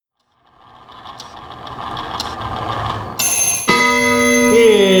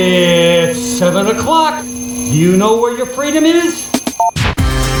7 o'clock. Do you know where your freedom is?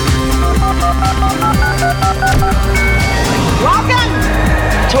 Welcome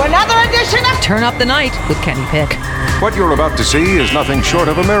to another edition of Turn Up the Night with Kenny Pick. What you're about to see is nothing short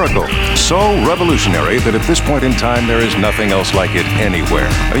of a miracle. So revolutionary that at this point in time, there is nothing else like it anywhere.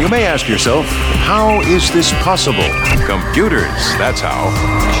 Now, you may ask yourself, how is this possible? Computers, that's how.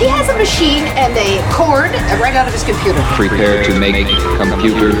 He has a machine and a cord right out of his computer. Prepare to make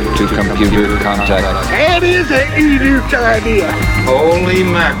computer-to-computer contact. That is an Edu idea. Holy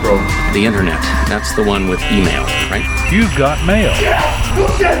mackerel. The internet, that's the one with email, right? You've got mail. Yeah, who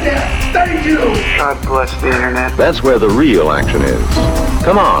said that? Thank you. God bless the internet. That's where the real action is.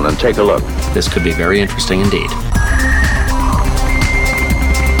 Come on and take a look. This could be very interesting indeed.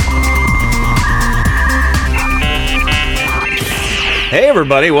 Hey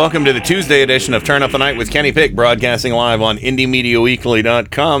everybody, welcome to the Tuesday edition of Turn Up the Night with Kenny Pick, broadcasting live on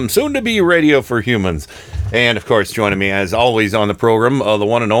IndieMediaWeekly.com, soon to be Radio for Humans. And of course, joining me as always on the program, the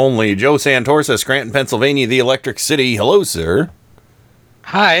one and only Joe Santorsa, Scranton, Pennsylvania, the Electric City. Hello, sir.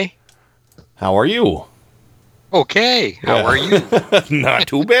 Hi. How are you? Okay. How are you? Not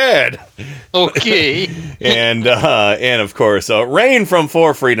too bad. Okay. And of course, Rain from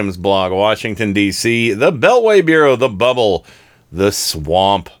Four Freedoms blog, Washington, D.C., the Beltway Bureau, the Bubble, the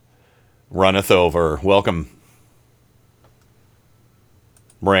Swamp runneth over. Welcome.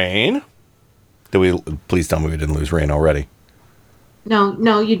 Rain? Please tell me we didn't lose Rain already.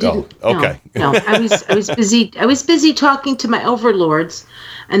 No, you didn't. Oh, okay. No, I was busy. I was busy talking to my overlords,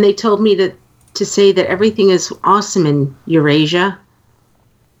 and they told me to say that everything is awesome in Eurasia.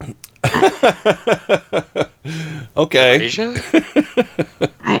 Okay. Eurasia?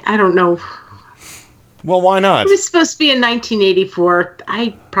 I don't know. Well, why not? It was supposed to be in 1984. I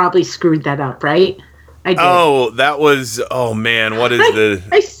probably screwed that up, right? I did. Oh, that was. Oh man, what is the?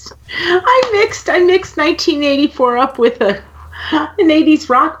 I mixed 1984 up with an 80s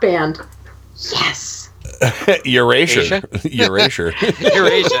rock band. Yes. Eurasia. Eurasia.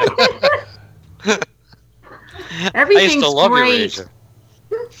 Everything's I used to love great. Eurasia.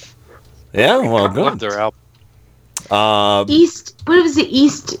 Yeah, well, I loved good. their album. East. What was it?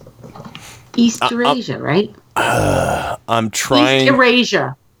 East Eurasia, right? I'm trying. East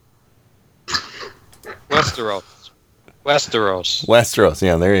Eurasia. Westeros.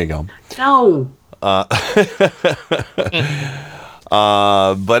 Yeah, there you go. No. But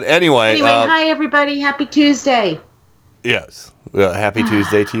anyway. Hi everybody. Happy Tuesday. Yes. Happy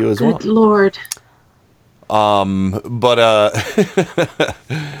Tuesday to you as well. Good Lord. Yeah,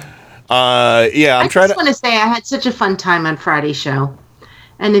 I just want to say I had such a fun time on Friday's show,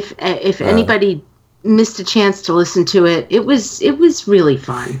 and if anybody missed a chance to listen to it, it was really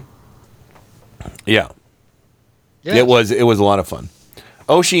fun. Yeah. It was a lot of fun.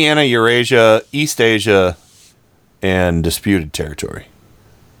 Oceania, Eurasia, East Asia, and Disputed Territory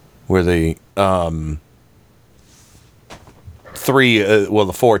were the the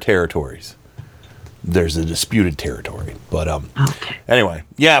four territories. There's a disputed territory, but okay. Anyway,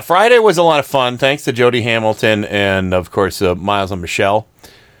 yeah, Friday was a lot of fun. Thanks to Jody Hamilton and of course Miles and Michelle.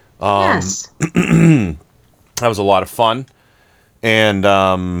 Yes, that was a lot of fun.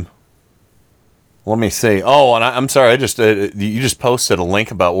 And let me see. Oh, and I'm sorry, you just posted a link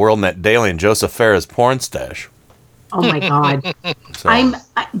about WorldNet Daily and Joseph Farah's porn stash. Oh my God. So.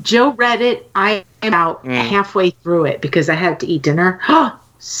 Joe read it. I am about halfway through it because I had to eat dinner.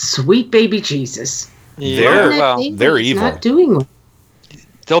 Sweet baby Jesus. Yeah, they're evil. Not doing well.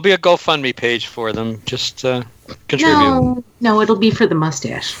 There'll be a GoFundMe page for them. Just contribute. No, it'll be for the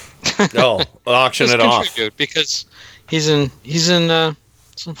mustache. Oh, auction Just it off. Contribute because he's in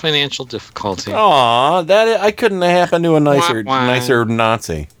some financial difficulty. Aw, I couldn't have happened to a nicer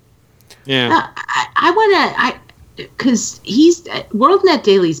Nazi. Yeah. I want to, because WorldNet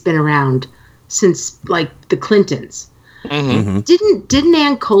Daily's been around since like the Clintons. Mm-hmm. Didn't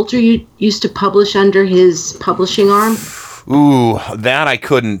Ann Coulter used to publish under his publishing arm? Ooh, that I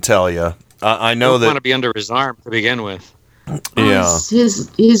couldn't tell you. I know that. Want to be under his arm to begin with. Yeah.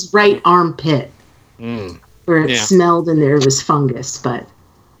 His right armpit, where it smelled and there was fungus, but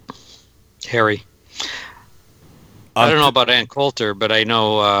hairy. I don't know about Ann Coulter, but I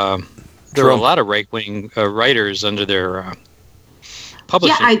know there were a lot of right-wing writers under their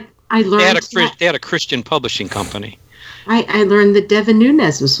publishing. Yeah, I learned they had a Christian publishing company. I learned that Devin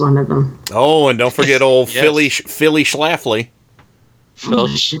Nunes was one of them. Oh, and don't forget old Yes. Phyllis Schlafly.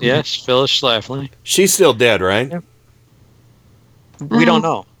 Phyllis Schlafly. She's still dead, right? Yeah. We don't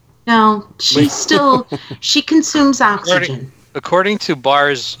know. No, she's still she consumes oxygen. According to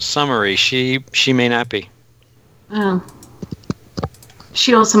Barr's summary, she may not be. Oh.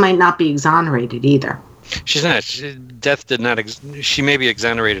 She also might not be exonerated either. She's not. Death did not. She may be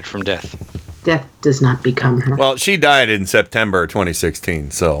exonerated from death. Death does not become her. Well, she died in September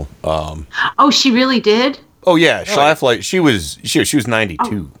 2016. So. Oh, she really did? Oh yeah, Schlafly. She was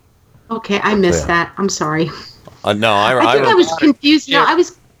 92. Oh, okay, I missed that. I'm sorry. No, I think I was confused. No, I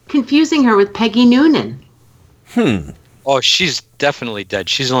was confusing her with Peggy Noonan. Oh, she's definitely dead.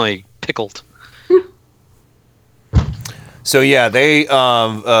 She's only pickled. So yeah, they.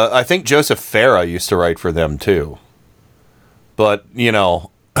 I think Joseph Farah used to write for them too. But you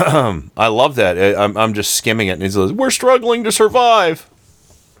know, I love that. I'm just skimming it, and he says, "We're struggling to survive."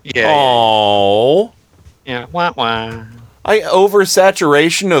 Yeah. Oh. Yeah. Wah wah.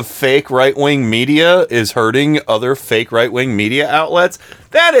 Oversaturation of fake right-wing media is hurting other fake right-wing media outlets.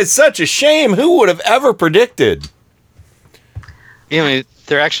 That is such a shame. Who would have ever predicted? You know,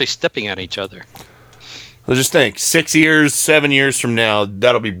 they're actually stepping on each other. So just think, 6 years, 7 years from now,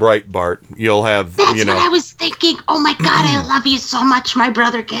 that'll be Breitbart. You'll have, That's what I was thinking. Oh my God, I love you so much, my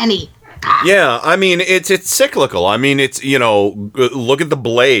brother Kenny. Yeah, I mean, it's cyclical. I mean, it's, look at The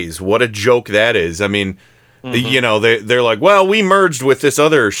Blaze. What a joke that is. I mean, they're like, well, we merged with this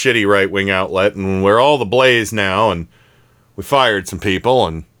other shitty right-wing outlet, and we're all The Blaze now, and we fired some people,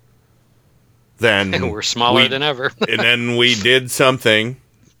 and then... And we're smaller than ever. And then we did something,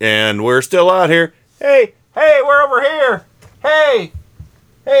 and we're still out here. Hey, we're over here. Hey,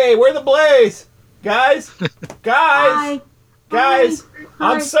 we're The Blaze. Guys. Hi.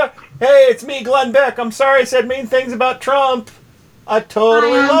 I'm sorry. Hey, it's me, Glenn Beck. I'm sorry I said mean things about Trump. I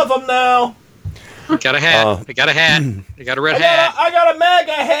totally love him now. Got a hat. I got a hat. I got a red hat. I got a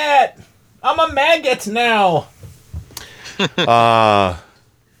MAGA hat. I'm a maggot now.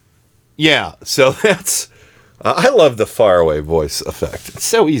 Yeah, so that's... I love the faraway voice effect. It's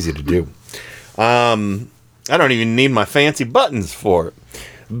so easy to do. I don't even need my fancy buttons for it.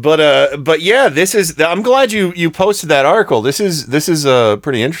 But yeah, this is... I'm glad you posted that article. This is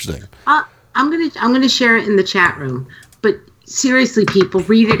pretty interesting. I'm gonna share it in the chat room. But seriously, people,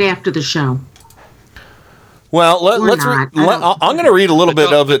 read it after the show. Well, let's. I'm going to read a little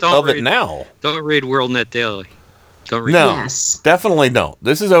bit of it now. Don't read WorldNet Daily. Don't read. No, yes. Definitely don't.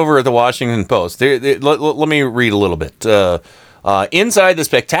 This is over at the Washington Post. Let me read a little bit. Inside the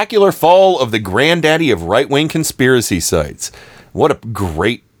spectacular fall of the granddaddy of right-wing conspiracy sites. What a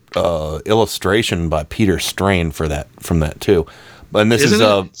great illustration by Peter Strain from that too. And this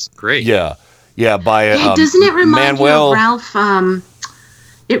It's great. Yeah. By doesn't it remind Manuel, you of Ralph?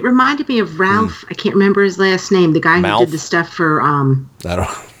 It reminded me of Ralph. I can't remember his last name. The guy who did the stuff for. I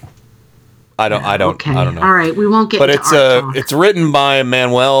don't know. All right, we won't get. But into it's written by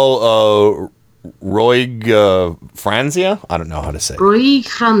Manuel Roig Franzia. I don't know how to say. Roig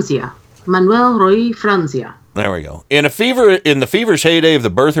Franzia. Manuel Roig Franzia. There we go. In the feverish heyday of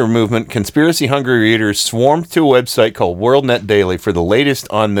the birther movement, conspiracy-hungry readers swarmed to a website called WorldNet Daily for the latest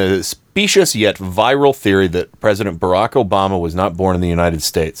on the specious yet viral theory that President Barack Obama was not born in the United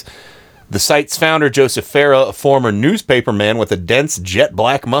States. The site's founder, Joseph Farah, a former newspaperman with a dense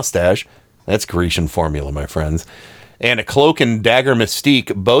jet-black mustache, that's Grecian formula, my friends, and a cloak and dagger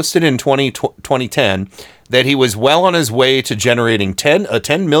mystique, boasted in 2010 that he was well on his way to generating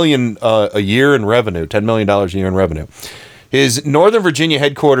 $10 million a year in revenue, $10 million a year in revenue. His Northern Virginia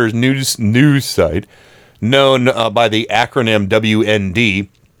headquarters news site, known by the acronym WND,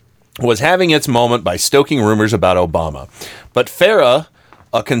 was having its moment by stoking rumors about Obama. But Farah,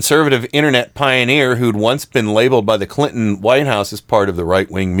 a conservative internet pioneer who'd once been labeled by the Clinton White House as part of the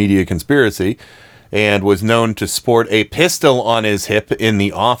right-wing media conspiracy, and was known to sport a pistol on his hip in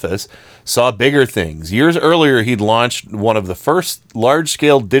the office, saw bigger things. Years earlier, he'd launched one of the first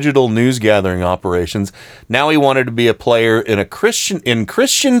large-scale digital news gathering operations. Now he wanted to be a player in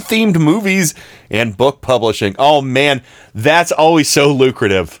Christian-themed movies and book publishing. Oh man, that's always so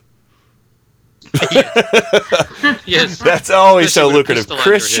lucrative. Yes. That's always so lucrative.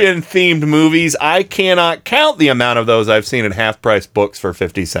 Christian-themed movies. I cannot count the amount of those I've seen at half-price books for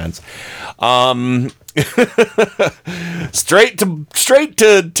 50 cents. Straight to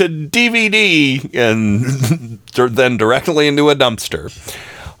DVD and then directly into a dumpster.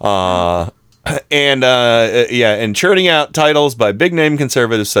 And churning out titles by big-name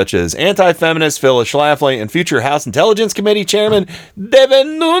conservatives such as anti-feminist Phyllis Schlafly and future House Intelligence Committee Chairman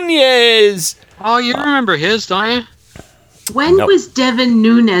Devin Nunes. Oh, you remember his, don't you? When was Devin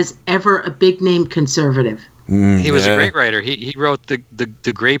Nunes ever a big-name conservative? He was a great writer. He wrote the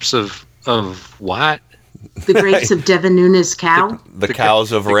grapes of what? The grapes of Devin Nunes' cow. The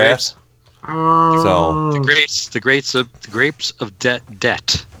cows of wrath. Oh. So the grapes of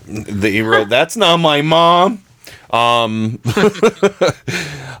debt. He wrote, "That's not my mom."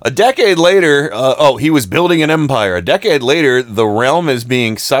 A decade later, he was building an empire. A decade later, the realm is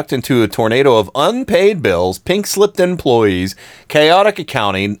being sucked into a tornado of unpaid bills, pink-slipped employees, chaotic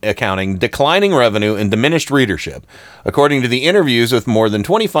accounting, declining revenue, and diminished readership. According to the interviews with more than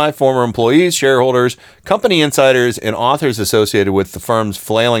 25 former employees, shareholders, company insiders, and authors associated with the firm's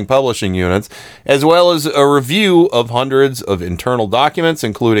flailing publishing units, as well as a review of hundreds of internal documents,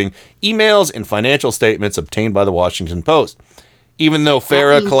 including emails and financial statements obtained by the Washington Post. Even though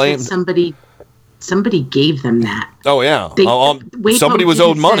Farah claimed somebody gave them that. Oh yeah, somebody was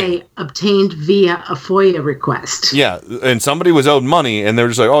owed money. Obtained via a FOIA request. Yeah, and somebody was owed money, and they're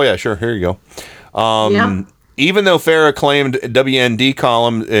just like, "Oh yeah, sure, here you go." Even though Farah claimed WND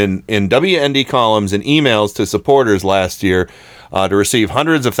columns in WND columns and emails to supporters last year to receive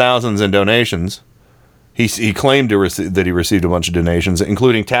hundreds of thousands in donations. He claimed that he received a bunch of donations,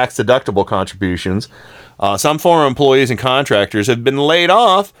 including tax-deductible contributions. Some former employees and contractors have been laid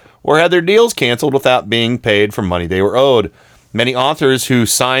off or had their deals canceled without being paid for money they were owed. Many authors who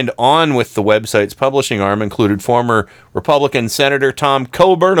signed on with the website's publishing arm included former Republican Senator Tom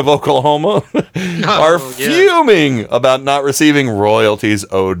Coburn of Oklahoma, are fuming about not receiving royalties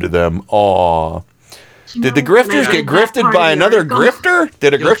owed to them. Aw. Did the grifters get grifted by another grifter?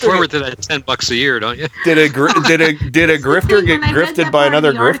 Did a grifter forward to that $10 a year, don't you? Did a grifter get grifted by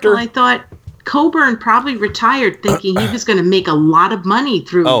another grifter? I thought Coburn probably retired thinking he was going to make a lot of money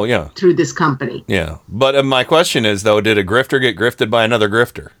through this company. Yeah, but my question is though, did a grifter get grifted by another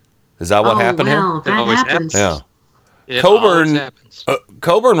grifter? Is that what happened here? That happens. Yeah.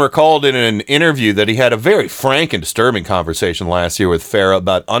 Coburn recalled in an interview that he had a very frank and disturbing conversation last year with Farah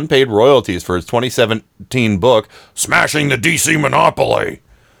about unpaid royalties for his 2017 book, Smashing the DC Monopoly.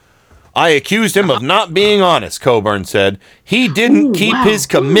 I accused him of not being honest, Coburn said. He didn't keep his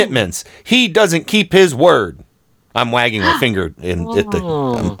commitments. He doesn't keep his word. I'm wagging my finger.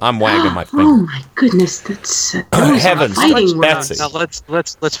 I'm wagging my finger. Oh my goodness, that's heavens, Betsy. Now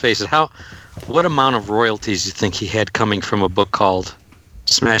let's face it. What amount of royalties do you think he had coming from a book called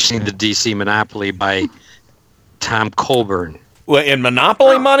Smashing the DC Monopoly by Tom Coburn? Well, in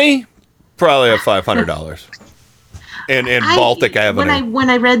Monopoly money, probably at $500. And Baltic Avenue. When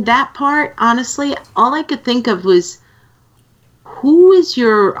I read that part, honestly, all I could think of was, who is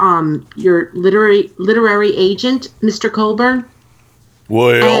your literary agent, Mr. Coburn?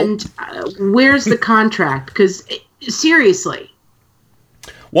 Well, and where's the contract? Because seriously.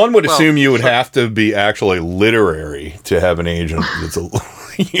 One would assume you would have to be actually literary to have an agent. That's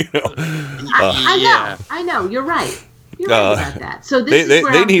I know. You're right. You're right about that. So this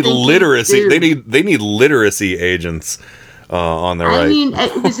they need literacy. They need literacy agents on their right. I mean,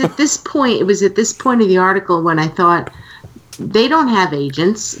 it was at this point of the article when I thought, they don't have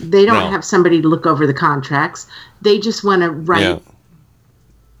agents. They don't have somebody to look over the contracts. They just want to write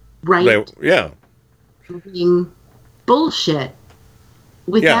bullshit.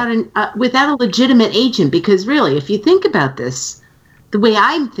 Without a legitimate agent, because really, if you think about this, the way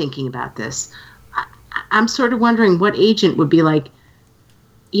I'm thinking about this, I'm sort of wondering what agent would be like,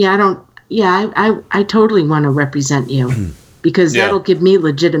 I totally want to represent you, because that'll give me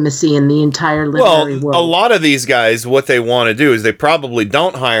legitimacy in the entire literary world. A lot of these guys, what they want to do is they probably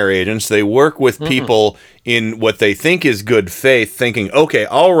don't hire agents. They work with people in what they think is good faith, thinking, okay,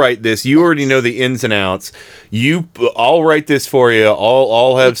 I'll write this. You already know the ins and outs. I'll write this for you.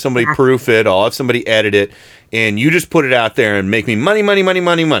 I'll have somebody proof it. I'll have somebody edit it. And you just put it out there and make me money.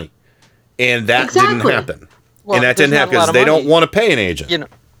 And that didn't happen. Well, and that didn't happen because they don't want to pay an agent.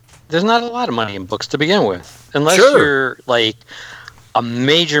 There's not a lot of money in books to begin with. Unless you're like a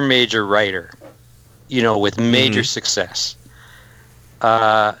major writer, with major success.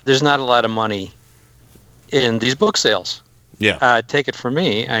 There's not a lot of money in these book sales. Yeah. Take it from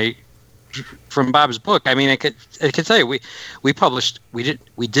me. From Bob's book. I mean, I could tell you, we published. We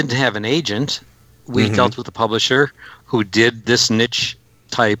didn't have an agent. We dealt with a publisher who did this niche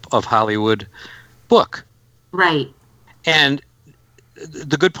type of Hollywood book. Right. And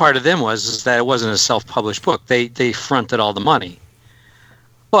the good part of them is that it wasn't a self-published book. They fronted all the money,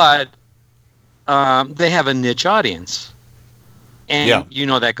 but they have a niche audience, and you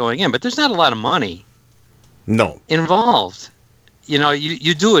know that going in. But there's not a lot of money. Involved.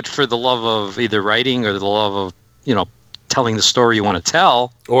 You do it for the love of either writing or the love of telling the story you want to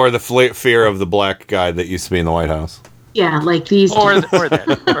tell, or the fear of the black guy that used to be in the White House. Yeah, like these. Or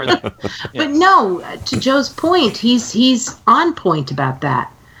that. Yeah. But no, to Joe's point, he's on point about that.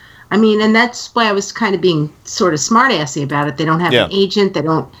 I mean, and that's why I was kind of being sort of smart-assy about it. They don't have an agent. They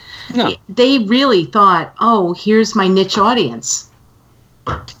don't. No. They really thought, oh, here's my niche audience.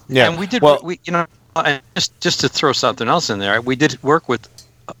 Yeah, and we did. and just to throw something else in there, we did work with.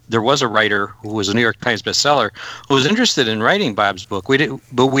 There was a writer who was a New York Times bestseller who was interested in writing Bob's book. We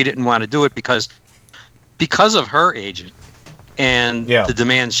didn't want to do it because of her agent and the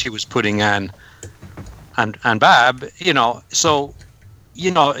demands she was putting on Bob. So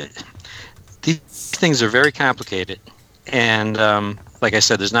these things are very complicated, and like I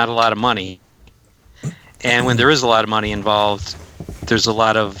said, there's not a lot of money, and when there is a lot of money involved, there's a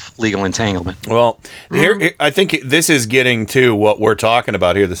lot of legal entanglement. Well, here I think this is getting to what we're talking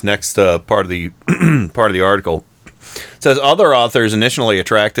about here. This next part of the part of the article says other authors initially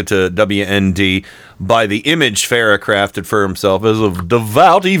attracted to WND by the image Farah crafted for himself as a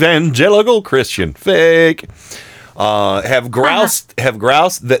devout evangelical Christian. Fake. Have groused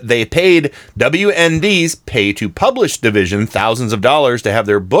that they paid WND's pay to publish division thousands of dollars to have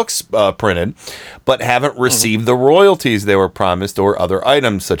their books printed, but haven't received the royalties they were promised or other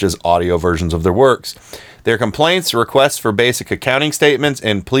items such as audio versions of their works. Their complaints, requests for basic accounting statements,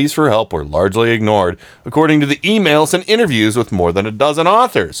 and pleas for help were largely ignored, according to the emails and interviews with more than a dozen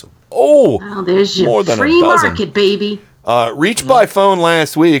authors. Oh, there's your more than free a dozen. market, baby. Reached by phone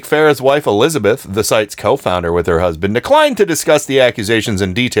last week, Farah's wife Elizabeth, the site's co-founder with her husband, declined to discuss the accusations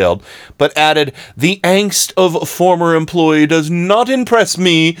in detail, but added, "The angst of a former employee does not impress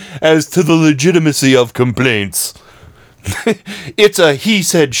me as to the legitimacy of complaints." It's a he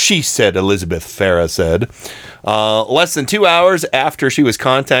said, she said, Elizabeth Farah said. Less than 2 hours after she was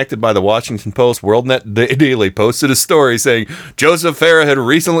contacted by the Washington Post, WorldNet Daily posted a story saying Joseph Farah had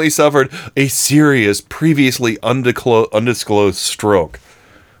recently suffered a serious, previously undisclosed stroke.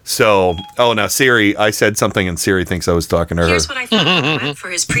 So, now Siri, I said something and Siri thinks I was talking to her. Here's what I think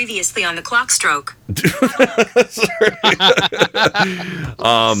for his previously on the clock stroke.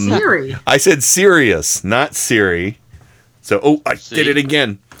 Siri. I said serious, not Siri. So, I did it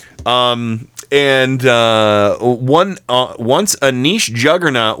again. Once a niche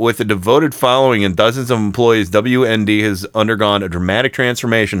juggernaut with a devoted following and dozens of employees, WND has undergone a dramatic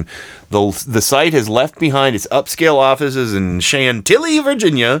transformation. The site has left behind its upscale offices in Chantilly,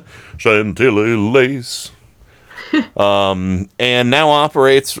 Virginia, Chantilly Lace, and now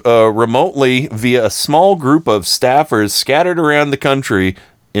operates remotely via a small group of staffers scattered around the country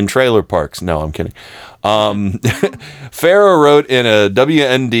in trailer parks. No, I'm kidding. Farah wrote in a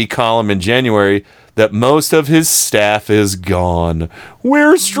WND column in January that most of his staff is gone.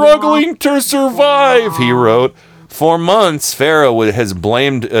 "We're struggling to survive," he wrote. For months, Farah has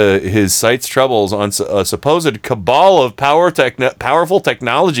blamed his site's troubles on a supposed cabal of powerful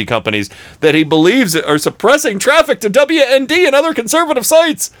technology companies that he believes are suppressing traffic to WND and other conservative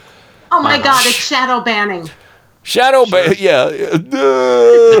sites. Oh my God, it's shadow banning. Shadow ban, yeah.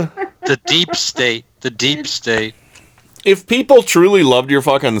 The deep state. The deep state. If people truly loved your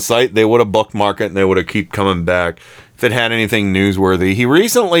fucking site, they would have bookmarked it and they would have keep coming back if it had anything newsworthy. He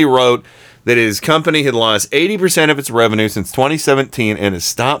recently wrote that his company had lost 80% of its revenue since 2017 and has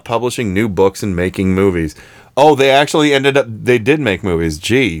stopped publishing new books and making movies. Oh, they actually they did make movies.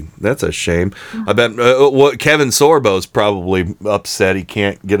 Gee, that's a shame. I bet Kevin Sorbo's probably upset he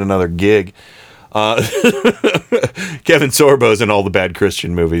can't get another gig. Kevin Sorbo's in all the bad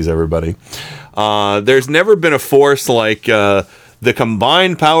Christian movies, everybody. There's never been a force like the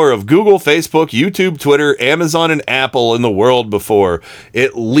combined power of Google, Facebook, YouTube, Twitter, Amazon, and Apple in the world before.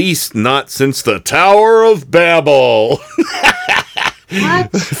 At least not since the Tower of Babel.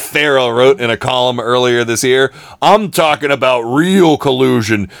 What? Farah wrote in a column earlier this year, "I'm talking about real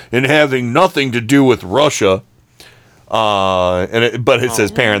collusion and having nothing to do with Russia." But it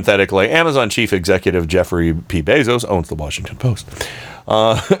says parenthetically, Amazon chief executive Jeffrey P. Bezos owns the Washington Post.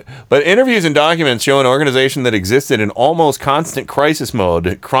 But interviews and documents show an organization that existed in almost constant crisis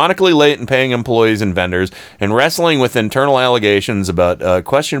mode, chronically late in paying employees and vendors, and wrestling with internal allegations about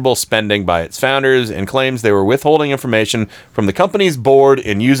questionable spending by its founders, and claims they were withholding information from the company's board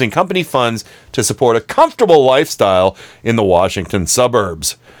and using company funds to support a comfortable lifestyle in the Washington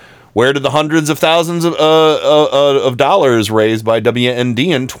suburbs. Where did the hundreds of thousands of dollars raised by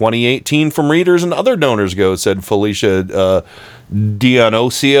WND in 2018 from readers and other donors go, said Felicia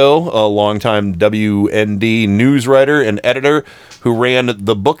Dionisio, a longtime WND news writer and editor who ran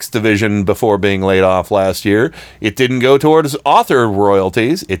the books division before being laid off last year. It didn't go towards author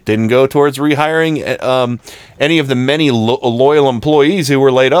royalties. It didn't go towards rehiring any of the many loyal employees who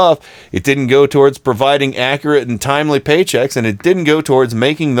were laid off. It didn't go towards providing accurate and timely paychecks, and it didn't go towards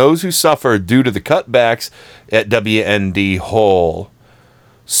making those who suffered due to the cutbacks at WND whole.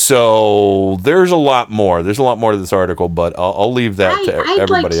 So there's a lot more. There's a lot more to this article, but I'll leave that to everybody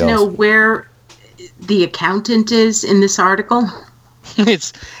else. I'd like to know where the accountant is in this article.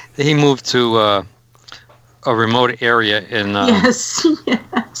 He moved to a remote area in. Yes,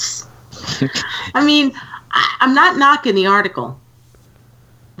 yes. I mean, I'm not knocking the article,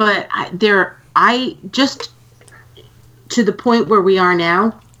 but I just to the point where we are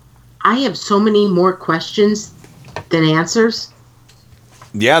now, I have so many more questions than answers.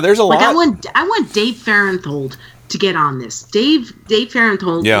 Yeah, there's a lot. I want Dave Farenthold to get on this. Dave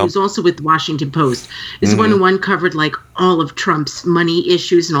Farenthold, who's also with the Washington Post, is the one who uncovered like all of Trump's money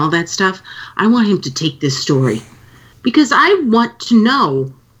issues and all that stuff. I want him to take this story because I want to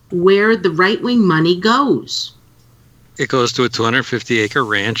know where the right-wing money goes. It goes to a 250-acre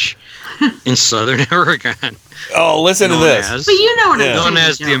ranch in southern Oregon. Oh, listen to this. But you know what I'm known saying,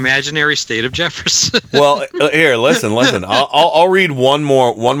 as the imaginary state of Jefferson. Well, here, listen. I'll read one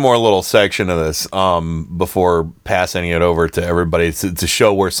more little section of this before passing it over to everybody to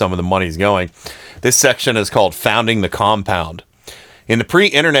show where some of the money's going. This section is called "Founding the Compound." In the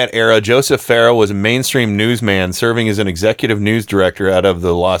pre-internet era, Joseph Farah was a mainstream newsman serving as an executive news director out of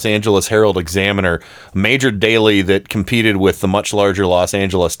the Los Angeles Herald-Examiner, a major daily that competed with the much larger Los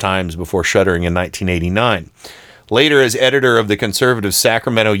Angeles Times before shuttering in 1989. Later, as editor of the conservative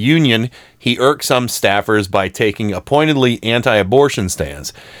Sacramento Union, he irked some staffers by taking a pointedly anti-abortion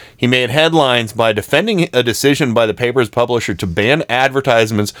stance. He made headlines by defending a decision by the paper's publisher to ban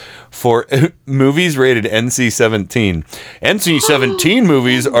advertisements for movies rated NC-17. NC-17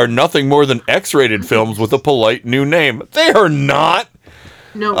 movies are nothing more than X-rated films with a polite new name. They are not!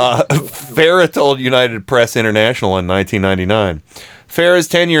 No. Farah told United Press International in 1999. Farah's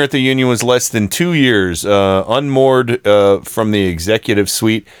tenure at the Union was less than 2 years. Unmoored from the executive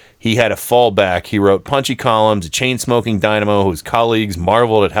suite, he had a fallback. He wrote punchy columns, a chain-smoking dynamo whose colleagues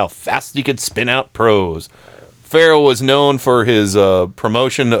marveled at how fast he could spin out prose. Farah was known for his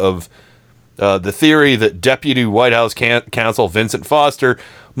promotion of the theory that Deputy White House Counsel Vincent Foster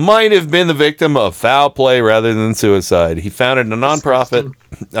might have been the victim of foul play rather than suicide. He founded a nonprofit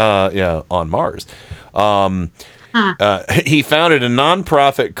on Mars. He founded a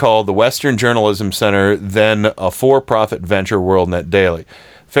nonprofit called the Western Journalism Center, then a for-profit venture, WorldNet Daily.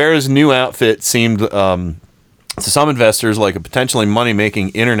 Farah's new outfit seemed to some investors like a potentially money-making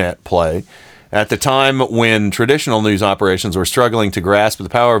internet play. At the time when traditional news operations were struggling to grasp the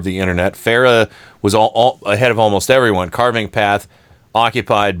power of the internet, Farah was all ahead of almost everyone, carving a path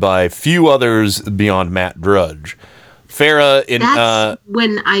occupied by few others beyond Matt Drudge. Farah That's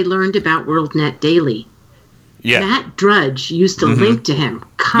when I learned about WorldNet Daily. Yeah. Matt Drudge used to link to him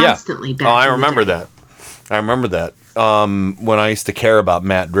constantly. Back I remember that. I remember that when I used to care about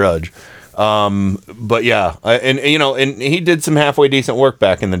Matt Drudge. But yeah, and he did some halfway decent work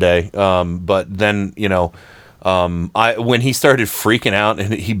back in the day. But then, when he started freaking out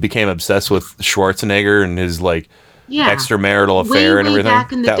and he became obsessed with Schwarzenegger and his extramarital affair and everything.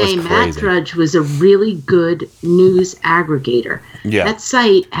 Back in the that day, was Matt Drudge was a really good news aggregator. Yeah. That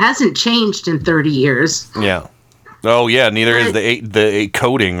site hasn't changed in 30 years. Yeah. Oh yeah, neither is the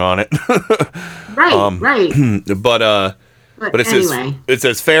coding on it. Right. But it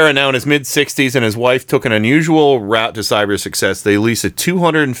says Farah, now in his mid-60s, and his wife took an unusual route to cyber success. They lease a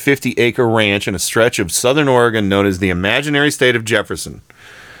 250-acre ranch in a stretch of southern Oregon known as the imaginary state of Jefferson,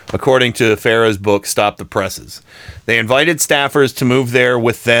 according to Farah's book, Stop the Presses. They invited staffers to move there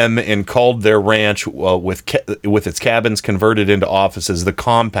with them and called their ranch, with its cabins converted into offices, the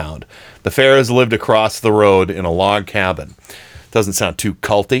Compound. The Farahs lived across the road in a log cabin. Doesn't sound too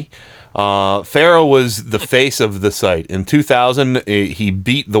culty. Farah was the face of the site. In 2000, he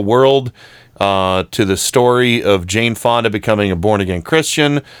beat the world to the story of Jane Fonda becoming a born-again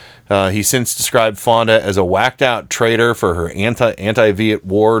Christian. He since described Fonda as a whacked-out traitor for her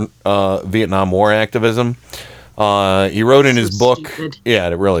Vietnam War activism. He wrote in his book... Stupid. Yeah,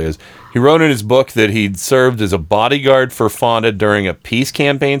 it really is. He wrote in his book that he'd served as a bodyguard for Fonda during a peace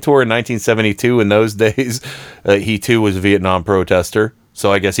campaign tour in 1972. In those days, he too was a Vietnam protester.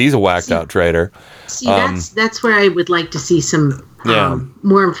 So I guess he's a whacked-out traitor. See, that's where I would like to see some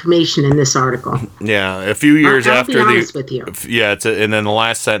more information in this article. Yeah, a few years after I'll be honest with you. And then the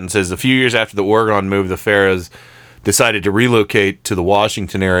last sentence is, a few years after the Oregon move, the Farahs decided to relocate to the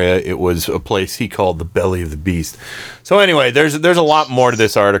Washington area. It was a place he called the belly of the beast. So anyway, there's a lot more to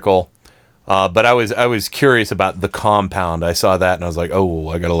this article. But I was curious about the Compound. I saw that and I was like, oh,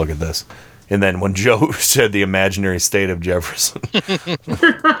 I got to look at this. And then when Joe said the imaginary state of Jefferson.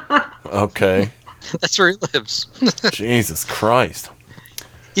 Okay. That's where he lives. Jesus Christ.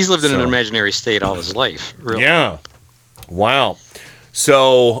 He's lived in an imaginary state all his life. Really. Yeah. Wow.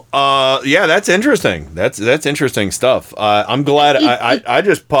 So, that's interesting. That's interesting stuff. I'm glad I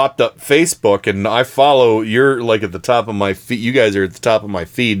just popped up Facebook and I follow. You're like at the top of my feed. You guys are at the top of my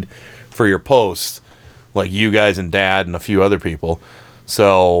feed for your posts. like you guys and Dad and a few other people.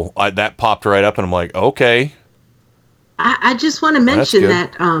 So that popped right up, and I'm like, okay. I just want to mention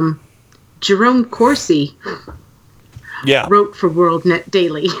that Jerome Corsi wrote for WorldNet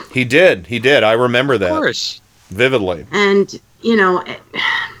Daily. He did. I remember that. Of course. Vividly. And, of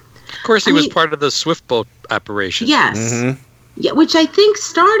course, he was part of the Swift Boat operation. Yes. Mm-hmm. Yeah, which I think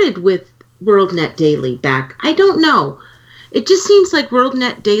started with WorldNet Daily back. I don't know. It just seems like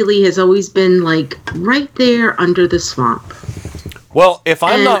WorldNet Daily has always been like right there under the swamp. Well, if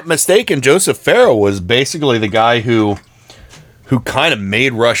I'm not mistaken, Joseph Farah was basically the guy who kind of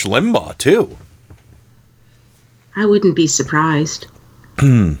made Rush Limbaugh too. I wouldn't be surprised.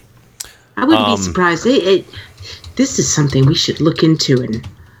 I wouldn't be surprised. This is something we should look into and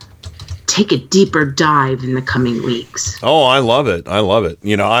take a deeper dive in the coming weeks. Oh, I love it. I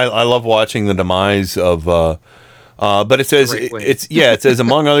love watching the demise of. But it says it says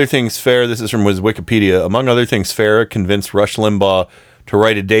among other things, Farah. This is from Wikipedia. Among other things, Farah convinced Rush Limbaugh to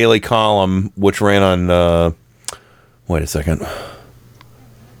write a daily column, which ran on. Wait a second.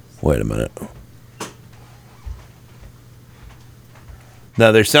 Wait a minute.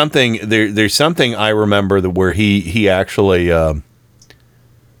 Now there's something there's something I remember where he actually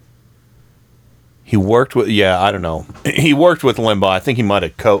he worked with I don't know, he worked with Limbaugh. I think he might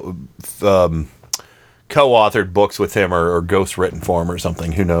have co-authored books with him or ghost written for him or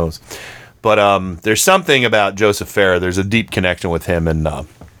something. Who knows? But there's something about Joseph Farah. There's a deep connection with him, and I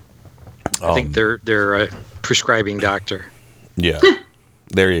think they're a prescribing doctor. Yeah,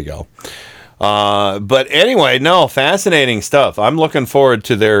 there you go. But anyway, no, fascinating stuff. I'm looking forward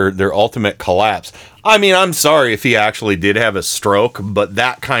to their ultimate collapse. I mean, I'm sorry if he actually did have a stroke, but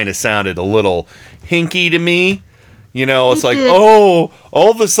that kind of sounded a little hinky to me. You know, it's like, oh, all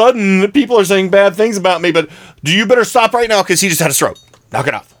of a sudden people are saying bad things about me, but you better stop right now because he just had a stroke. Knock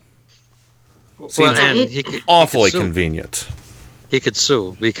it off. Seems awfully convenient. He could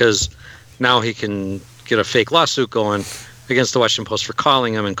sue because now he can get a fake lawsuit going against the Washington Post for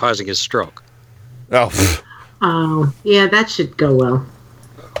calling him and causing his stroke. Oh, yeah, that should go well.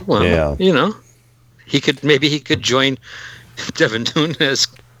 Well, yeah. He could join Devin Nunes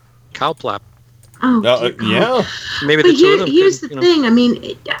Cowplap. Oh, yeah. Maybe the two of them. Here's the thing. I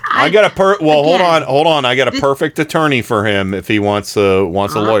mean, I got hold on. I got a perfect attorney for him if he wants a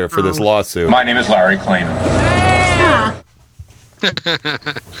lawyer for this lawsuit. My name is Larry Klayman.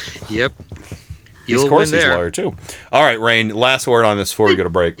 Yep. He's, of course, he's a lawyer too. All right, Rain. Last word on this before we go to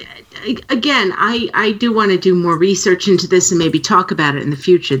break. Again, I do want to do more research into this and maybe talk about it in the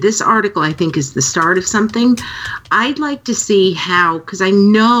future. This article, I think, is the start of something. I'd like to see how, because I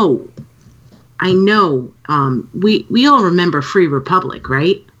know. We all remember Free Republic,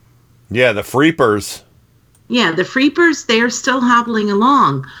 right? Yeah, the Freepers. Yeah, the Freepers. They're still hobbling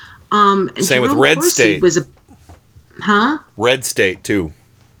along. Same with Red State. Red State too.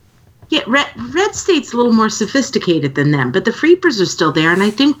 Yeah, Red State's a little more sophisticated than them, but the Freepers are still there, and I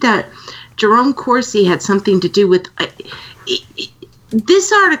think that Jerome Corsi had something to do with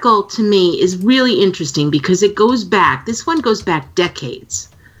this article. To me, is really interesting because it goes back. This one goes back decades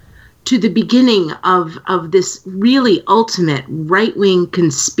to the beginning of this really ultimate right-wing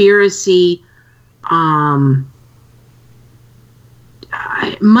conspiracy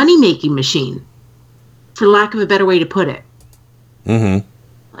money-making machine, for lack of a better way to put it. Mm-hmm.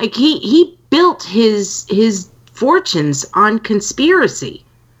 Like he built his fortunes on conspiracy,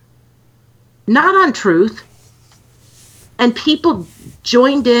 not on truth. And people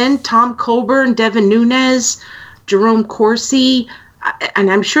joined in, Tom Coburn, Devin Nunes, Jerome Corsi,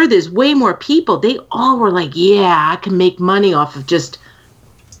 and I'm sure there's way more people. They all were like, yeah, I can make money off of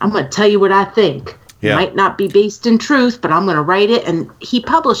I'm going to tell you what I think. Yeah. It might not be based in truth, but I'm going to write it. And he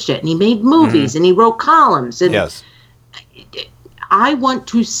published it, and he made movies, and he wrote columns. And yes. I want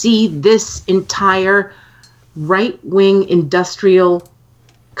to see this entire right-wing industrial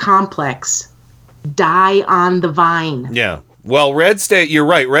complex die on the vine. Yeah. Well, Red State, you're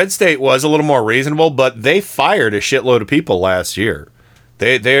right. Red State was a little more reasonable, but they fired a shitload of people last year.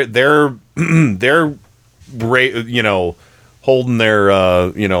 They're holding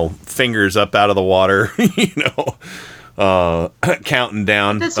their fingers up out of the water, counting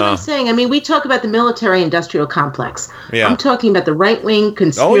down. That's what I'm saying. I mean, we talk about the military-industrial complex. Yeah. I'm talking about the right-wing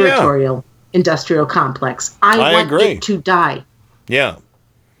conspiratorial industrial complex. I want agree. it to die. Yeah.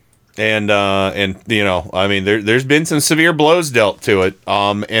 And I mean, there's been some severe blows dealt to it,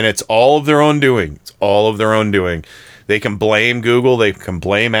 and it's all of their own doing. It's all of their own doing. They can blame Google, they can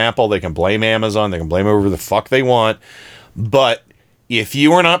blame Apple, they can blame Amazon, they can blame whoever the fuck they want. But if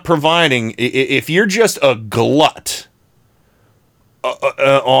you are not providing, if you're just a glut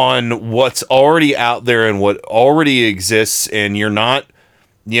on what's already out there and what already exists, and you're not,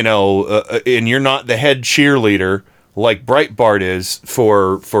 and you're not the head cheerleader like Breitbart is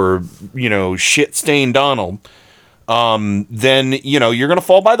for shit-stained Donald, then, you're going to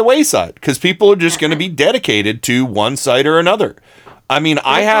fall by the wayside because people are just going to be dedicated to one side or another. I mean,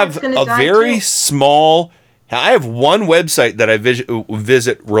 I have one website that I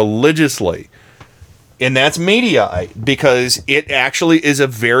visit religiously, and that's Mediaite, because it actually is a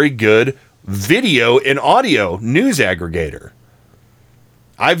very good video and audio news aggregator.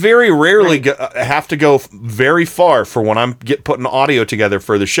 I very rarely have to go very far for when I'm putting audio together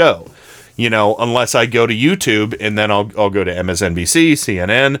for the show, unless I go to YouTube, and then I'll go to MSNBC,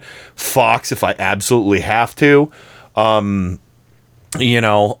 CNN, Fox if I absolutely have to. But you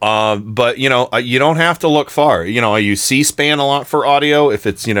don't have to look far. I use C-SPAN a lot for audio if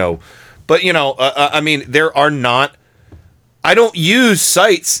it's, but I mean, there are not, I don't use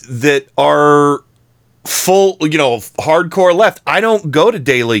sites that are full, hardcore left. I don't go to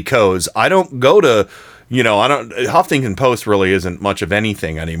Daily Kos. I don't go to, Huffington Post really isn't much of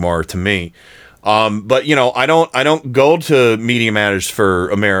anything anymore to me. But I don't go to Media Matters for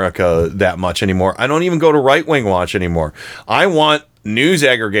America that much anymore. I don't even go to Right Wing Watch anymore. I want news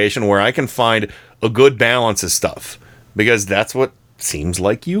aggregation where I can find a good balance of stuff, because that's what seems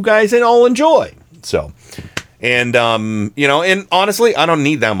like you guys all enjoy. So, and and honestly, I don't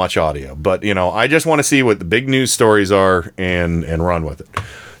need that much audio, but I just want to see what the big news stories are and run with it.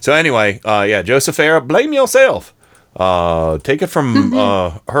 So anyway, Joseph Farah, blame yourself. Take it from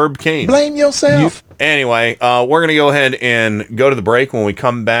Herb Cain. Blame yourself. Anyway, we're going to go ahead and go to the break. When we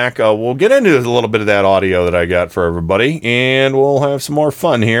come back, we'll get into a little bit of that audio that I got for everybody, and we'll have some more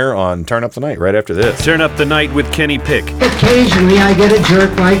fun here on Turn Up the Night right after this. Turn Up the Night with Kenny Pick. Occasionally I get a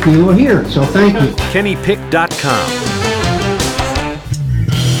jerk like you here, so thank you. KennyPick.com.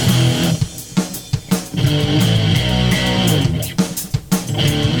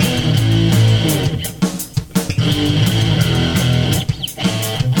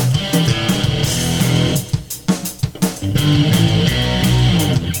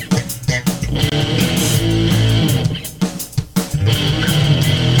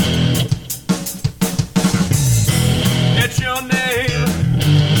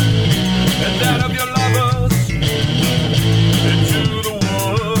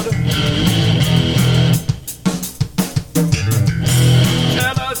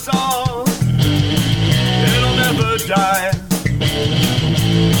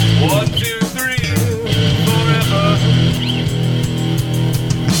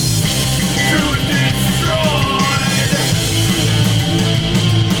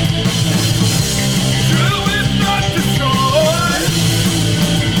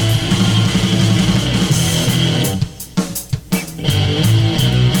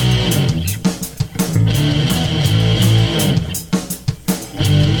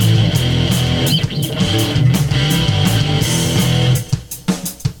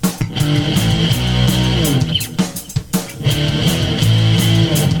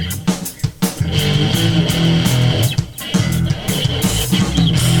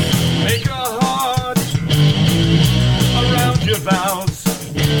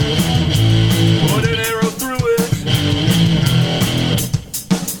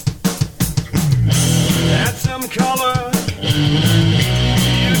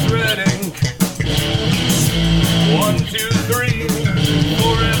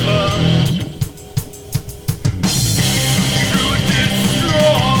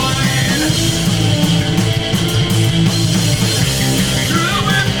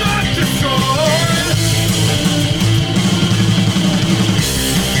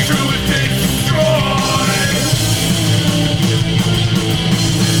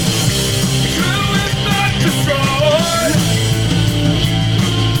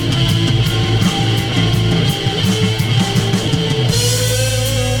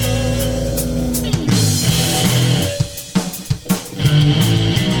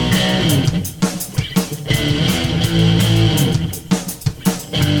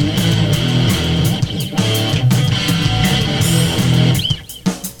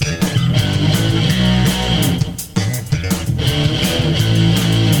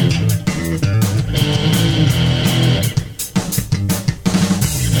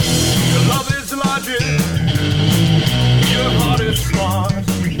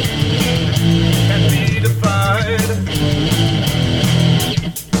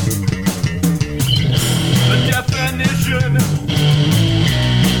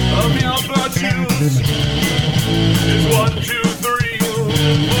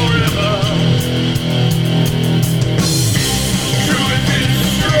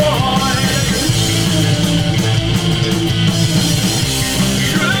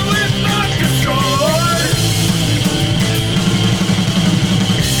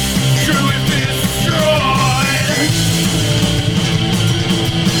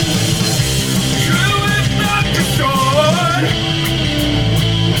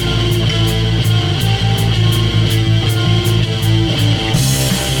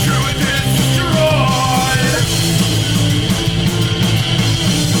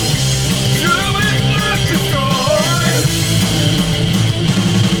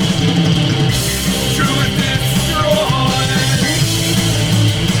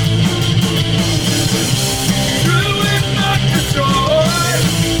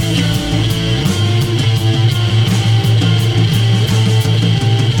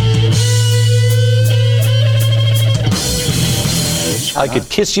 I could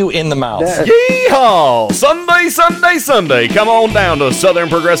kiss you in the mouth. Yeehaw! Sunday, Sunday, Sunday. Come on down to Southern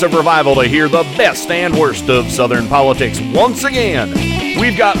Progressive Revival to hear the best and worst of Southern politics once again.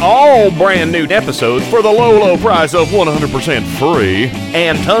 We've got all brand new episodes for the low, low price of 100% free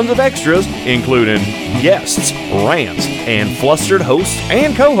and tons of extras, including guests, rants, and flustered hosts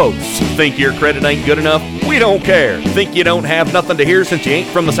and co-hosts. Think your credit ain't good enough? We don't care. Think you don't have nothing to hear since you ain't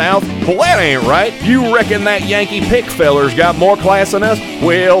from the South? Well, that ain't right. You reckon that Yankee Pick feller's got more class than us?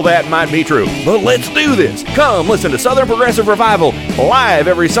 Well, that might be true. But let's do this. Come listen to Southern Progressive Revival live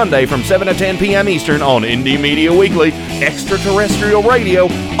every Sunday from 7 to 10 p.m. Eastern on Indie Media Weekly, Extraterrestrial Radio,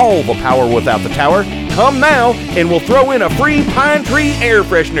 all the power without the tower. Come now, and we'll throw in a free Pine Tree air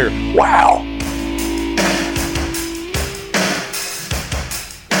freshener. Wow!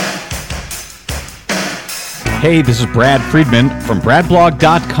 Hey, this is Brad Friedman from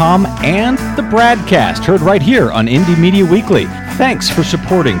BradBlog.com and the Bradcast, heard right here on Indie Media Weekly. Thanks for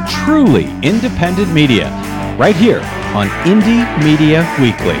supporting truly independent media, right here on Indie Media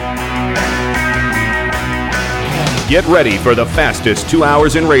Weekly. Get ready for the fastest 2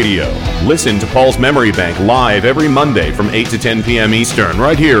 hours in radio. Listen to Paul's Memory Bank live every Monday from 8 to 10 p.m. Eastern,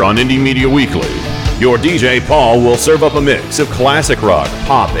 right here on Indie Media Weekly. Your DJ, Paul, will serve up a mix of classic rock,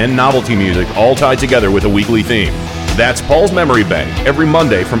 pop, and novelty music, all tied together with a weekly theme. That's Paul's Memory Bank, every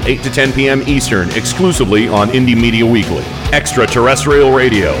Monday from 8 to 10 p.m. Eastern, exclusively on Indie Media Weekly. Extraterrestrial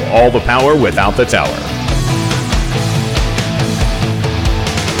Radio, all the power without the tower.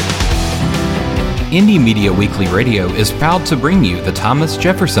 Indie Media Weekly Radio is proud to bring you the Thomas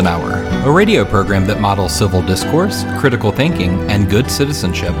Jefferson Hour, a radio program that models civil discourse, critical thinking, and good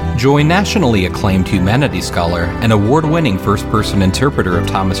citizenship. Join nationally acclaimed humanities scholar and award-winning first-person interpreter of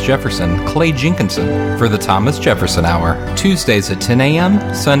Thomas Jefferson, Clay Jenkinson, for the Thomas Jefferson Hour, Tuesdays at 10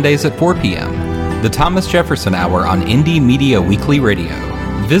 a.m., Sundays at 4 p.m. The Thomas Jefferson Hour on Indie Media Weekly Radio.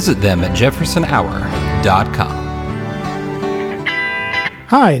 Visit them at jeffersonhour.com.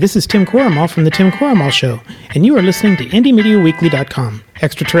 Hi, this is Tim Quormal from The Tim Quormal Show, and you are listening to IndieMediaWeekly.com.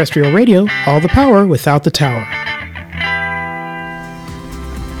 Extraterrestrial radio, all the power without the tower.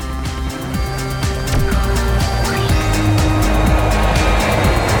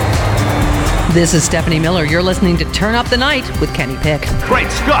 This is Stephanie Miller. You're listening to Turn Up the Night with Kenny Pick.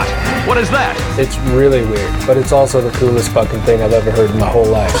 Great Scott! What is that? It's really weird, but it's also the coolest fucking thing I've ever heard in my whole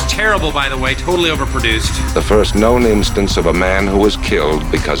life. It's terrible, by the way. Totally overproduced. The first known instance of a man who was killed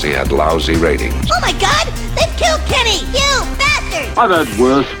because he had lousy ratings. Oh my God! They've killed Kenny! You bastard! I've had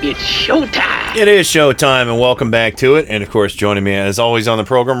worse. It's showtime! It is showtime, and welcome back to it. And, of course, joining me, as always, on the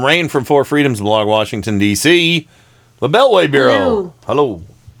program, Rain from Four Freedoms Blog, Washington, D.C., the Beltway Bureau. Hello.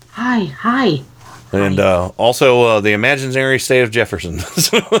 Hi. And also the imaginary state of Jefferson.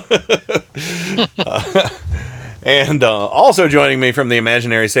 And also joining me from the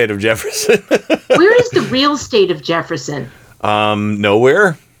imaginary state of Jefferson. Where is the real state of Jefferson?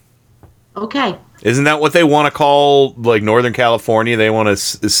 Nowhere. Okay. Isn't that what they want to call, like, Northern California? They want to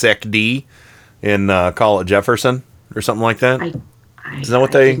sec D and call it Jefferson or something like that? Isn't that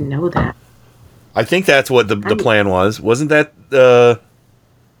what they... I didn't know that. I think that's what the plan was. Wasn't that...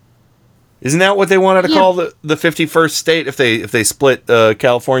 Isn't that what they wanted to call the 51st state if they split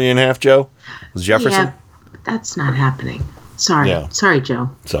California in half, Joe? Was Jefferson? Yeah, that's not happening. Sorry, Joe.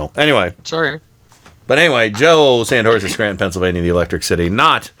 So, anyway. Sorry. But anyway, Joe Sandhorst of Scranton, Pennsylvania, the Electric City,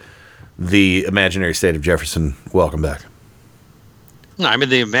 not the imaginary state of Jefferson. Welcome back. No, I'm in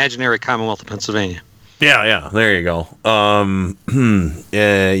the imaginary Commonwealth of Pennsylvania. Yeah, there you go.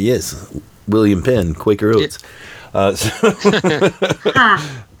 Yes, William Penn, Quaker Oats.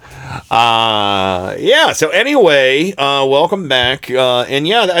 So anyway, welcome back. And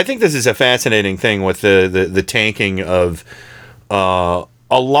yeah, I think this is a fascinating thing with the tanking of a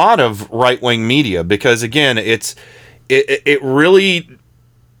lot of right-wing media, because again, it really,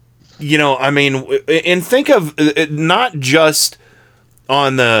 I mean, and think of it not just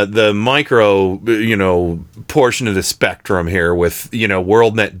on the micro, portion of the spectrum here with,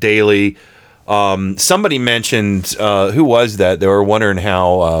 WorldNet Daily. Somebody mentioned, who was that? They were wondering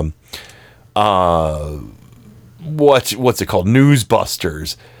how, what's it called?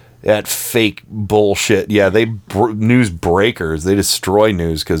 Newsbusters. That fake bullshit. Yeah, news breakers. They destroy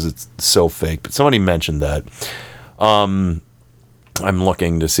news because it's so fake. But somebody mentioned that. I'm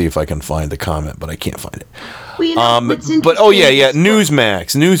looking to see if I can find the comment, but I can't find it. Well,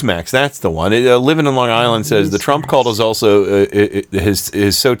 Newsmax. That's the one. Living in Long Island says the Trump cult is also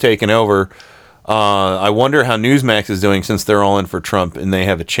is so taken over. I wonder how Newsmax is doing since they're all in for Trump and they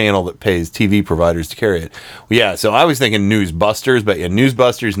have a channel that pays TV providers to carry it. Well, yeah, so I was thinking Newsbusters, but yeah,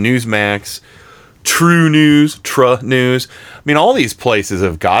 Newsbusters, Newsmax, True News, News. I mean, all these places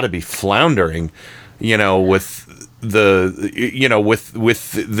have got to be floundering, with the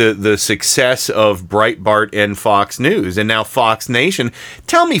success of Breitbart and Fox News, and now Fox Nation.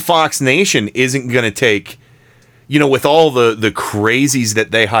 Tell me Fox Nation isn't going to take, with all the crazies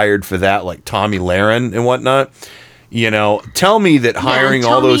that they hired for that, like Tommy Lahren and whatnot. Tell me that hiring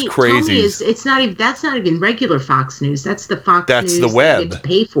all those crazies. That's not even regular Fox News. That's the Fox News. That's the web. They get to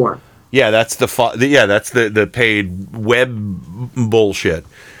pay for. Yeah, that's the paid web bullshit.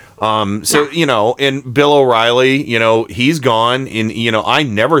 And Bill O'Reilly, he's gone. I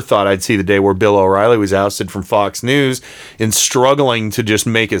never thought I'd see the day where Bill O'Reilly was ousted from Fox News and struggling to just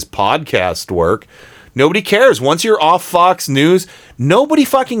make his podcast work. Nobody cares. Once you're off Fox News, nobody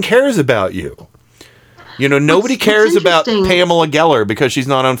fucking cares about you. Nobody cares about Pamela Geller because she's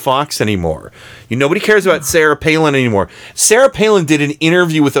not on Fox anymore. Nobody cares about Sarah Palin anymore. Sarah Palin did an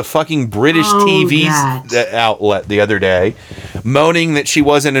interview with a fucking British TV outlet the other day, moaning that she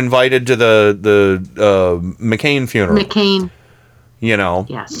wasn't invited to the McCain funeral. McCain.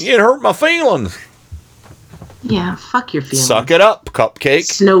 Yes. It hurt my feelings. Yeah, fuck your feelings. Suck it up, cupcake.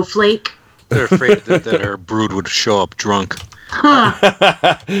 Snowflake. They're afraid that her brood would show up drunk.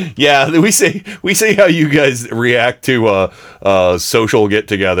 Yeah, we see how you guys react to social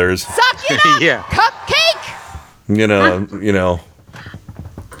get-togethers. Suck it up, yeah. Cupcake.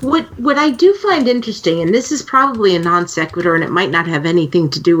 What I do find interesting, and this is probably a non sequitur, and it might not have anything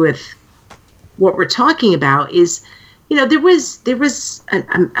to do with what we're talking about, is there was the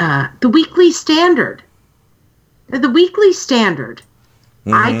Weekly Standard. The Weekly Standard.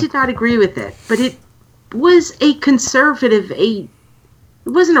 Mm-hmm. I did not agree with it, but it was a conservative, it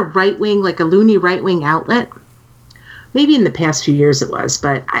wasn't a right-wing, like a loony right-wing outlet. Maybe in the past few years it was,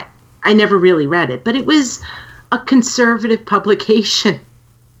 but I never really read it. But it was a conservative publication.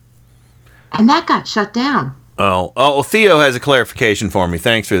 And that got shut down. Oh, Theo has a clarification for me.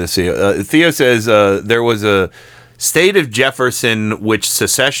 Thanks for this, Theo. Theo says there was a state of Jefferson which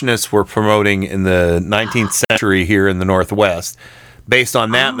secessionists were promoting in the 19th century here in the Northwest. Based on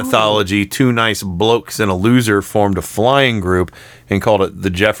that mythology, two nice blokes and a loser formed a flying group and called it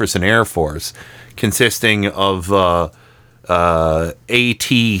the Jefferson Air Force, consisting of AT-6s,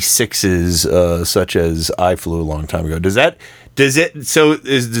 such as I flew a long time ago. Does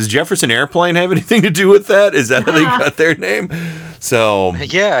Jefferson Airplane have anything to do with that? Is that how they got their name? So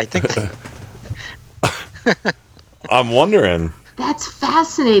yeah, I think. I'm wondering. That's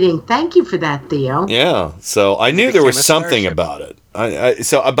fascinating. Thank you for that, Theo. Yeah. So I knew there was something about it. I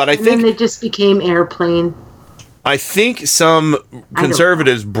think then they just became Airplane. I think some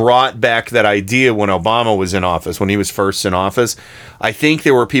conservatives brought back that idea when Obama was in office, when he was first in office. I think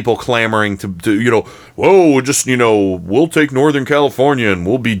there were people clamoring to we'll take Northern California and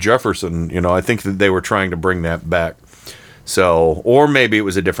we'll be Jefferson. I think that they were trying to bring that back. So, or maybe it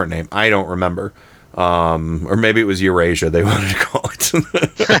was a different name. I don't remember. Or maybe it was Eurasia they wanted to call it.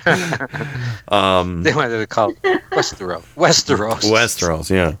 They wanted to call it Westeros,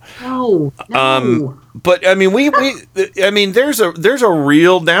 yeah. No. But I mean, there's a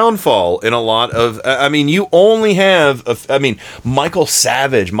real downfall in a lot of. You only have. Michael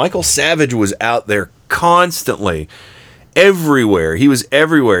Savage. Michael Savage was out there constantly, everywhere. He was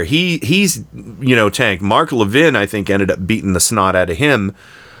everywhere. He's tanked. Mark Levin, I think, ended up beating the snot out of him.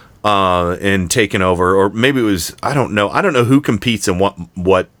 And taken over, or maybe it was, I don't know who competes in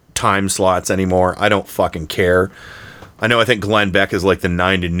what time slots anymore. I don't fucking care. I think Glenn Beck is like the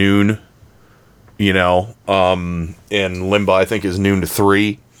 9 to noon, and Limbaugh I think is noon to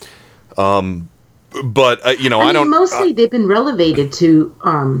 3. But I don't. Mostly they've been relegated to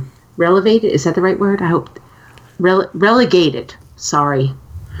relegated. Is that the right word? I hope relegated. Sorry,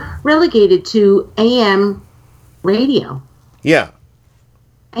 relegated to AM radio. Yeah.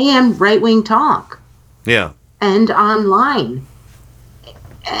 AM right-wing talk. Yeah. And online.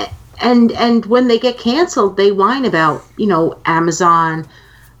 And when they get canceled, they whine about, Amazon,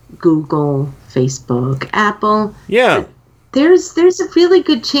 Google, Facebook, Apple. Yeah. But there's a really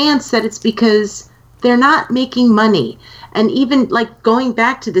good chance that it's because they're not making money. And even like going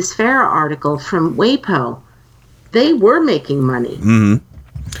back to this Farah article from WAPO, they were making money.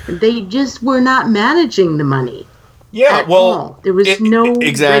 Mm-hmm. They just were not managing the money. Yeah, there was no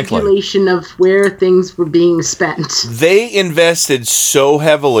regulation of where things were being spent. They invested so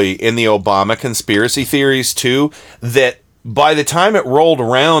heavily in the Obama conspiracy theories, too, that by the time it rolled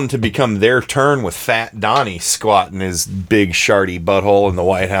around to become their turn with Fat Donnie squatting his big shardy butthole in the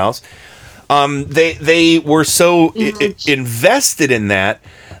White House, they were so invested in that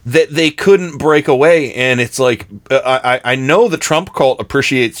they couldn't break away. And it's like, I know the Trump cult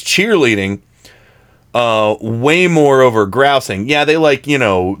appreciates cheerleading, way more over grousing. Yeah, they like,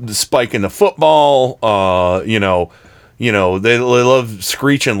 the spike in the football, they love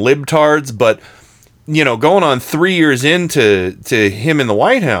screeching libtards, but, going on 3 years into him in the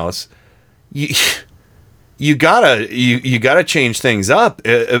White House, you gotta change things up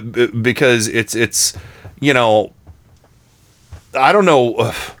because it's I don't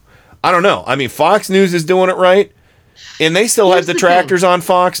know. I mean, Fox News is doing it right. And they still have detractors on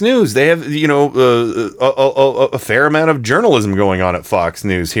Fox News. They have, a fair amount of journalism going on at Fox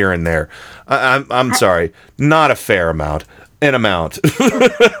News here and there. I'm sorry, not a fair amount, an amount.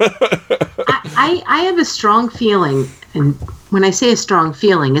 I have a strong feeling, and when I say a strong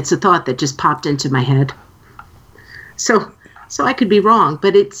feeling, it's a thought that just popped into my head. So I could be wrong,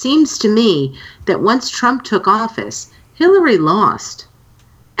 but it seems to me that once Trump took office, Hillary lost,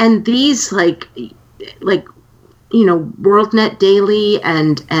 and these WorldNet Daily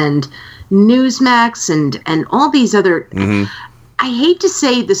and Newsmax and all these other, I hate to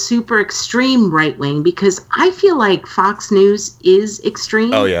say the super extreme right wing, because I feel like Fox News is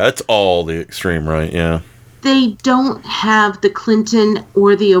extreme. Oh yeah, it's all the extreme right, yeah. They don't have the Clinton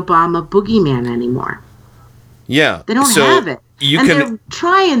or the Obama boogeyman anymore. Yeah. They don't have it. They're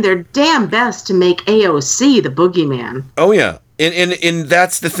trying their damn best to make AOC the boogeyman. Oh yeah. And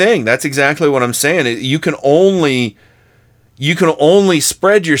that's the thing. That's exactly what I'm saying. You can only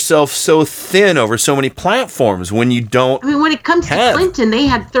spread yourself so thin over so many platforms when you don't. I mean, when it comes to Clinton, they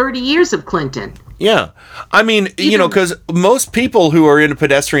had 30 years of Clinton. Yeah. I mean, because most people who are into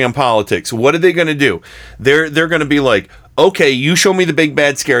pedestrian politics, what are they going to do? They're going to be like, okay, you show me the big,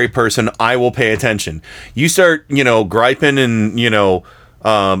 bad, scary person, I will pay attention. You start, griping and,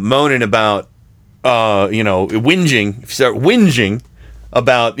 moaning about, whinging. If you start whinging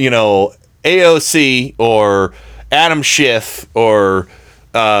about, AOC or Adam Schiff or,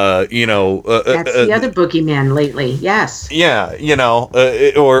 that's the other boogeyman lately. Yes. Yeah.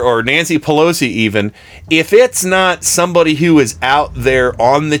 Or Nancy Pelosi even. If it's not somebody who is out there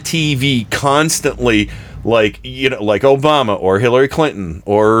on the TV constantly, like Obama or Hillary Clinton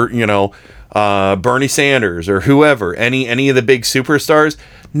or, Bernie Sanders or whoever, any of the big superstars,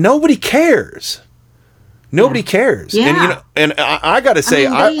 nobody cares. Nobody cares. Yeah. And I got to say,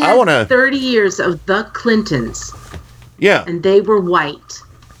 I want to 30 years of the Clintons. Yeah. And they were white.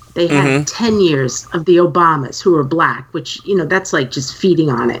 They had 10 years of the Obamas who were black, which, that's like just feeding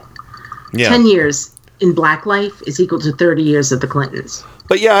on it. Yeah. 10 years in black life is equal to 30 years of the Clintons.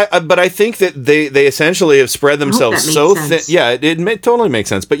 But yeah, but I think that they essentially have spread themselves so thin. Yeah, it totally makes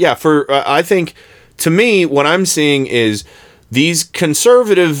sense. But yeah, I think, to me, what I'm seeing is these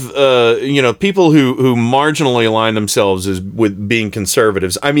conservative, people who marginally align themselves with being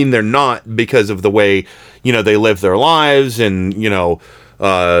conservatives. I mean, they're not, because of the way, they live their lives and,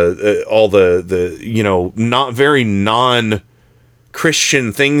 all the not very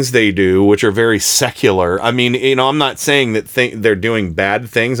non-Christian things they do, which are very secular. I mean, I'm not saying that they're doing bad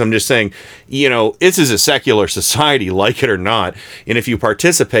things. I'm just saying, this is a secular society, like it or not. And if you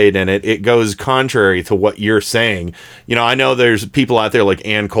participate in it, it goes contrary to what you're saying. I know there's people out there like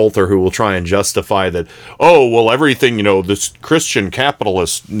Ann Coulter who will try and justify that, oh, well, everything, this Christian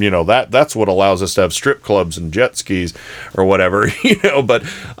capitalist, that's what allows us to have strip clubs and jet skis or whatever, but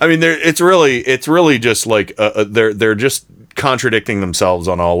I mean, it's really just like, they're just contradicting themselves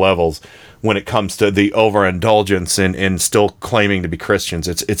on all levels when it comes to the overindulgence and still claiming to be Christians.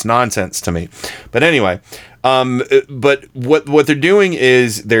 It's nonsense to me. But anyway, but what they're doing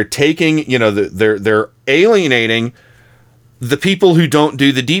is they're taking, they're alienating the people who don't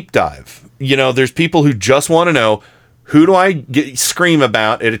do the deep dive. There's people who just want to know, who do I scream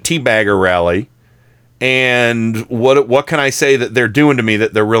about at a teabagger rally, and what can I say that they're doing to me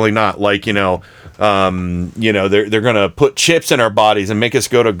that they're really not? Like, they're going to put chips in our bodies and make us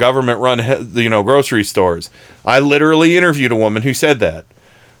go to government-run, grocery stores. I literally interviewed a woman who said that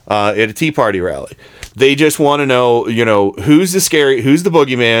at a Tea Party rally. They just want to know, who's the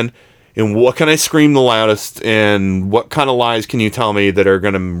boogeyman, and what can I scream the loudest, and what kind of lies can you tell me that are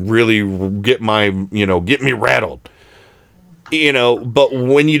going to really get me rattled. But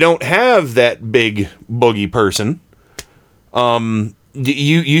when you don't have that big boogie person,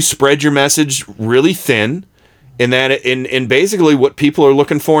 you spread your message really thin, and basically what people are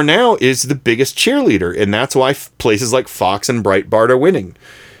looking for now is the biggest cheerleader, and that's why places like Fox and Breitbart are winning.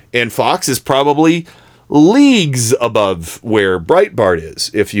 And Fox is probably leagues above where Breitbart is,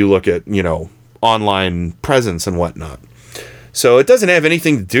 if you look at, online presence and whatnot. So it doesn't have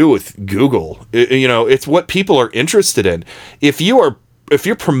anything to do with Google. It's what people are interested in. If you're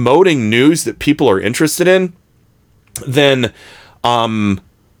promoting news that people are interested in, then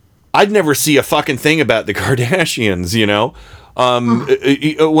I'd never see a fucking thing about the Kardashians, you know?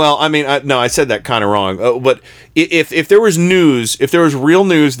 Well, I mean, no, I said that kind of wrong. But if there was news, if there was real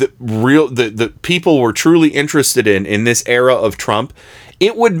news that people were truly interested in this era of Trump,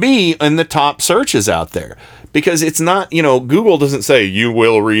 it would be in the top searches out there. Because it's not, you know, Google doesn't say, you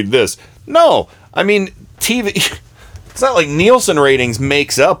will read this. No, I mean, TV, it's not like Nielsen ratings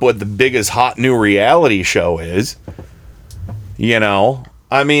makes up what the biggest hot new reality show is. You know?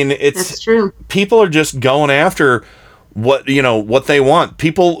 I mean, That's true. People are just going after what they want.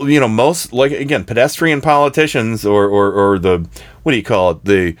 People, you know, most, like, again, pedestrian politicians or the, what do you call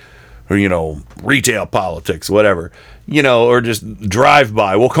it? You know, retail politics, whatever, you know, or just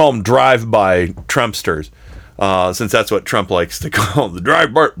drive-by. We'll call them drive-by Trumpsters, since that's what Trump likes to call them, the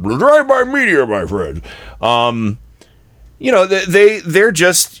drive-by media, my friend. You know,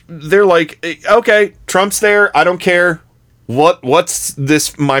 they're like, okay, Trump's there. I don't care. What's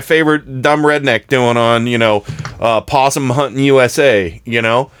this, my favorite dumb redneck doing on, you know, Possum Hunting USA, you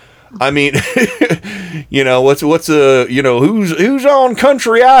know? I mean, you know, you know, who's on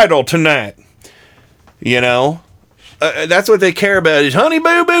Country Idol tonight? You know? That's what they care about. Is Honey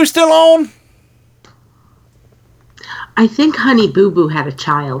Boo Boo still on? I think Honey Boo Boo had a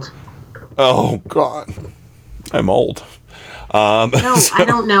child. Oh, God. I'm old. No, I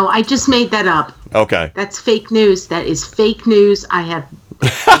don't know. I just made that up. Okay. That's fake news. That is fake news. I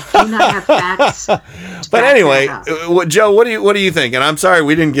do not have facts. But anyway, Joe, what do you think? And I'm sorry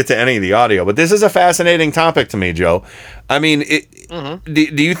we didn't get to any of the audio, but this is a fascinating topic to me, Joe. I mean, do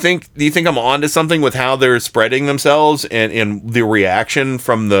you think I'm onto something with how they're spreading themselves and the reaction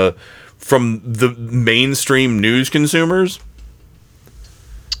from the mainstream news consumers?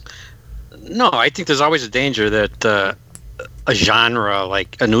 No, I think there's always a danger that a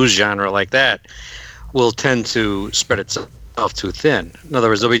news genre like that will tend to spread itself too thin. In other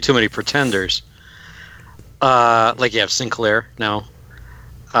words, there'll be too many pretenders. Like you have Sinclair now.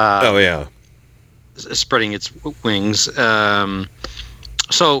 Oh yeah, spreading its wings.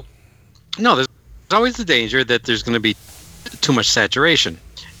 So no, there's always the danger that there's going to be too much saturation,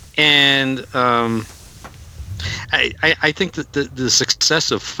 and I think that the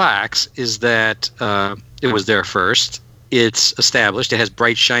success of Fox is that it was there first. It's established. It has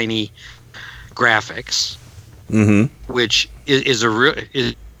bright, shiny graphics, which is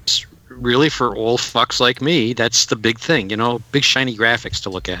really for old fucks like me. That's the big thing, you know, big shiny graphics to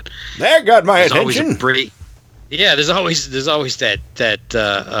look at. That got my attention. There's always that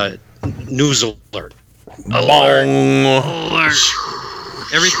news alert. Alert.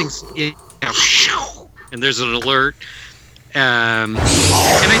 Everything's and there's an alert. And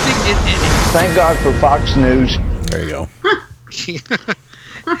I think thank God for Fox News. There you go.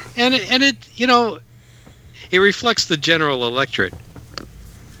 and it you know, it reflects the general electorate.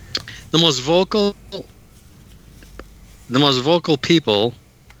 The most vocal people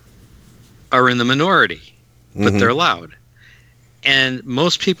are in the minority, but they're loud. And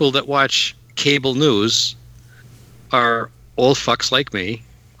most people that watch cable news are old fucks like me,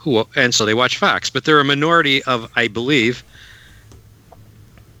 and so they watch Fox. But they're a minority of, I believe,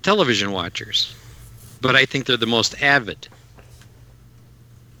 television watchers. But I think they're the most avid.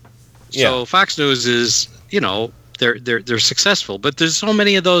 Yeah. So Fox News is, you know, they're successful, but there's so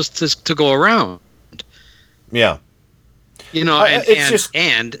many of those to go around. Yeah. You know,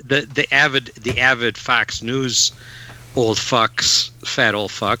 and the avid Fox News old fucks, fat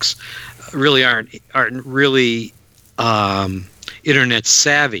old fucks, really aren't really internet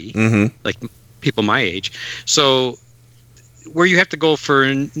savvy, like people my age. So where you have to go for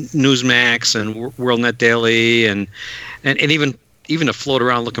Newsmax and WorldNet Daily and even to float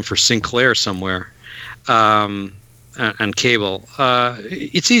around looking for Sinclair somewhere on cable,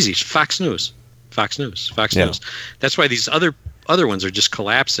 it's easy. Fox News. That's why these other ones are just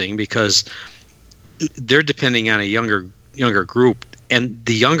collapsing, because they're depending on a younger group, and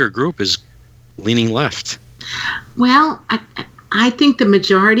the younger group is leaning left. Well, I think the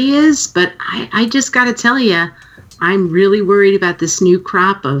majority is, but I just got to tell you, I'm really worried about this new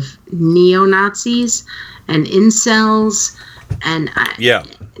crop of neo-Nazis and incels, and a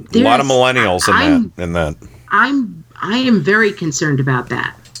lot of millennials in that. I am very concerned about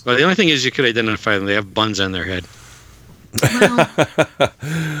that. Well, the only thing is you could identify them. They have buns on their head. Well,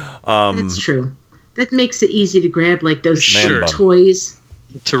 that's true. That makes it easy to grab, like those toys.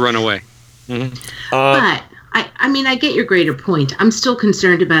 To run away. But I mean, I get your greater point. I'm still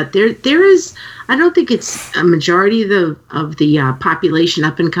concerned about there is. I don't think it's a majority of the population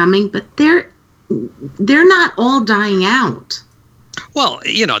up and coming, but they're not all dying out. Well,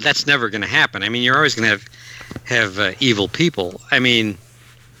 you know, that's never going to happen. I mean, you're always going to have evil people. I mean,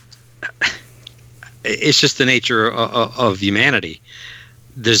 it's just the nature of humanity.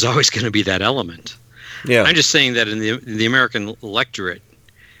 There's always going to be that element. Yeah. I'm just saying that in the American electorate,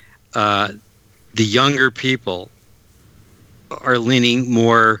 the younger people are leaning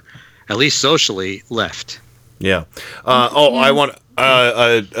more, at least socially, left. Yeah. I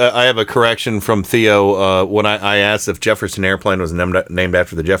have a correction from Theo. When I asked if Jefferson Airplane was named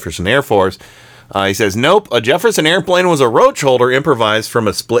after the Jefferson Air Force, he says, nope, a Jefferson Airplane was a roach holder improvised from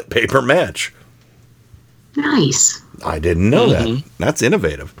a split paper match. Nice. I didn't know that. That's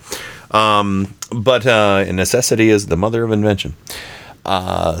innovative. But necessity is the mother of invention.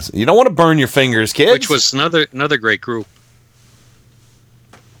 You don't want to burn your fingers, kids. Which was another great group.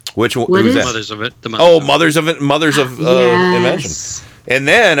 Which one? Who's that? Mothers of it. Mothers of Invention. And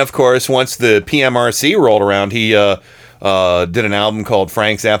then, of course, once the PMRC rolled around, he did an album called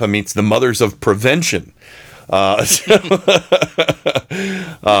Frank Zappa Meets the Mothers of Prevention, which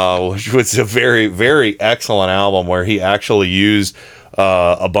was a very, very excellent album where he actually used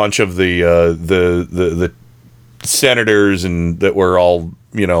a bunch of the senators and that were all,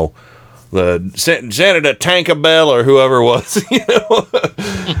 the Senator Tankerbell or whoever was,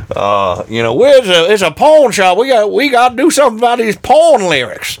 it's a porn shop. We got to do something about these porn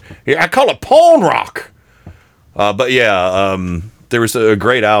lyrics. Yeah, I call it porn rock. There was a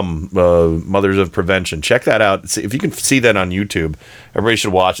great album, Mothers of Prevention. Check that out. See, if you can see that on YouTube, everybody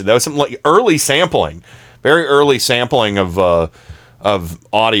should watch it. That was some like early sampling, very early sampling of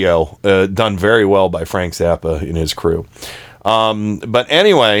audio, done very well by Frank Zappa and his crew. But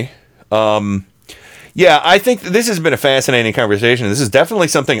anyway. I think this has been a fascinating conversation. This is definitely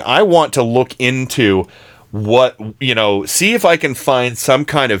something I want to look into. See if I can find some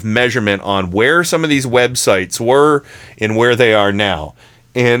kind of measurement on where some of these websites were and where they are now,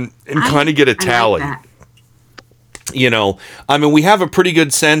 and kind of get a tally. Like we have a pretty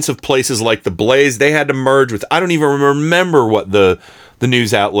good sense of places like the Blaze. They had to merge with. I don't even remember what the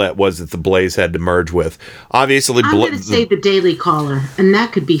news outlet was that the Blaze had to merge with. Obviously, I'm going to say the Daily Caller, and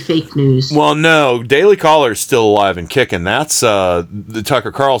that could be fake news. Well, no, Daily Caller is still alive and kicking. That's the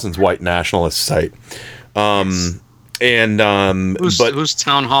Tucker Carlson's white nationalist site. Who's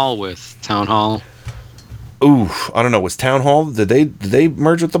Town Hall with? Town Hall? Ooh, I don't know. Was Town Hall? Did they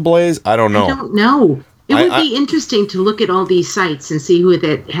merge with the Blaze? I don't know. I don't know. It would be interesting to look at all these sites and see who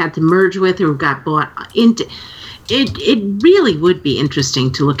they had to merge with or got bought into. It really would be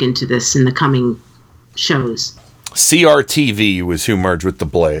interesting to look into this in the coming shows. CRTV was who merged with the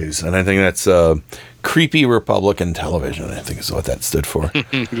Blaze, and I think that's Creepy Republican Television, I think is what that stood for.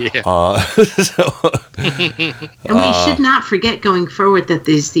 Yeah. And we should not forget going forward that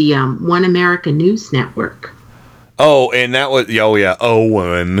there's the One America News Network. Oh, and that was, Owen.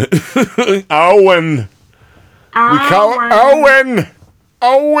 Owen. We call it Owen.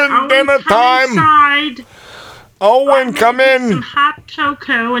 Owen, dinner time. Inside. Owen, come in. Some hot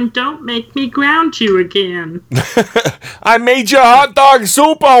cocoa and don't make me ground you again. I made you hot dog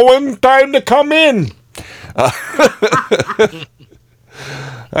soup, Owen. Time to come in. I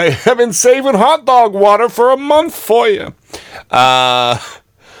have been saving hot dog water for a month for you. I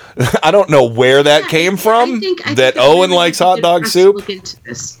don't know where that came from. I think Owen really likes hot dog soup. Look into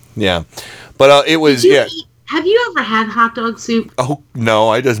this. Yeah, but it was Have you ever had hot dog soup? Oh no,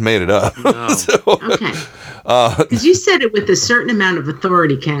 I just made it up. No. Okay. Because you said it with a certain amount of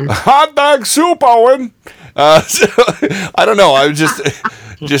authority, Ken. Hot dog soup, Owen. I don't know. I was just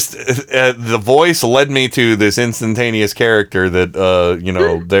the voice led me to this instantaneous character that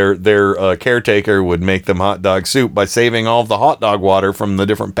their caretaker would make them hot dog soup by saving all of the hot dog water from the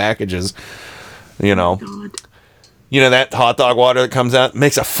different packages. God. That hot dog water that comes out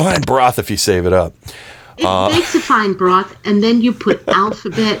makes a fine broth if you save it up. It makes a fine broth, and then you put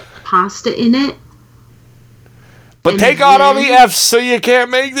alphabet pasta in it. But take out all the F's so you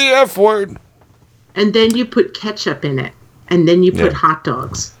can't make the F word. And then you put ketchup in it, and then you put hot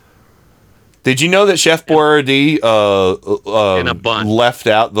dogs. Did you know that Chef Boyardee left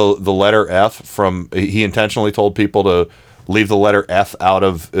out the letter F from? He intentionally told people to leave the letter F out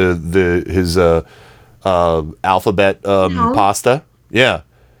of his alphabet pasta. Yeah.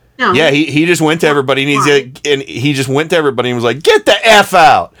 No. Yeah, he just went to everybody and he just went to everybody and was like, "Get the F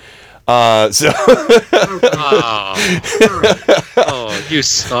out." Yeah.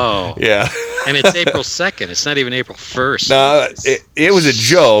 And it's April 2nd. It's not even April 1st. It was a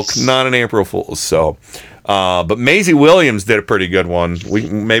joke, not an April Fool's. So, but Maisie Williams did a pretty good one.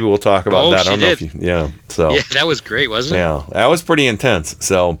 Maybe we'll talk about that. I don't know if you, So yeah, that was great, wasn't it? Yeah, that was pretty intense.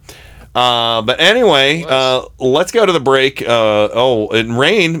 So. But anyway, let's go to the break. And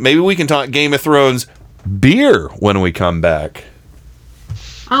Rain, maybe we can talk Game of Thrones beer when we come back.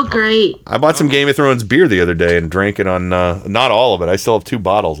 Oh, great. I bought some Game of Thrones beer the other day and drank it on, not all of it. I still have 2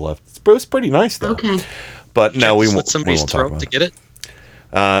 bottles left. It was pretty nice, though. Okay. But no, we won't somebody's talk throat about to it. get it.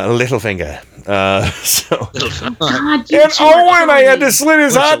 Littlefinger. So. God, And Owen, I had to slit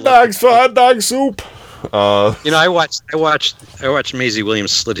his hot dogs for hot dog soup. I watched Maisie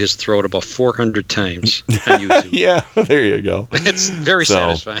Williams slit his throat about 400 times on YouTube. Yeah, there you go. It's very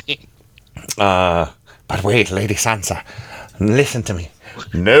satisfying. But wait, Lady Sansa, listen to me.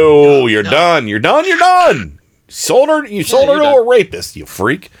 No, you're done. You're done. You're done. Sold her. You sold her to a rapist. You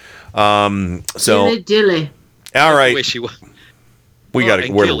freak. So dilly. all right. We got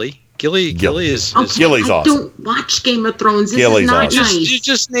to. Gilly is. Gilly's I awesome. don't watch Game of Thrones. This Gilly's is not awesome. nice. You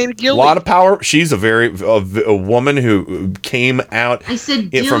just named Gilly. A lot of power. She's a woman who came out I said from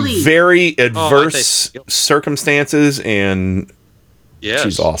Gilly. very adverse circumstances, and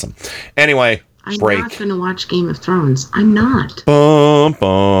she's awesome. Anyway, I'm break. not going to watch Game of Thrones. I'm not. Bum,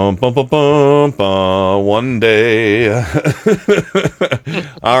 bum, bum, bum, bum, bum, one day.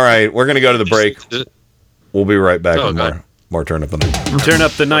 All right, we're going to go to the break. We'll be right back with more Turn Up the Night. Turn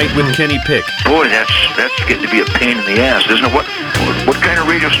Up the Night with Kenny Pick. Boy, that's getting to be a pain in the ass, isn't it? What kind of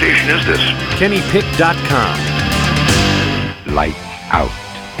radio station is this? KennyPick.com. Light out,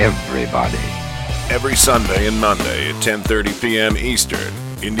 everybody. Every Sunday and Monday at 10:30 p.m. Eastern,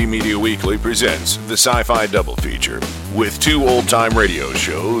 Indie Media Weekly presents the Sci-Fi Double Feature with 2 old-time radio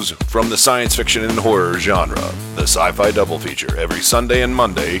shows from the science fiction and horror genre. The Sci-Fi Double Feature every Sunday and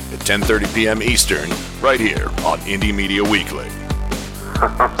Monday at 10:30 p.m. Eastern, right here on Indie Media Weekly.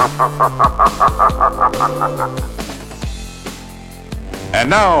 And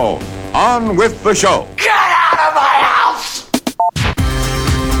now, on with the show. Get out of my house!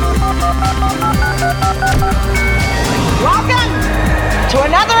 Welcome to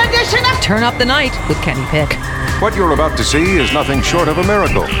another edition of Turn Up the Night with Kenny Pick. What you're about to see is nothing short of a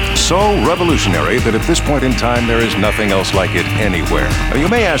miracle. So revolutionary that at this point in time there is nothing else like it anywhere. Now, you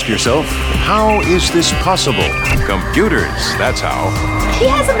may ask yourself, how is this possible? Computers, that's how. He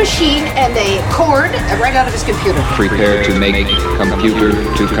has a machine and a cord right out of his computer. Prepare to make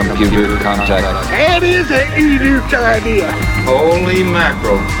computer-to-computer contact. That is an idiot idea. Holy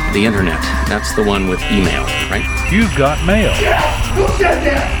mackerel. The internet. That's the one with email, right? You've got mail. Who said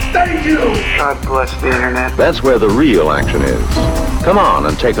that? Thank you. God bless the internet. That's where the real action is. Come on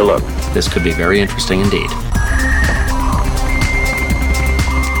and take a look. This could be very interesting indeed.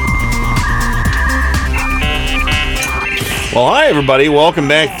 Well, hi, everybody. Welcome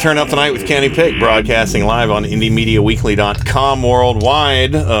back to Turn Up the Night with Kenny Pick, broadcasting live on IndieMediaWeekly.com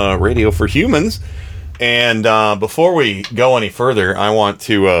worldwide, radio for humans. And before we go any further, I want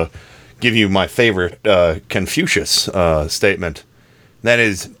to give you my favorite Confucius statement. That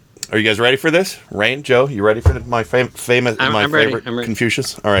is, are you guys ready for this? Rain, Joe, you ready for my favorite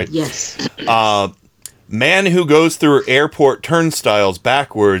Confucius? All right. Yes. Man who goes through airport turnstiles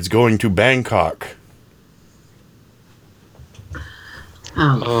backwards going to Bangkok.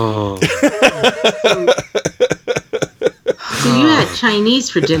 Oh. So you had Chinese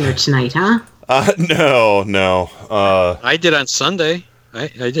for dinner tonight, huh? No. I did on Sunday. I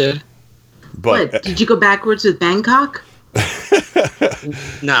did. But what? Did you go backwards with Bangkok?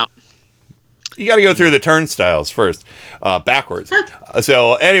 No. You got to go through the turnstiles first, backwards.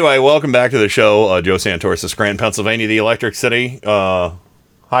 So anyway, welcome back to the show. Joe Santorsis, Scranton, Pennsylvania, the Electric City. Hi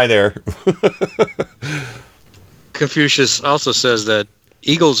there. Confucius also says that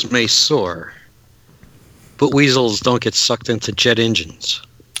eagles may soar, but weasels don't get sucked into jet engines.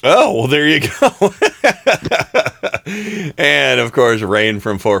 Oh, well, there you go. And, of course, Rain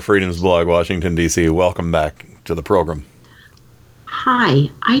from Four Freedoms blog, Washington, D.C. Welcome back to the program.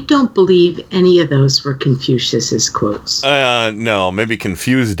 Hi. I don't believe any of those were Confucius's quotes. No, maybe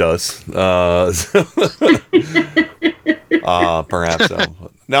confused us. Perhaps so.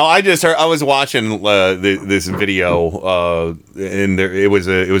 No, I was watching this video, and it was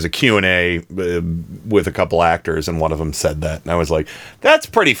a Q&A with a couple actors, and one of them said that, and I was like, that's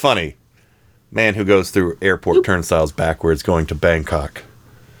pretty funny. Man who goes through airport turnstiles backwards going to Bangkok.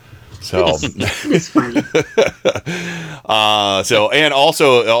 So it's funny. And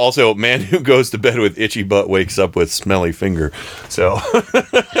also man who goes to bed with itchy butt wakes up with smelly finger. So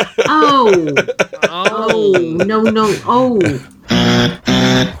no.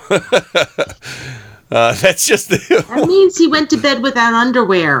 That's just that means he went to bed without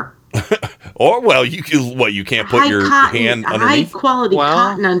underwear. Or you can't put your hand underneath high quality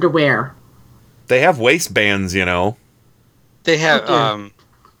cotton underwear. They have waistbands, you know. They have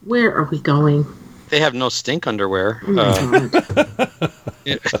where are we going? They have no stink underwear.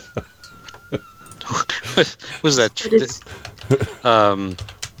 Was that?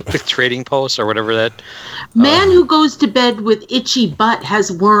 Trading Post or whatever that. Man who goes to bed with itchy butt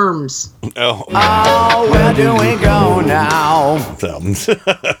has worms. Oh, where do we go now?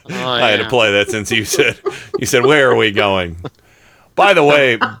 I had to play that since you said where are we going? By the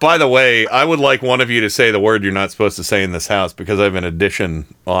way, I would like one of you to say the word you're not supposed to say in this house because I have an addition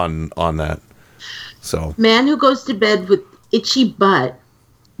on that. So, man who goes to bed with itchy butt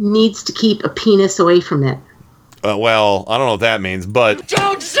needs to keep a penis away from it. Well, I don't know what that means, but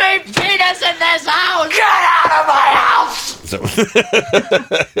Don't say penis in this house! Get out of my house! so,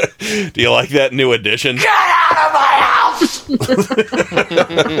 do you like that new addition? Get out of my house!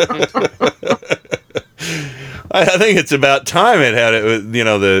 I think it's about time it had it.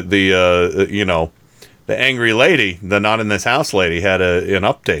 The angry lady, the not in this house lady, had an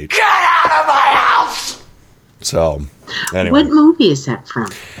update. Get out of my house! So, anyway. What movie is that from?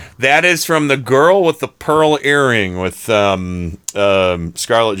 That is from The Girl with the Pearl Earring with Scarlett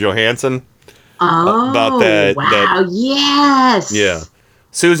Johansson. Oh, about that. Wow, yes. Yeah.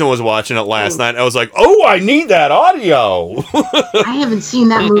 Susan was watching it last night. I was like, oh, I need that audio. I haven't seen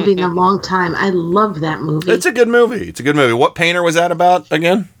that movie in a long time. I love that movie. It's a good movie. What painter was that about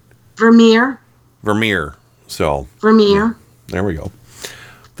again? Vermeer. So. Vermeer. There we go.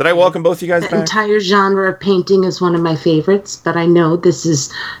 Did I welcome both you guys The back? entire genre of painting is one of my favorites, but I know this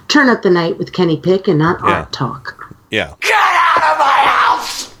is Turn Up the Night with Kenny Pick and not Art Talk. Yeah. Get out of my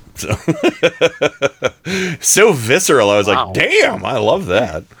house! So visceral. I was Wow. like, damn, I love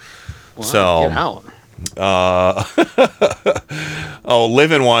that. Wow, So, get out.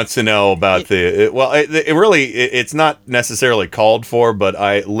 Livin wants to know about it's not necessarily called for, but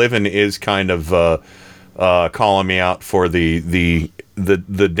Livin is kind of calling me out for the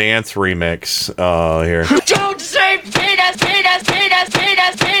dance remix here. Don't say penis, penis, penis,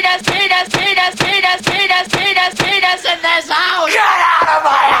 penis, penis, penis, penis, penis, penis, penis, penis in this house! Get out of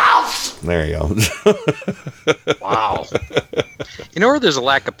my house! There you go. Wow. You know where there's a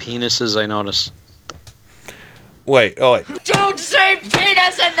lack of penises, I notice? Wait. Don't say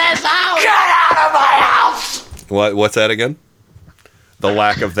penis in this house! Get out of my house! What's that again? The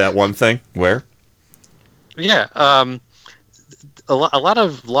lack of that one thing? Where? Yeah, a lot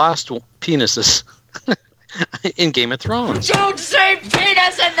of lost penises in Game of Thrones. Don't say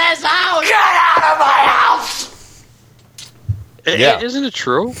penis in this house! Get out of my house! Yeah. Isn't it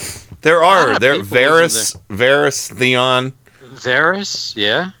true? There are. lot of There people Varys, Theon. Varys,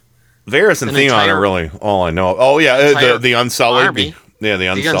 yeah. Varys and An Theon entire- are really all I know. Oh yeah, entire the Unsullied. army. The The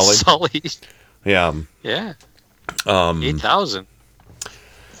Unsullied. Unsullied. Yeah. Yeah. 8,000.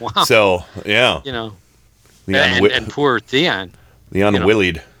 Wow. So yeah. You know. The And poor Theon. The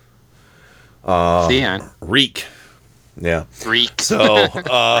Unwillied. Theon. Reek. Yeah. Reek. So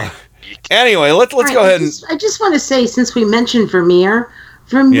anyway, let's Right, go ahead and I just want to say, since we mentioned Vermeer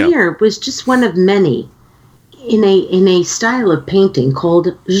was just one of many in a style of painting called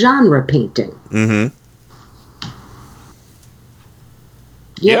genre painting. Mm-hmm.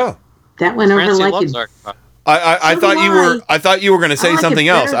 Yeah. That went over Francie like loves a art. I So thought do you were. I thought you were going to say like it something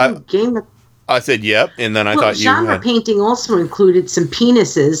else. better than Game of I said yep, and then I thought you genre had. painting also included some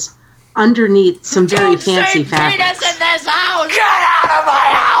penises underneath some very Don't fancy say fabrics. penis in this house! Get out of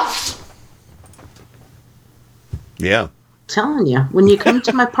my house! Yeah. Telling you, when you come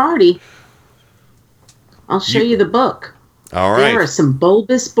to my party, I'll show you the book. All There are right. some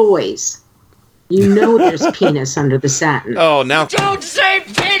bulbous boys. You know there's penis under the satin. Oh, now. Don't say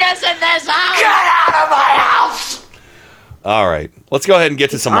penis in this house! Get out of my house! All right. Let's go ahead and get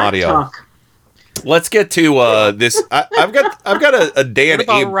to some Art audio. talk. Let's get to this. I've got a Dan. What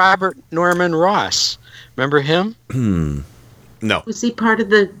about Robert Norman Ross? Remember him? No. Was he part of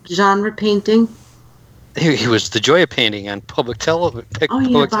the genre painting? He was the joy of painting on public television. Oh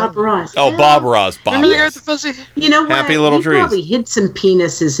yeah, Bob Ross. Oh, Bob Ross. Bob Remember the Ross. Earth Fuzzy? You know what? Happy Little he Trees. probably hid some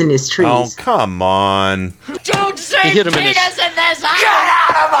penises in his trees. Oh, come on. Don't say He hit him in penis his- in this house! Get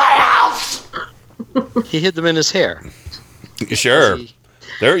out of my house! He hid them in his hair. Sure.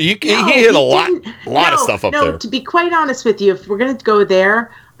 There, he No, hit a lot didn't. of stuff up there. To be quite honest with you, if we're going to go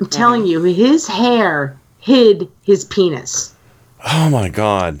there, I'm telling you, his hair hid his penis. Oh my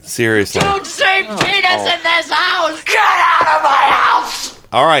God! Seriously. Don't say penis in this house! Get out of my house!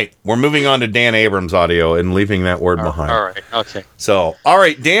 All right, we're moving on to Dan Abrams audio and leaving that word behind. All right. Okay. So, all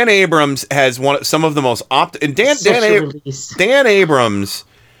right, Dan Abrams has some of the most Dan Abrams.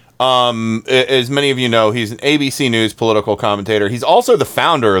 As many of you know, he's an ABC News political commentator. He's also the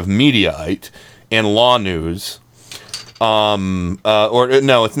founder of Mediaite and Law News.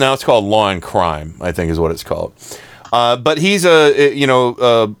 It's called Law and Crime, I think is what it's called. But he's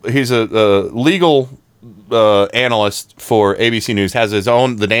a legal analyst for ABC News, has his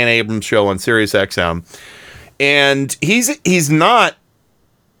own, the Dan Abrams Show on Sirius XM, and he's not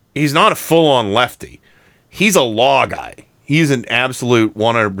a full-on lefty. He's a law guy. He's an absolute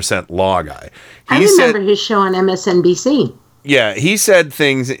 100% law guy. I remember his show on MSNBC. Yeah, he said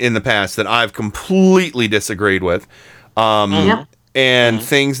things in the past that I've completely disagreed with, and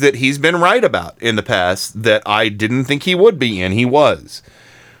things that he's been right about in the past that I didn't think he would be, and he was.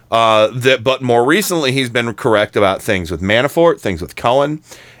 But more recently, he's been correct about things with Manafort, things with Cohen,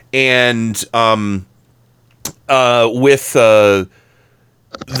 and with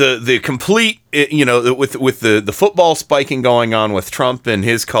the complete, with the football spiking going on with Trump and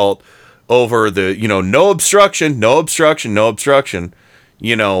his cult over the, no obstruction.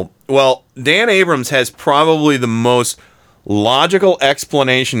 Well, Dan Abrams has probably the most logical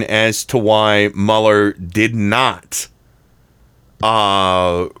explanation as to why Mueller did not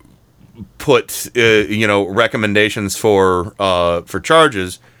put recommendations for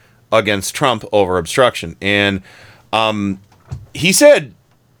charges against Trump over obstruction. And he said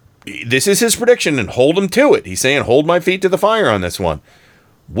this is his prediction and hold him to it. He's saying hold my feet to the fire on this one.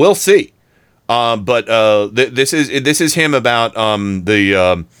 We'll see. But this is him about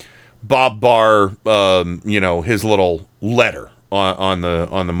the Bob Barr, his little letter on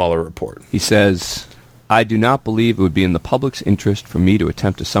the Mueller report. He says, I do not believe it would be in the public's interest for me to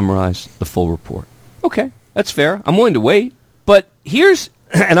attempt to summarize the full report. Okay, that's fair. I'm willing to wait. But here's,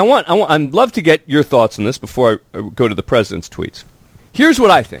 and I'd love to get your thoughts on this before I go to the president's tweets. Here's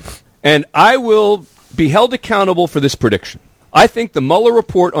what I think, and I will be held accountable for this prediction. I think the Mueller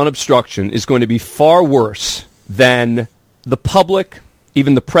report on obstruction is going to be far worse than the public,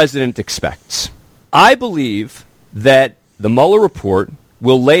 even the president, expects. I believe that the Mueller report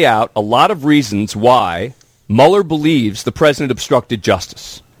will lay out a lot of reasons why Mueller believes the president obstructed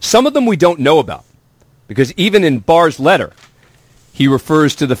justice. Some of them we don't know about, because even in Barr's letter, he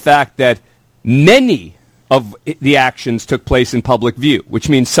refers to the fact that many of the actions took place in public view, which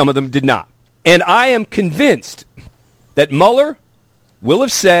means some of them did not. And I am convinced that Mueller will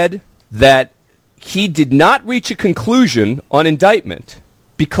have said that he did not reach a conclusion on indictment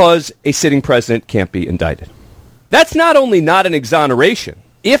because a sitting president can't be indicted. That's not only not an exoneration.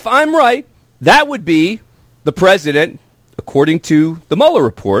 If I'm right, that would be the president, according to the Mueller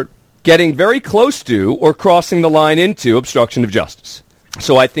report, getting very close to or crossing the line into obstruction of justice.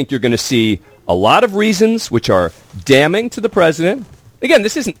 So I think you're going to see a lot of reasons which are damning to the president. Again,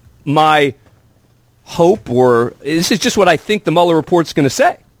 this isn't my hope, or this is just what I think the Mueller report's going to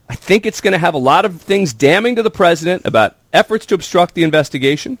say. I think it's going to have a lot of things damning to the president about efforts to obstruct the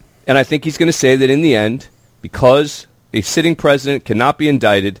investigation, and I think he's going to say that in the end, because a sitting president cannot be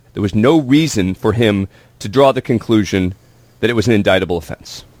indicted, there was no reason for him to draw the conclusion that it was an indictable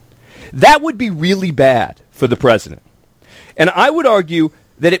offense. That would be really bad for the president. And I would argue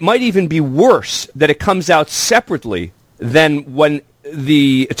that it might even be worse that it comes out separately than when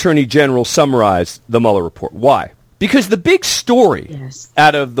the Attorney General summarized the Mueller report. Why? Because the big story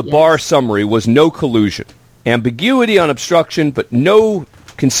out of the Barr summary was no collusion, ambiguity on obstruction, but no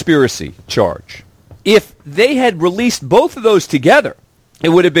conspiracy charge. If they had released both of those together, it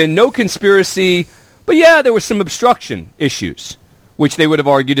would have been no conspiracy, but yeah, there were some obstruction issues, which they would have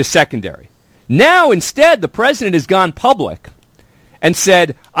argued as secondary. Now, instead, the president has gone public and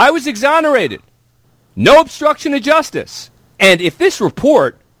said, I was exonerated. No obstruction of justice. And if this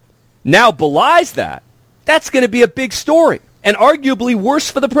report now belies that, that's going to be a big story, and arguably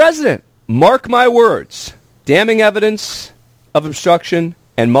worse for the president. Mark my words. Damning evidence of obstruction,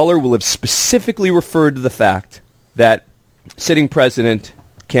 and Mueller will have specifically referred to the fact that sitting president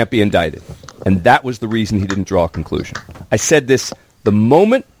can't be indicted. And that was the reason he didn't draw a conclusion. I said this the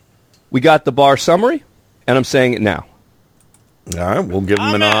moment we got the Barr summary, and I'm saying it now. All right, we'll give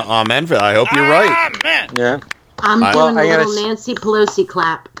him an amen for that. I hope you're right. Amen. Yeah. I'm doing a little Nancy Pelosi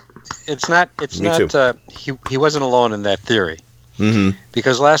clap. It's not. He wasn't alone in that theory. Mm-hmm.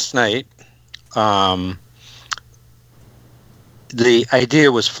 Because last night, the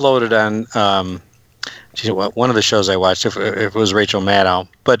idea was floated on one of the shows I watched. If it was Rachel Maddow,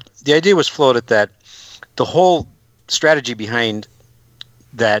 but the idea was floated that the whole strategy behind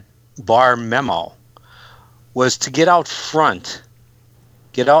that Barr memo was to get out in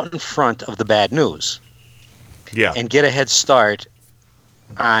front of the bad news. Yeah. And get a head start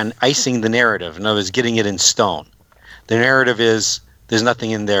on icing the narrative. In other words, getting it in stone. The narrative is there's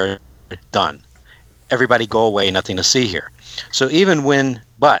nothing in there, done. Everybody go away, nothing to see here. So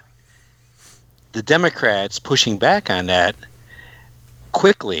but the Democrats pushing back on that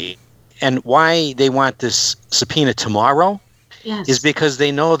quickly, and why they want this subpoena tomorrow Yes. is because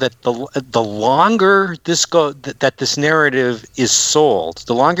they know that the longer that this narrative is sold,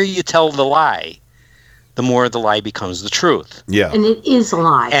 the longer you tell the lie, the more the lie becomes the truth. Yeah. And it is a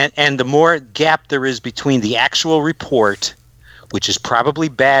lie. And the more gap there is between the actual report, which is probably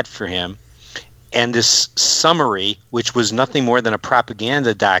bad for him, and this summary, which was nothing more than a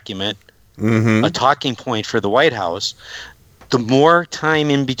propaganda document, a talking point for the White House, the more time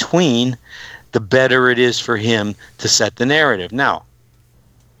in between, the better it is for him to set the narrative. Now,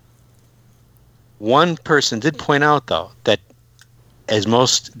 one person did point out, though, that as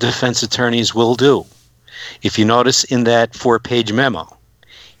most defense attorneys will do, if you notice in that 4-page memo,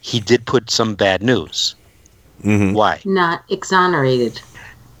 he did put some bad news. Why? Not exonerated.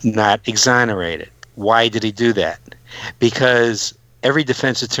 Not exonerated. Why did he do that? Because every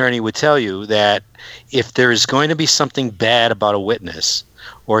defense attorney would tell you that if there is going to be something bad about a witness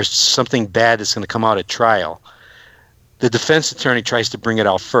or something bad that's going to come out at trial, the defense attorney tries to bring it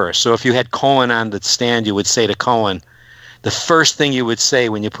out first. So if you had Cohen on the stand, you would say to Cohen, the first thing you would say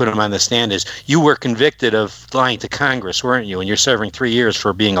when you put him on the stand is, you were convicted of lying to Congress, weren't you? And you're serving 3 years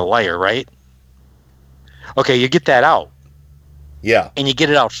for being a liar, right? Okay, you get that out. Yeah. And you get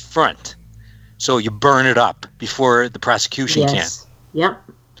it out front. So you burn it up before the prosecution can. Yep.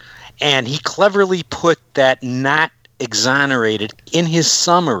 And he cleverly put that not exonerated in his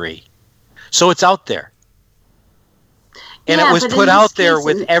summary. So it's out there. And it was put out there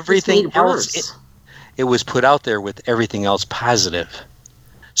with everything else. It was put out there with everything else positive.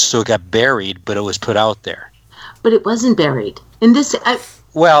 So it got buried, but it was put out there. But it wasn't buried. And this...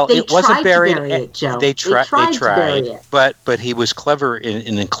 Well, they it wasn't tried buried. To bury it, Joe. They tried to bury it. but he was clever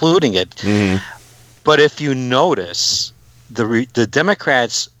in including it. But if you notice, the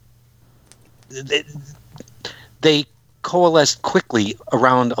Democrats, they coalesced quickly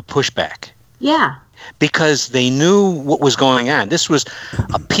around a pushback. Yeah. Because they knew what was going on. This was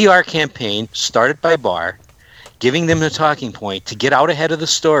a PR campaign started by Barr, giving them the talking point to get out ahead of the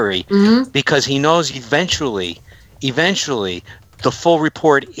story, because he knows eventually, the full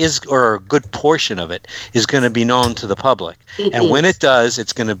report is, or a good portion of it, is going to be known to the public. And when it does,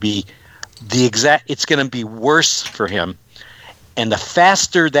 it's going to be it's going to be worse for him. And the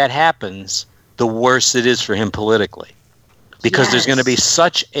faster that happens, the worse it is for him politically. Because there's going to be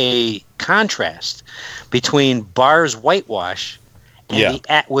such a contrast between Barr's whitewash and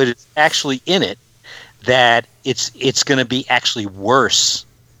what is actually in it, that it's going to be actually worse.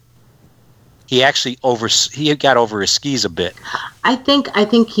 He got over his skis a bit. I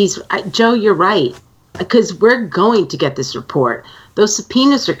think he's Joe. You're right, because we're going to get this report. Those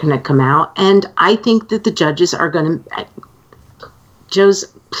subpoenas are going to come out, and I think that the judges are going to. Joe's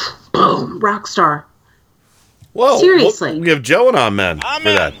boom rock star. Whoa! Seriously, we'll give Joe an amen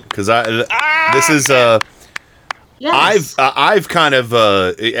for that, because this is Yes. I've kind of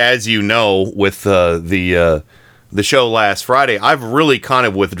as you know, with the show last Friday, I've really kind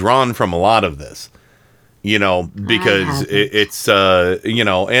of withdrawn from a lot of this, because it's and you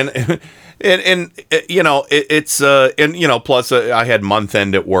know, it's and plus I had month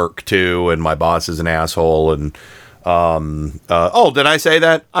end at work too, and my boss is an asshole, and did I say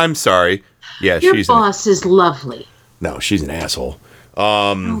that? I'm sorry. Yeah, your boss is lovely. No, she's an asshole.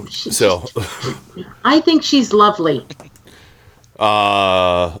 I think she's lovely.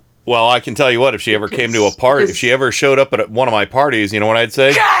 Well, I can tell you what, if she ever came to a party, if she ever showed up at one of my parties, you know what I'd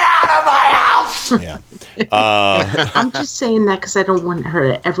say? Get out of my house! Yeah. I'm just saying that because I don't want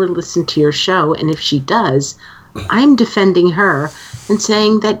her to ever listen to your show, and if she does, I'm defending her and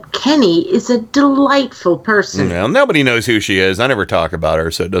saying that Kenny is a delightful person. Well, nobody knows who she is. I never talk about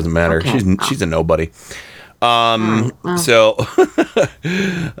her, so it doesn't matter. Okay. She's a nobody. But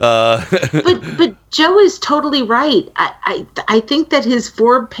Joe is totally right. I think that his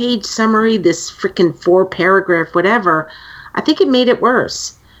 4-page summary, this freaking 4-paragraph whatever, I think it made it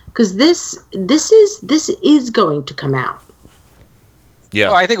worse, because this is going to come out. Yeah,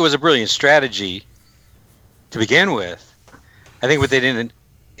 well, I think it was a brilliant strategy to begin with. I think what they didn't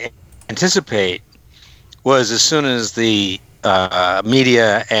anticipate was, as soon as the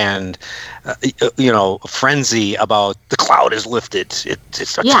media and frenzy about the cloud is lifted,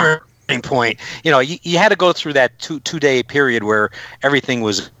 it's a turning point. You had to go through that two-day period where everything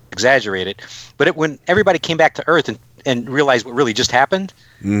was exaggerated, but when everybody came back to earth and realized what really just happened,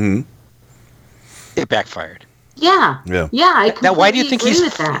 it backfired. Yeah. I now, why do you think agree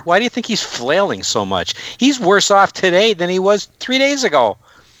with that. Why do you think he's flailing so much? He's worse off today than he was 3 days ago.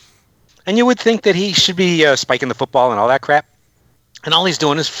 And you would think that he should be spiking the football and all that crap, and all he's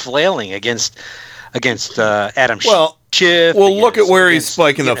doing is flailing against Adam Schiff. Well, look at where he's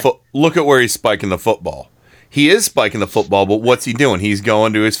spiking the football. he is spiking the football, but what's he doing? He's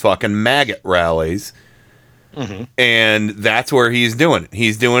going to his fucking maggot rallies. Mm-hmm. And that's where he's doing it.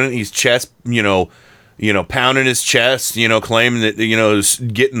 He's doing it. He's chest, pounding his chest, claiming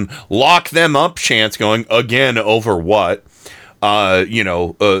that, getting lock them up chants going again over what?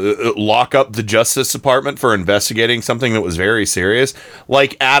 Lock up the Justice Department for investigating something that was very serious.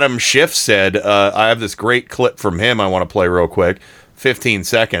 Like Adam Schiff said, I have this great clip from him I want to play real quick. 15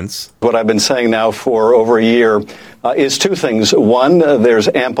 seconds. What I've been saying now for over a year is two things. One, there's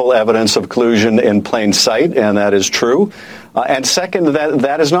ample evidence of collusion in plain sight, and that is true. And second,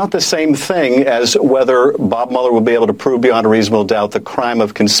 that is not the same thing as whether Bob Mueller will be able to prove beyond a reasonable doubt the crime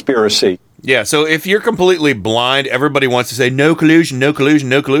of conspiracy. Yeah, so if you're completely blind, everybody wants to say no collusion, no collusion,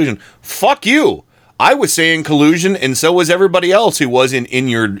 no collusion. Fuck you. I was saying collusion, and so was everybody else who was in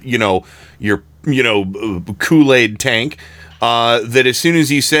your Kool-Aid tank. That as soon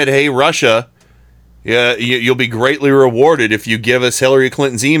as you said, "Hey, Russia, you'll be greatly rewarded if you give us Hillary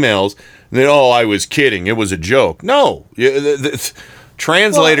Clinton's emails," then I was kidding. It was a joke. No,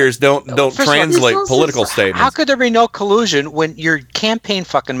 translators don't translate political statements. How could there be no collusion when your campaign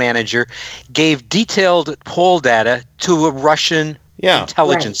fucking manager gave detailed poll data to a Russian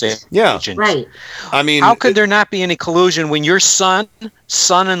intelligence agent? Right. I mean, how could there not be any collusion when your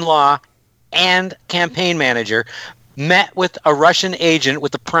son-in-law, and campaign manager met with a Russian agent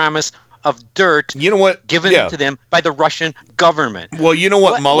with the promise of dirt given to them by the Russian government? Well, you know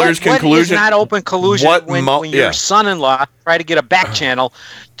what Mueller's conclusion... What is not open collusion when your son-in-law tried to get a back channel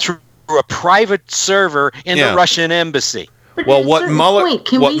through a private server in the Russian embassy? Well, what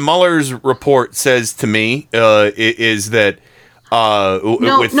Mueller's report says to me is that...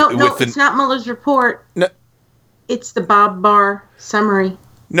 it's not Mueller's report. No. It's the Bob Barr summary.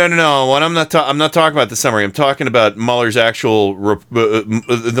 No. I'm not talking about the summary. I'm talking about Mueller's actual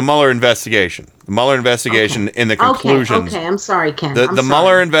the Mueller investigation. The Mueller investigation and the conclusions. Okay, I'm sorry, Ken. The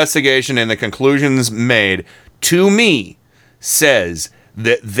Mueller investigation and the conclusions made to me says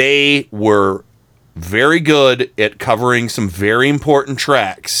that they were very good at covering some very important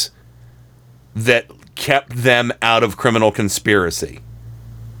tracks that kept them out of criminal conspiracy.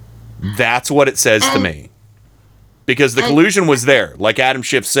 That's what it says to me. Because the collusion was there, like Adam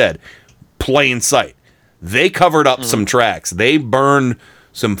Schiff said, plain sight. They covered up some tracks. They burned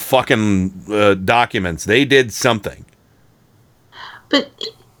some fucking documents. They did something. But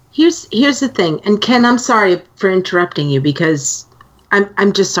here's the thing, and Ken, I'm sorry for interrupting you because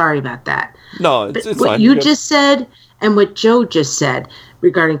I'm just sorry about that. No, it's what fine. You just said and what Joe just said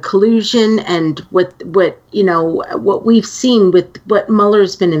regarding collusion and what we've seen with what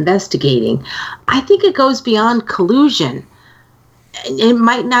Mueller's been investigating, I think it goes beyond collusion. It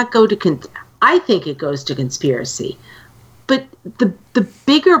might not go to I think it goes to conspiracy. But the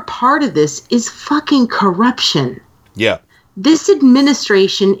bigger part of this is fucking corruption. Yeah. This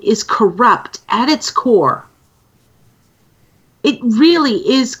administration is corrupt at its core. It really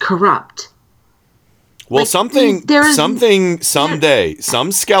is corrupt. Well, someday,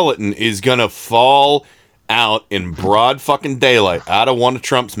 some skeleton is going to fall out in broad fucking daylight out of one of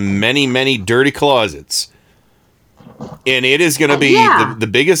Trump's many, many dirty closets. And it is going to be the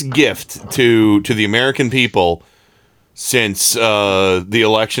biggest gift to the American people since the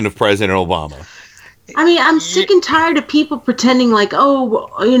election of President Obama. I mean, I'm sick and tired of people pretending like,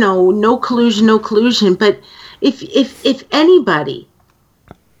 no collusion. But if anybody,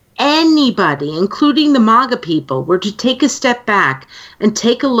 including the MAGA people, were to take a step back and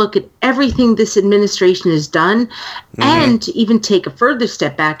take a look at everything this administration has done, and to even take a further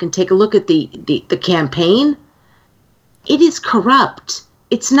step back and take a look at the campaign, it is corrupt.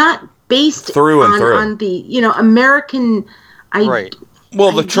 It's not based on the American right.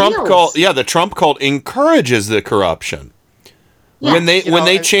 Well, the Trump cult encourages the corruption. Yes. When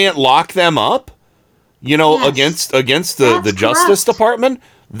they chant "lock them up," against the Justice Department.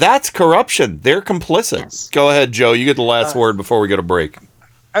 That's corruption. They're complicit. Yes. Go ahead, Joe. You get the last word before we go to break.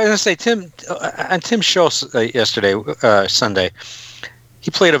 I was going to say, Tim, on Tim's show yesterday, Sunday, he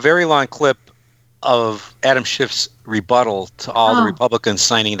played a very long clip of Adam Schiff's rebuttal to all the Republicans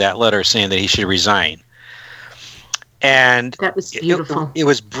signing that letter saying that he should resign. And that was beautiful. It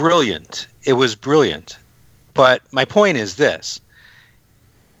was brilliant. It was brilliant. But my point is this.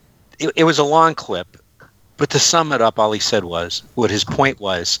 It was a long clip. But to sum it up, all he said was, what his point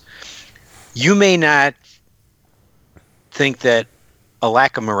was, you may not think that a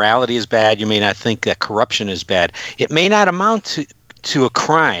lack of morality is bad. You may not think that corruption is bad. It may not amount to a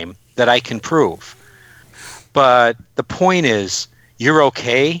crime that I can prove. But the point is, you're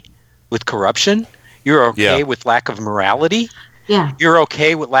okay with corruption? You're okay with lack of morality? Yeah. You're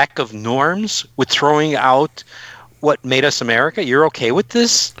okay with lack of norms, with throwing out what made us America? You're okay with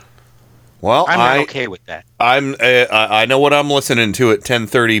this? Well, I'm not okay with that. I know what I'm listening to at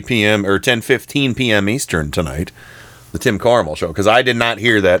 10:30 p.m. or 10:15 p.m. Eastern tonight, the Tim Carmel Show, because I did not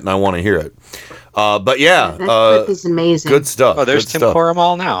hear that and I want to hear it. But yeah, that clip is amazing. Good stuff. Oh, there's good Tim stuff.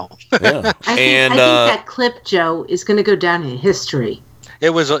 Carmel now. Yeah, I think that clip, Joe, is going to go down in history. It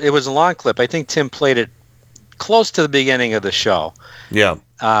was a long clip. I think Tim played it close to the beginning of the show. Yeah.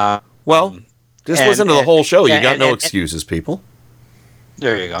 Well, just listen to the whole show. You got no excuses, people.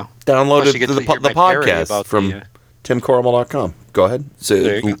 There you go. Download Plus you get to the hear my parody podcast about from timcarmel.com. Go ahead. So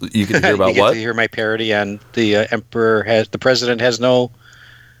you can hear about you get what? to hear my parody on the the president has no.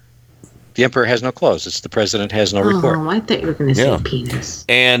 The emperor has no clothes. It's the president has no report. Oh, I thought you were going to say penis.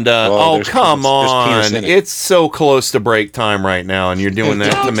 And there's come penis- there's penis on! in it. It's so close to break time right now, and you're doing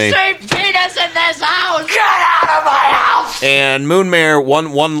that to me. Say penis in this house! Get out of my house! And Moonmare,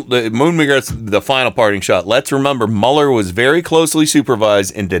 the Moonmare gets the final parting shot. Let's remember, Mueller was very closely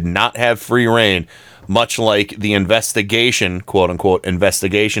supervised and did not have free reign, much like the investigation, quote unquote,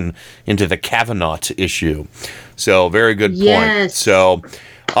 investigation into the Kavanaugh issue. So, very good point. Yes. So,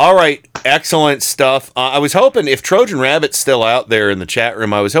 all right, excellent stuff. I was hoping, if Trojan Rabbit's still out there in the chat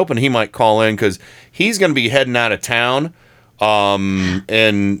room, I was hoping he might call in because he's going to be heading out of town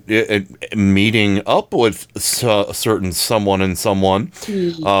and meeting up with certain someone with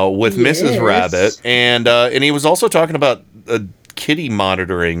Mrs. Rabbit. And he was also talking about a kitty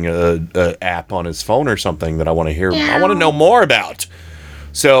monitoring app on his phone or something that I want to hear. I want to know more about.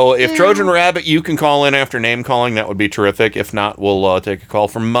 So if Trojan Rabbit, you can call in after name calling, that would be terrific. If not, we'll take a call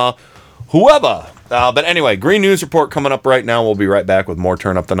from whoever. But anyway, Green News Report coming up right now. We'll be right back with more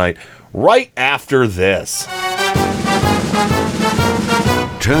Turn Up the Night right after this.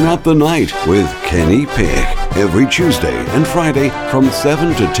 Turn Up the Night with Kenny Pick. Every Tuesday and Friday from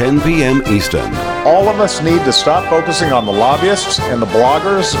 7 to 10 p.m. Eastern. All of us need to stop focusing on the lobbyists and the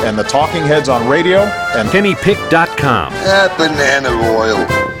bloggers and the talking heads on radio and KennyPick.com. Banana oil.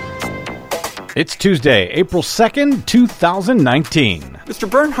 It's Tuesday, April 2nd, 2019. Mr.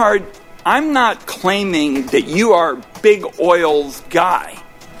 Bernhard, I'm not claiming that you are big oil's guy.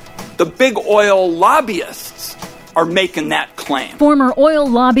 The big oil lobbyists are making that claim. Former oil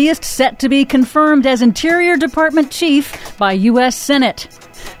lobbyist set to be confirmed as Interior Department chief by U.S. Senate.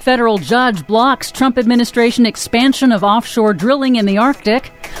 Federal judge blocks Trump administration expansion of offshore drilling in the Arctic.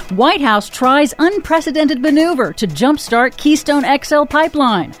 White House tries unprecedented maneuver to jumpstart Keystone XL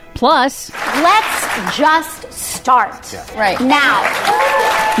pipeline. Plus, let's just start right now.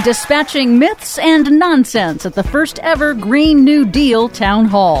 Dispatching myths and nonsense at the first ever Green New Deal town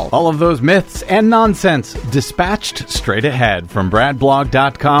hall. All of those myths and nonsense dispatched straight ahead. From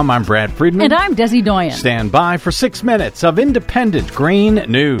BradBlog.com, I'm Brad Friedman. And I'm Desi Doyen. Stand by for 6 minutes of independent green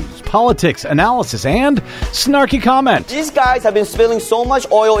news, politics, analysis, and snarky comment. These guys have been spilling so much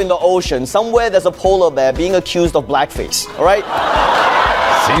oil in the ocean. Somewhere there's a polar bear being accused of blackface. All right?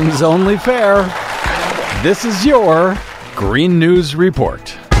 Seems only fair. This is your Green News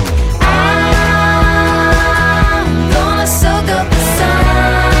Report.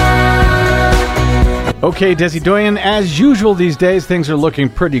 Okay, Desi Doyen, as usual these days, things are looking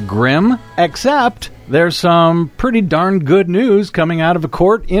pretty grim, except there's some pretty darn good news coming out of a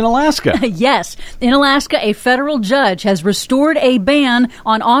court in Alaska. Yes. In Alaska, a federal judge has restored a ban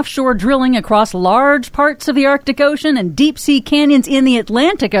on offshore drilling across large parts of the Arctic Ocean and deep-sea canyons in the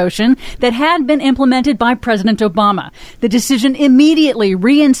Atlantic Ocean that had been implemented by President Obama. The decision immediately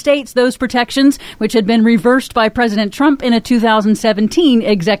reinstates those protections, which had been reversed by President Trump in a 2017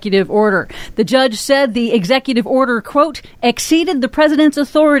 executive order. The judge said the executive order, quote, exceeded the president's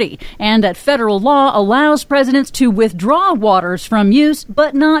authority and that federal law allows presidents to withdraw waters from use,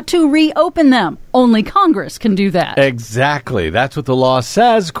 but not to reopen them. Only Congress can do that. Exactly. That's what the law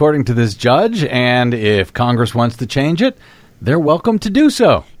says, according to this judge. And if Congress wants to change it, they're welcome to do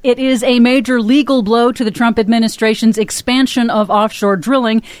so. It is a major legal blow to the Trump administration's expansion of offshore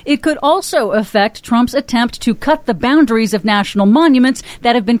drilling. It could also affect Trump's attempt to cut the boundaries of national monuments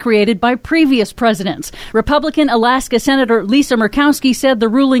that have been created by previous presidents. Republican Alaska Senator Lisa Murkowski said the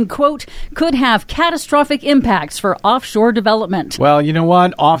ruling, quote, could have catastrophic impacts for offshore development. Well, you know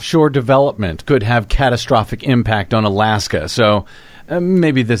what? Offshore development could have catastrophic impact on Alaska. So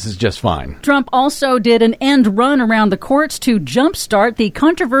maybe this is just fine. Trump also did an end run around the courts to jumpstart the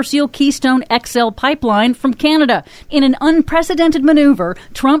controversial Keystone XL pipeline from Canada. In an unprecedented maneuver,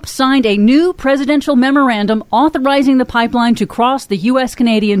 Trump signed a new presidential memorandum authorizing the pipeline to cross the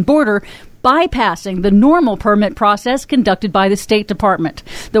U.S.-Canadian border, bypassing the normal permit process conducted by the State Department.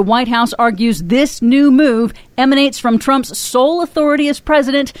 The White House argues this new move emanates from Trump's sole authority as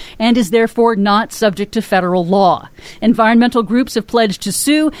president and is therefore not subject to federal law. Environmental groups have pledged to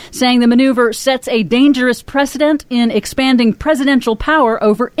sue, saying the maneuver sets a dangerous precedent in expanding presidential power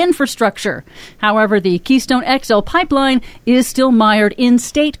over infrastructure. However, the Keystone XL pipeline is still mired in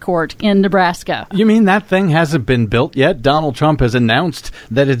state court in Nebraska. You mean that thing hasn't been built yet? Donald Trump has announced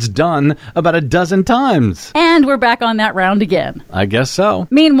that it's done about a dozen times. And we're back on that round again. I guess so.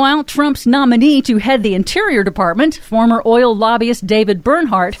 Meanwhile, Trump's nominee to head the Interior Department, former oil lobbyist David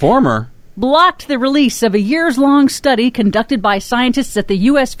Bernhardt, blocked the release of a years-long study conducted by scientists at the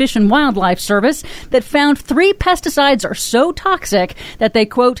U.S. Fish and Wildlife Service that found 3 pesticides are so toxic that they,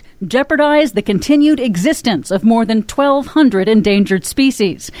 quote, jeopardize the continued existence of more than 1,200 endangered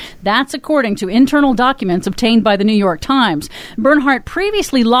species. That's according to internal documents obtained by the New York Times. Bernhardt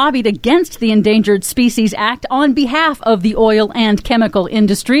previously lobbied against the Endangered Species Act on behalf of the oil and chemical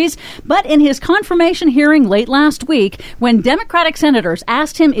industries, but in his confirmation hearing late last week, when Democratic senators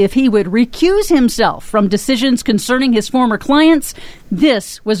asked him if he would recuse himself from decisions concerning his former clients,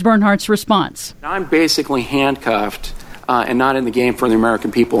 this was Bernhardt's response. I'm basically handcuffed and not in the game for the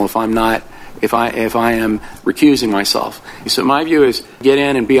American people if I am recusing myself. So my view is get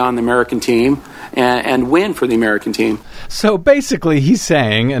in and be on the American team and win for the American team. So basically he's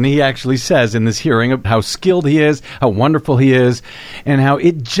saying, and he actually says in this hearing, of how skilled he is, how wonderful he is, and how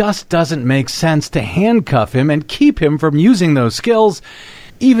it just doesn't make sense to handcuff him and keep him from using those skills,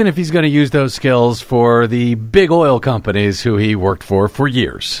 even if he's going to use those skills for the big oil companies who he worked for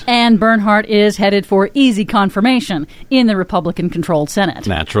years. And Bernhardt is headed for easy confirmation in the Republican-controlled Senate.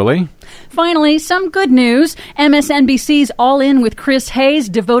 Naturally. Finally, some good news. MSNBC's All In with Chris Hayes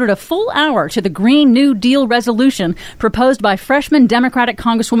devoted a full hour to the Green New Deal resolution proposed by freshman Democratic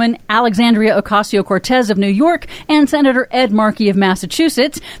Congresswoman Alexandria Ocasio-Cortez of New York and Senator Ed Markey of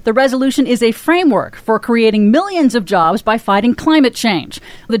Massachusetts. The resolution is a framework for creating millions of jobs by fighting climate change.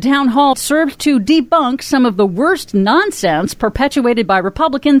 The town hall served to debunk some of the worst nonsense perpetuated by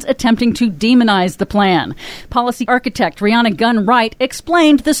Republicans attempting to demonize the plan. Policy architect Rihanna Gunn Wright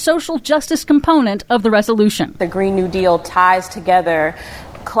explained the social justice component of the resolution. The Green New Deal ties together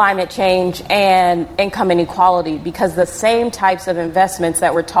climate change and income inequality because the same types of investments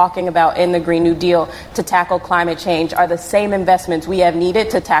that we're talking about in the Green New Deal to tackle climate change are the same investments we have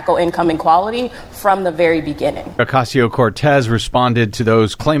needed to tackle income inequality from the very beginning. Ocasio-Cortez responded to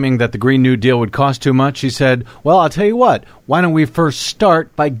those claiming that the Green New Deal would cost too much. She said, well, I'll tell you what, why don't we first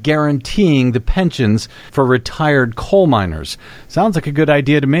start by guaranteeing the pensions for retired coal miners? Sounds like a good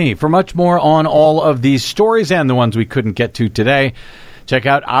idea to me. For much more on all of these stories and the ones we couldn't get to today, check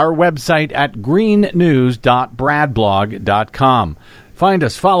out our website at greennews.bradblog.com. Find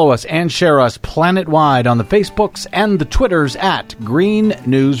us, follow us, and share us planet-wide on the Facebooks and the Twitters at Green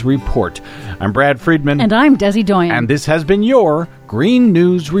News Report. I'm Brad Friedman. And I'm Desi Doyen. And this has been your Green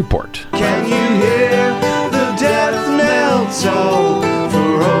News Report. Can you hear the death knell toll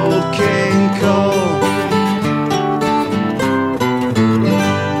for old King Cole?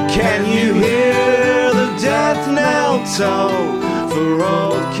 Can you hear the death knell toll for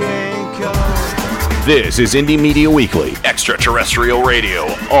old King Cole? This is Indie Media Weekly, extraterrestrial radio,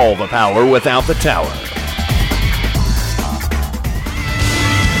 all the power without the tower.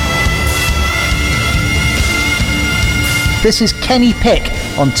 This is Kenny Pick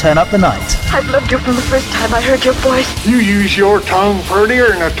on Turn Up the Night. I've loved you from the first time I heard your voice. You use your tongue prettier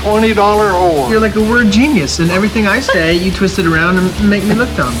than a $20 whore. You're like a word genius, and everything I say, you twist it around and make me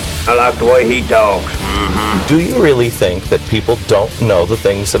look dumb. I like the way he talks. Mm-hmm. Do you really think that people don't know the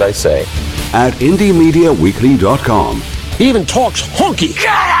things that I say? At IndieMediaWeekly.com. He even talks honky. Get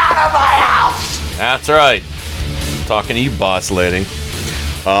out of my house! That's right. Talking to you, boss lady.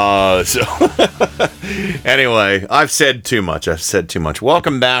 Anyway, I've said too much.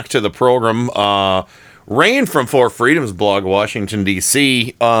 Welcome back to the program. Rain from Four Freedoms blog, Washington,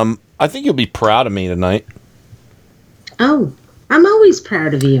 D.C. I think you'll be proud of me tonight. Oh, I'm always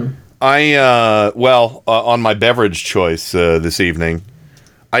proud of you. On my beverage choice this evening,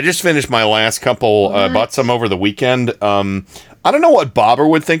 I just finished my last couple, bought some over the weekend. I don't know what Bobber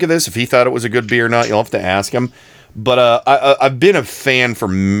would think of this, if he thought it was a good beer or not. You'll have to ask him. But I've been a fan for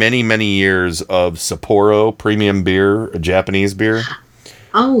many, many years of Sapporo premium beer, a Japanese beer.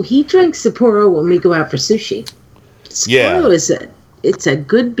 Oh, he drinks Sapporo when we go out for sushi. Sapporo it's a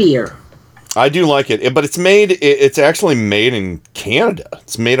good beer. I do like it, but it's actually made in Canada.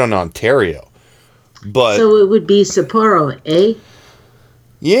 It's made in Ontario. But so it would be Sapporo, eh?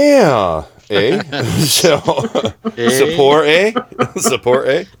 Yeah, eh? So, support, eh? Support,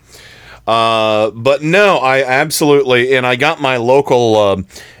 eh? But no, I absolutely, and I got my local.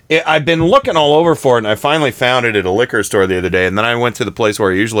 I've been looking all over for it, and I finally found it at a liquor store the other day. And then I went to the place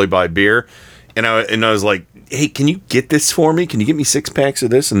where I usually buy beer, and I was like, "Hey, can you get this for me? Can you get me 6 packs of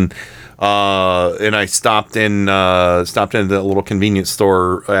this?" And I stopped in the little convenience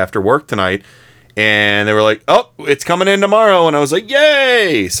store after work tonight, and they were like, "Oh, it's coming in tomorrow," and I was like,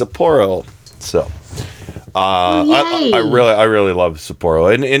 "Yay, Sapporo!" So. I really love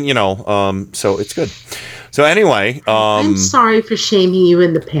Sapporo, and so it's good. So anyway, I'm sorry for shaming you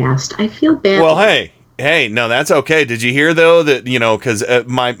in the past. I feel bad. Well, hey, no, that's okay. Did you hear though that because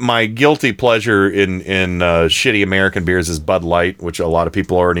my guilty pleasure in shitty American beers is Bud Light, which a lot of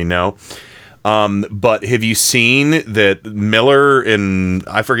people already know. But have you seen that Miller and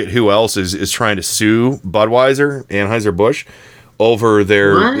I forget who else is trying to sue Budweiser, Anheuser-Busch, over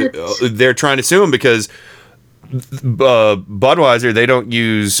they're trying to sue them because Budweiser, they don't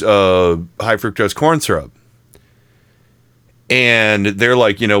use high fructose corn syrup, and they're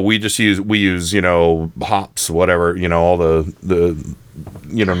like, we use hops, whatever, all the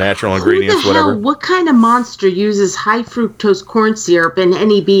natural ingredients, whatever. What kind of monster uses high fructose corn syrup in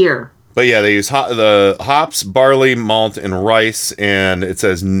any beer? But yeah, they use the hops, barley, malt, and rice, and it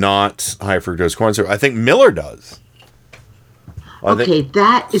says not high fructose corn syrup. I think Miller does.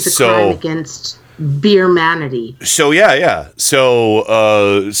 That is a crime against beer manity. So yeah.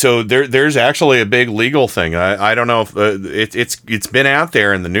 So there's actually a big legal thing. I don't know if it's been out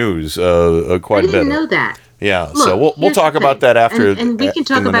there in the news quite a bit. I didn't know that. Yeah. Look, so we'll talk about that after, and we can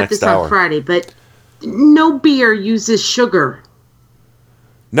talk about this hour. on Friday. But no beer uses sugar.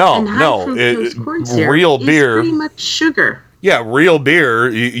 No, corn syrup real beer is pretty much sugar. Yeah, real beer.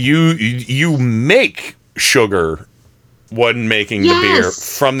 You make sugar when making the beer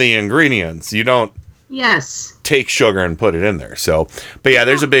from the ingredients. You don't take sugar and put it in there. So, but yeah,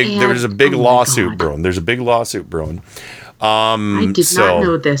 there's a big lawsuit brewing. There's a big lawsuit brewing. I did not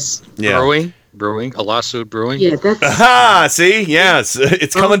know this. Yeah. Brewing, a lawsuit brewing. Yeah, that's. Aha! See, yes,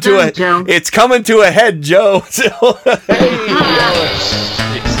 it's coming to a head, Joe.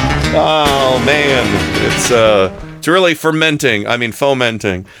 Oh man, it's really fermenting. I mean,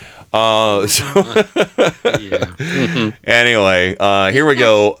 fomenting. Anyway, here we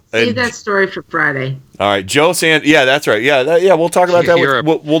go. Save that story for Friday. All right, Joe Sand. Yeah, that's right. Yeah, we'll talk about that.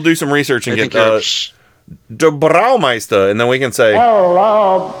 We'll do some research and get the Braumeister, and then we can say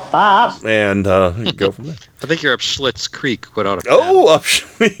hello, Bob, and go from there. I think you're up Schlitz Creek without a. Up.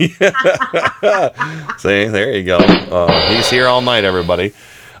 See, there you go. He's here all night, everybody.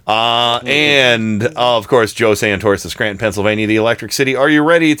 And of course, Joe Santos of Scranton, Pennsylvania, the Electric City. Are you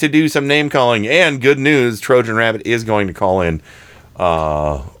ready to do some name calling? And good news, Trojan Rabbit is going to call in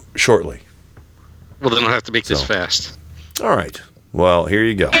shortly. Well, then I'll have to make this fast. All right. Well, here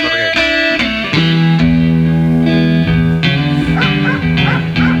you go. Okay.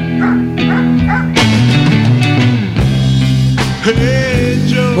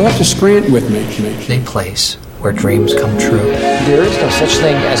 Go up to Scranton with me. A place where dreams come true. There is no such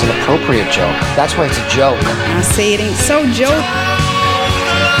thing as an appropriate joke. That's why it's a joke. I say it ain't so, Joe.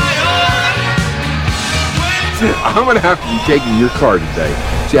 I'm going to have to be taking your car today.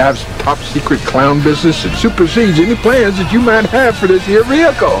 See, I have some top secret clown business that supersedes any plans that you might have for this here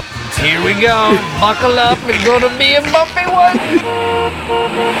vehicle. Here we go. Buckle up. It's going to be a bumpy one.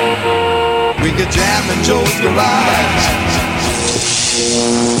 We could jam in Joe's garage.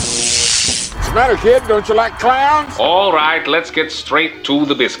 What's the matter, kid? Don't you like clowns? All right, let's get straight to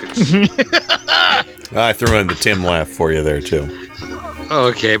the biscuits. I threw in the Tim laugh for you there, too.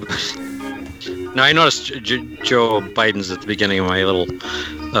 Okay. Now, I noticed Joe Biden's at the beginning of my little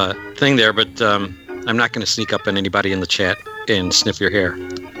thing there, but I'm not going to sneak up on anybody in the chat and sniff your hair.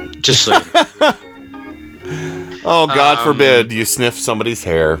 Just so. Oh, God forbid you sniff somebody's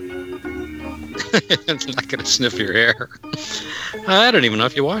hair. I'm not going to sniff your hair. I don't even know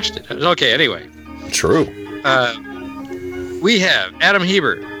if you washed it. Okay, anyway. True. We have Adam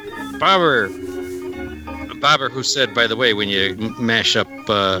Hebert, Bobber, who said, by the way, when you mash up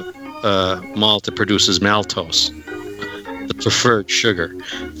malt, it produces maltose, the preferred sugar.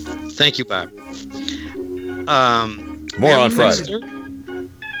 Thank you, Bob. More on Friday.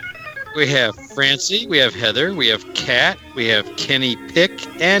 We have Francie, we have Heather, we have Kat, we have Kenny Pick,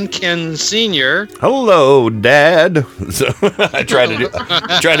 and Ken Sr. Hello, Dad. So I tried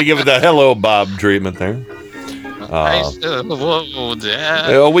to give it the hello, Bob treatment there. Hello,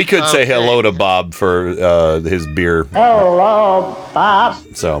 Dad. We could say hello to Bob for his beer. Hello, Bob.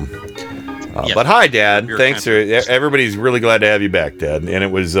 So, but hi, Dad. Thanks for everybody's really glad to have you back, Dad. And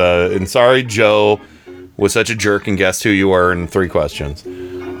it was and sorry Joe was such a jerk and guessed who you were in 3 questions.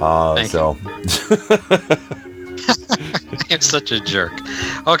 So I'm such a jerk.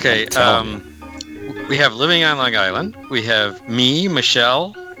 Okay, we have Living on Long Island. We have me,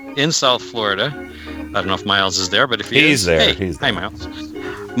 Michelle, in South Florida. I don't know if Miles is there, but if he's there. Hey, hi, Miles.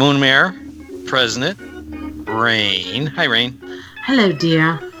 Moonmare, President, Rain. Hi, Rain. Hello,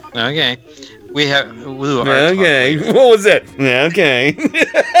 dear. Okay. We have... Okay. What was that? Okay.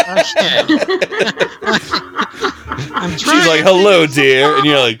 I'm She's like, hello, dear. And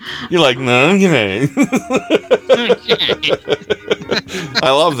you're like, no, okay.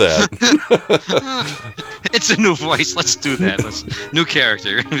 I love that. It's a new voice. Let's do that. New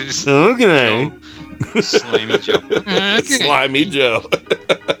character. Okay. Slimy Joe. Okay. Slimy Joe.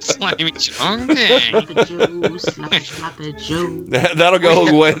 Slimy Joe. Okay.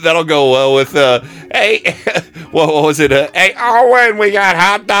 That'll go well with hey, what was it? Hey, Owen, we got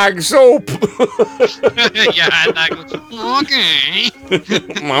hot dog soup. Yeah, hot dog soup. Okay.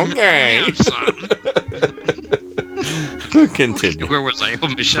 Continue. Where was I? Oh,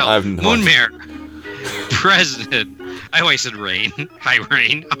 Michelle. Moonmare. President. I always said Rain. Hi,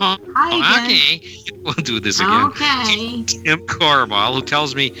 Rain. Hi, okay. We'll do this again. Okay. Tim Cormal, who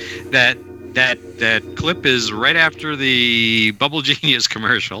tells me that clip is right after the Bubble Genius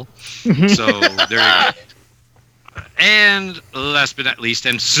commercial. So there you go. And last but not least,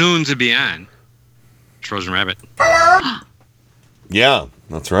 and soon to be on, Trojan Rabbit. Yeah,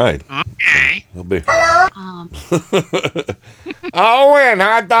 that's right. Okay. He'll be. Owen,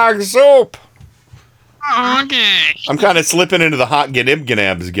 hot dog soup. Okay. I'm kind of slipping into the hot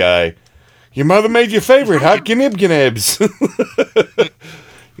Gnibgnabs guy. Your mother made your favorite hot Gnibgnabs.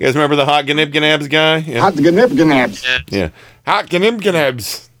 You guys remember the hot Gnibgnabs guy? Yeah. Hot Gnibgnabs. Yeah. Hot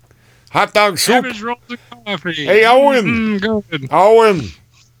Gnibgnabs. Hot dog soup. Rolls of coffee. Hey, Owen. Good. Owen.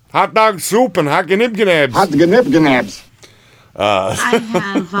 Hot dog soup and hot Gnibgnabs. Hot Gnibgnabs. I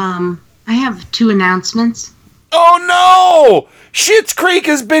have 2 announcements. Oh no! Schitt's Creek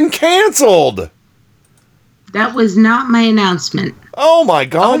has been canceled. That was not my announcement. Oh my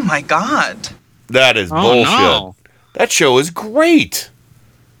god. Oh my god. That is bullshit. No. That show is great.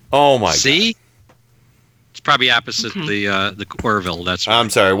 Oh my god. See? It's probably opposite the Orville. That's right. I'm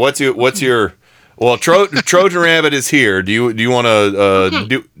sorry. What's your well, Trojan Rabbit is here. Do you want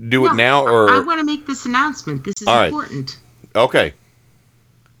to do it now or I want to make this announcement. This is all important. Right. Okay.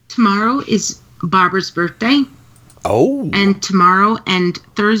 Tomorrow is Barbara's birthday. Oh. And tomorrow and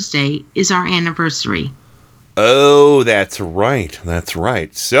Thursday is our anniversary. Oh, that's right. That's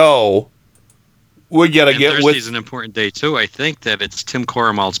right. So we gotta get with. Thursday's an important day too. I think that it's Tim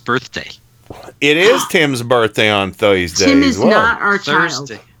Cormal's birthday. It is Tim's birthday on Thursday. Tim is not our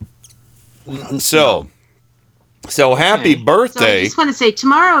Thursday. child. So happy birthday! So I just want to say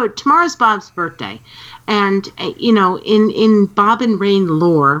tomorrow's Bob's birthday, and in Bob and Rain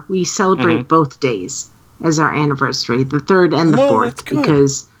lore, we celebrate both days as our anniversary, the 3rd and the 4th,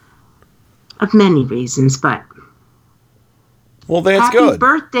 because of many reasons. But that's happy good.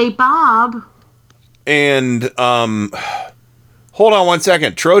 Birthday, Bob! And hold on one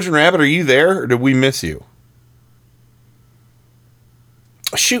second, Trojan Rabbit, are you there, or did we miss you?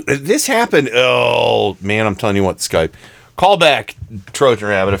 Shoot, this happened. Oh man, I'm telling you what, Skype. Call back, Trojan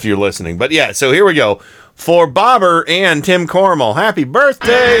Rabbit, if you're listening. But yeah, so here we go. For Bobber and Tim Cormal, happy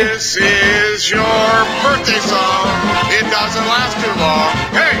birthday! This is your birthday song. It doesn't last too long.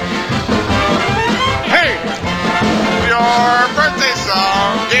 Hey! Hey! Your birthday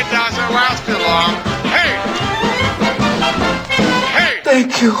song. It doesn't last too long. Hey! Hey!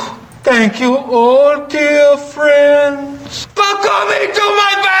 Thank you, all dear friends, for coming to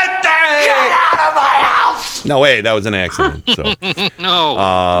my birthday! Get out of my house! No, wait, that was an accident. So. No.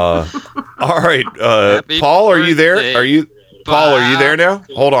 All right, Paul, are you there? Paul, are you there now?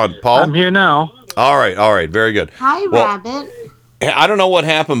 Hold on, Paul. I'm here now. All right, very good. Hi, Rabbit. I don't know what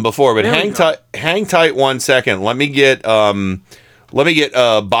happened before, but hang tight 1 second. Let me get Bobber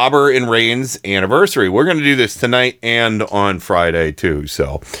and Rain's anniversary. We're going to do this tonight and on Friday too.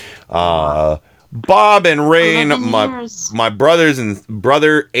 So, Bob and Rain, my brother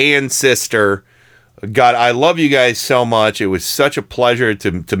and sister. God, I love you guys so much. It was such a pleasure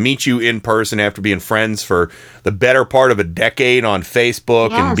to meet you in person after being friends for the better part of a decade on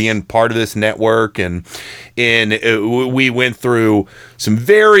Facebook and being part of this network. And we went through some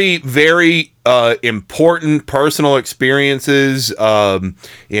very, very important personal experiences and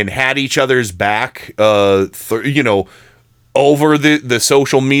had each other's back, over the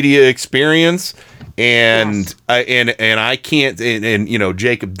social media experience. And I can't, and you know,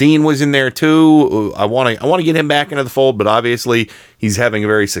 Jacob Dean was in there too. I want to get him back into the fold, but obviously he's having a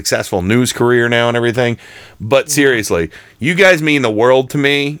very successful news career now and everything. But seriously, you guys mean the world to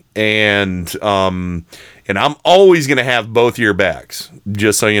me, and I'm always gonna have both your backs,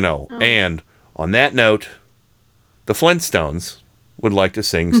 just so you know. And on that note, the Flintstones would like to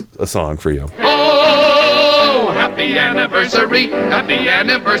sing a song for you. Oh, happy anniversary, happy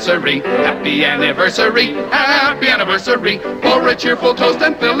anniversary, happy anniversary, happy anniversary. Pour a cheerful toast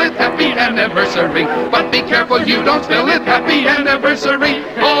and fill it, happy anniversary. But be careful you don't spill it, happy anniversary.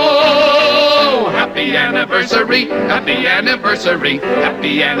 Oh, happy anniversary, happy anniversary,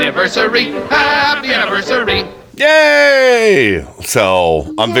 happy anniversary, happy anniversary. Yay!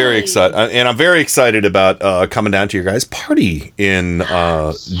 So I'm very excited, and I'm very excited about coming down to your guys' party in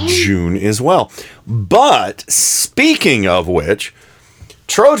June as well. But speaking of which,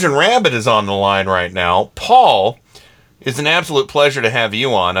 Trojan Rabbit is on the line right now. Paul, it's an absolute pleasure to have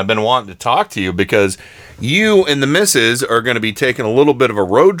you on. I've been wanting to talk to you because you and the missus are going to be taking a little bit of a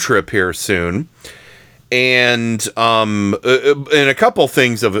road trip here soon, and a couple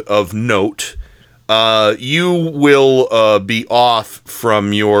things of note. You will be off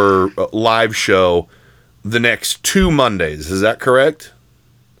from your live show the next 2 Mondays. Is that correct?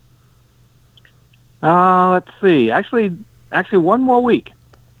 Let's see. Actually, one more week.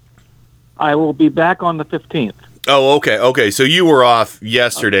 I will be back on the 15th. Oh, okay. Okay, so you were off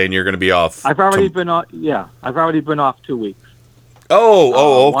yesterday, and you're going to be off. I've already been off. Yeah, I've already been off 2 weeks.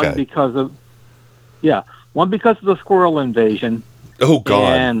 Oh, okay. One because of the squirrel invasion. Oh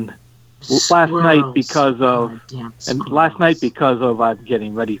God. And last night because of I'm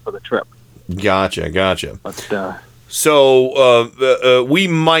getting ready for the trip. Gotcha. But so we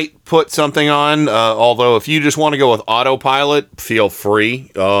might put something on. Although if you just want to go with autopilot, feel free.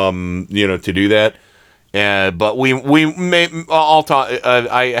 To do that. But we may. I'll talk.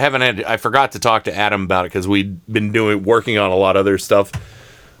 I forgot to talk to Adam about it because we've been working on a lot of other stuff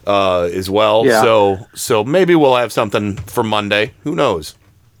as well. Yeah. So maybe we'll have something for Monday. Who knows?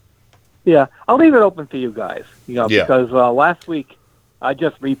 Yeah, I'll leave it open for you guys. Because last week I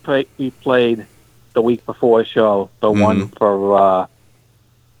just replayed the week before show, the one for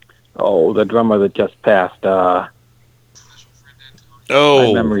the drummer that just passed. My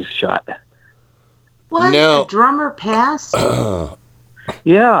memory's shot. What? No. The drummer passed?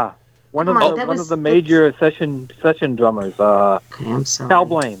 Yeah, one of the major session drummers. I'm sorry. Cal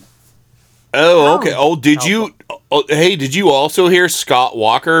Blaine. Oh, okay. Oh, did you? Oh, hey, did you also hear Scott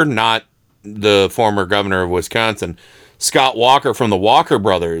Walker? Not the former governor of Wisconsin. Scott Walker from the Walker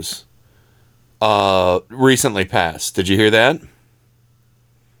Brothers recently passed. Did you hear that?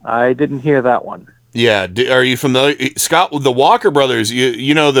 I didn't hear that one. Yeah. Are you familiar? Scott, the Walker Brothers,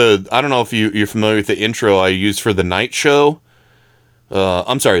 you know I don't know if you're familiar with the intro I used for The Night Show.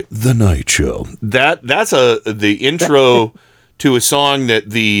 I'm sorry, The Night Show. That's the intro to a song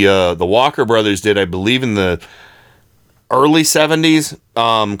that the Walker Brothers did, I believe, in the early 70s,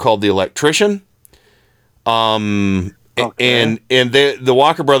 called The Electrician. Okay. And the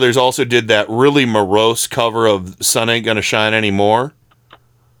Walker Brothers also did that really morose cover of Sun Ain't Gonna Shine Anymore.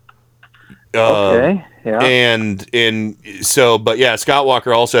 Okay, yeah. And so, but yeah, Scott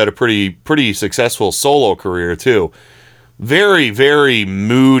Walker also had a pretty successful solo career too. Very, very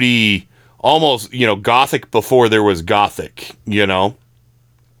moody, almost, gothic before there was gothic, Yeah.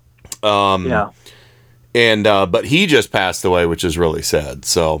 And but he just passed away, which is really sad.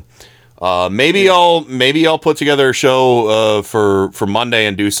 So maybe I'll put together a show for Monday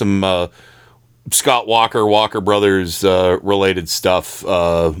and do some Scott Walker Brothers related stuff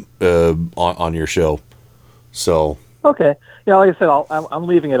on your show. So okay, yeah, like I said, I'm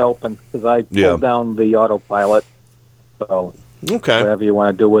leaving it open because I pulled down the autopilot. So okay, whatever you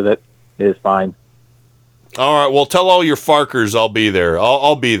want to do with it is fine. All right, well, tell all your Farkers I'll be there.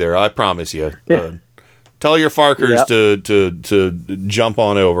 I'll be there. I promise you. Yeah. Tell your Farkers to jump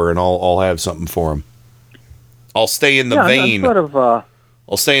on over, and I'll have something for them. I'll stay in the vein.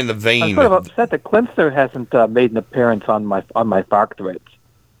 I'll stay in the vein. I'm sort of upset that Klimster hasn't made an appearance on my Fark threads.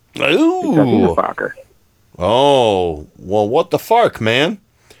 Ooh. Because he's a Farker. Oh, well, what the Fark, man?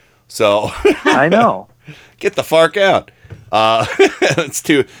 So I know. Get the Fark out. It's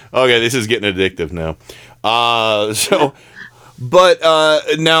too okay. This is getting addictive now. But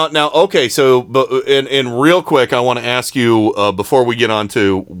now, okay. So, and real quick, I want to ask you before we get on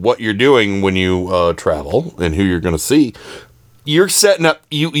to what you're doing when you travel and who you're going to see. You're setting up.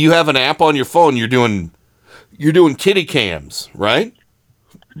 You have an app on your phone. You're doing kitty cams, right?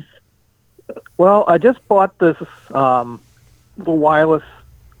 Well, I just bought this the wireless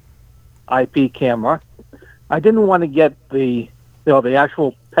IP camera. I didn't want to get the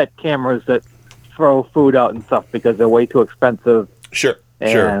actual pet cameras that throw food out and stuff because they're way too expensive. Sure.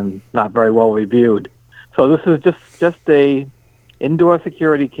 And not very well reviewed. So this is just a indoor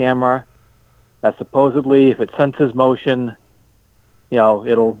security camera that supposedly, if it senses motion,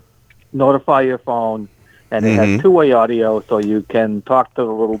 it'll notify your phone, and it has two-way audio, so you can talk to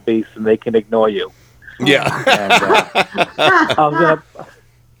the little beasts and they can ignore you. Yeah. And,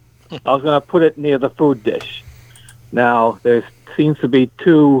 I was gonna put it near the food dish. Now there seems to be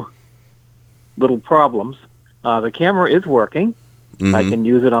two little problems. The camera is working. I can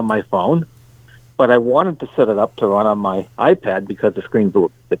use it on my phone, but I wanted to set it up to run on my iPad because the screen's a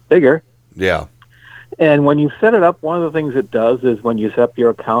bit bigger. Yeah. And when you set it up, one of the things it does is when you set up your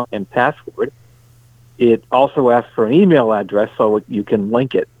account and password, it also asks for an email address so you can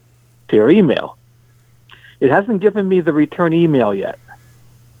link it to your email. It hasn't given me the return email yet.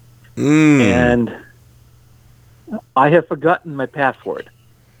 And I have forgotten my password.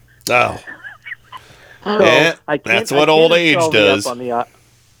 Oh. So that's what old age does.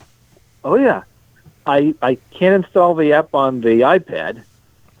 Oh, yeah. I can't install the app on the iPad,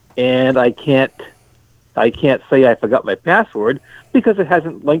 and I can't say I forgot my password because it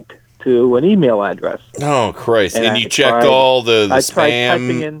hasn't linked to an email address. Oh, Christ. And you checked all the spam? I tried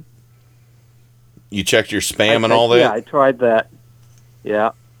typing in. You checked your spam and all that? Yeah, I tried that.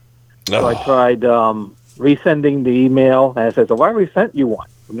 Yeah. So I tried resending the email, and it says, I resent you one.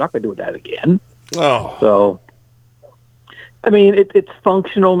 I'm not going to do that again. Oh. So, I mean, it's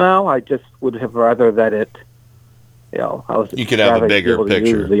functional now. I just would have rather that it, you could have a bigger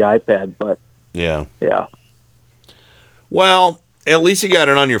picture. Use the iPad, but yeah. Well, at least you got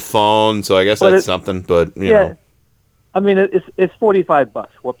it on your phone, so I guess that's something. But you know, I mean, it's $45.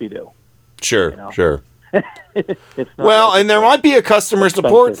 Whoop-de-doo. Sure. Well, and there might be a customer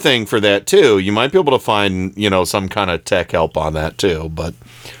support thing for that too. You might be able to find some kind of tech help on that too, but.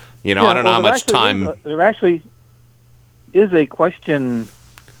 I don't know how much time. There actually is a question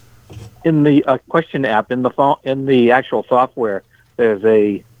in the question app in the phone, in the actual software. There's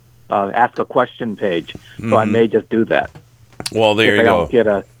a ask a question page, so I may just do that. Well, there you go. I don't get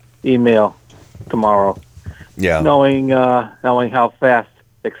an email tomorrow. Yeah. Knowing how fast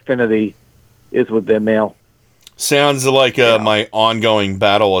Xfinity is with their mail. Sounds like my ongoing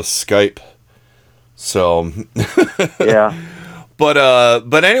battle with Skype. So. Yeah.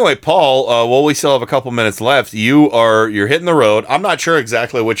 But anyway, Paul, while we still have a couple minutes left, you're hitting the road. I'm not sure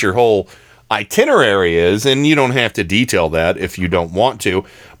exactly what your whole itinerary is, and you don't have to detail that if you don't want to,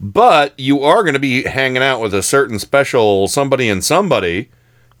 but you are going to be hanging out with a certain special somebody,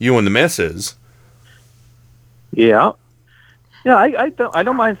 you and the missus. Yeah. Yeah, I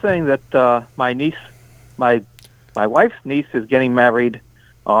don't mind saying that my niece, my wife's niece is getting married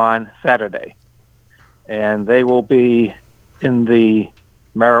on Saturday, and they will be in the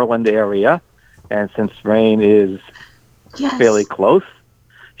Maryland area, and since Rain is fairly close,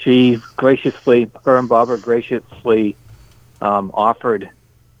 her and Barbara graciously offered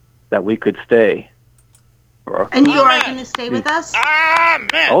that we could stay. And you are going to stay with us?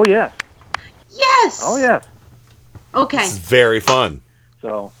 Oh, yes. Yes! Oh, yes. Okay. It's very fun.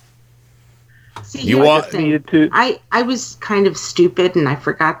 So... See, I was kind of stupid and I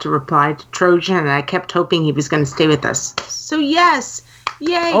forgot to reply to Trojan, and I kept hoping he was going to stay with us. So yes,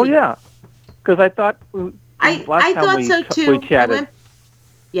 yay! Oh yeah, because I thought I thought so too. We chatted.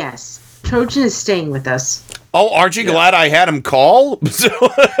 Yes, Trojan is staying with us. Oh, aren't you glad I had him call?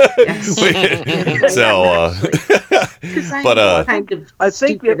 Yes. But I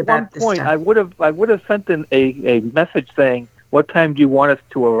think at one point I would have sent in a message saying, "What time do you want us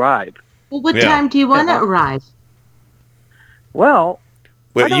to arrive?" Well, what time do you want to arrive? Well,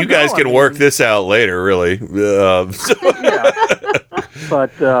 you guys can work this out later, really.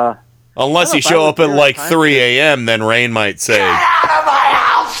 But unless you show up at like 3 a.m., then Rain might say, "Get out of my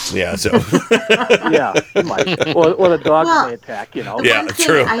house!" Yeah, so yeah, he might. Or the dogs may attack. Yeah,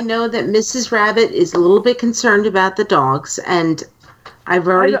 true. I know that Mrs. Rabbit is a little bit concerned about the dogs, and I've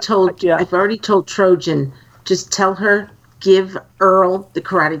already told Trojan, just tell her. Give Earl the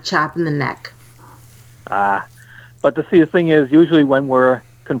karate chop in the neck. But the thing is, usually when we're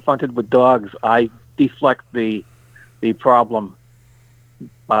confronted with dogs, I deflect the problem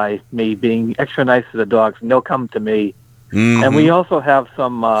by me being extra nice to the dogs, and they'll come to me. Mm-hmm. And we also have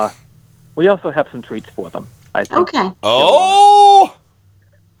some treats for them, I think. Okay. Oh,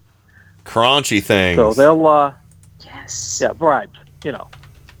 crunchy things. So they'll yes. Yeah, bribes.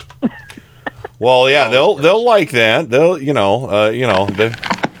 Well, yeah, they'll like that.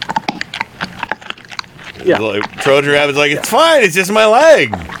 Trojan Rabbit's like, it's fine, it's just my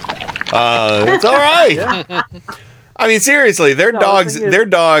leg. It's all right. Yeah. I mean, seriously, they're No, dogs. the thing is- They're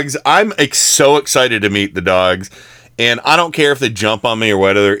dogs. I'm so excited to meet the dogs, and I don't care if they jump on me or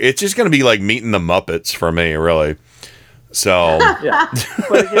whatever. It's just going to be like meeting the Muppets for me, really. So Yeah,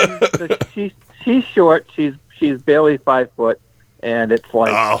 but again, she's short. She's barely 5 foot, and it's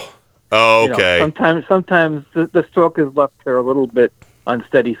like okay. Sometimes the stroke has left her a little bit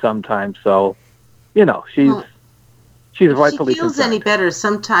unsteady. Sometimes, so she's rightfully If she feels concerned. any better,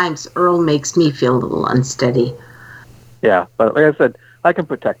 sometimes Earl makes me feel a little unsteady. Yeah, but like I said, I can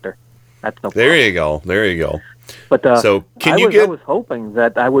protect her. That's no problem. There you go. There you go. But so can I you was hoping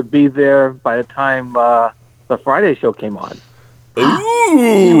that I would be there by the time the Friday show came on.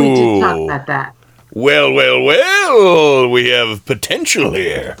 Ooh. We did talk about that. Well, we have potential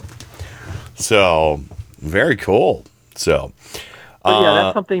here. So, very cool. So, But yeah,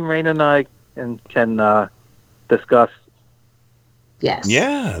 that's something Rain and I can discuss. Yes.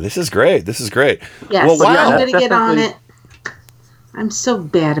 Yeah, this is great. This is great. Yes, Well, wow. I'm going to get on it. I'm so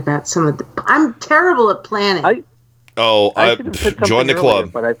bad about some of the... I'm terrible at planning. I should have said join the something club.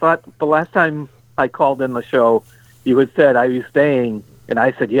 earlier, but I thought the last time I called in the show, you had said, "Are you staying?" And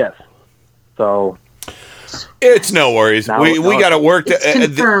I said yes. So It's no worries. We got to work.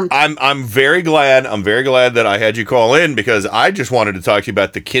 confirmed. I'm very glad. I'm very glad that I had you call in because I just wanted to talk to you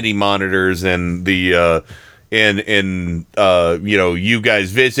about the kitty monitors and the you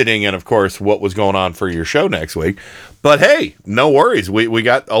guys visiting and of course what was going on for your show next week. But hey, no worries. We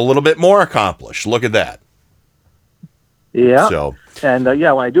got a little bit more accomplished. Look at that. yeah. So And when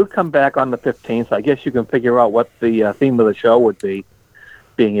I do come back on the 15th, I guess you can figure out what the theme of the show would be,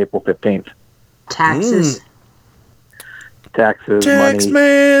 being April 15th. Taxes. Taxes, Tax money.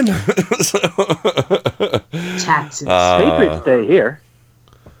 man. Taxes. Patriots Day here.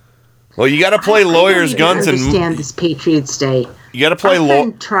 Well, you got to play lawyers, guns, and understand this Patriots Day. you got to play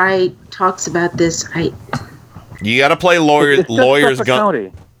talks about this. You got to play lawyers, Suffolk guns.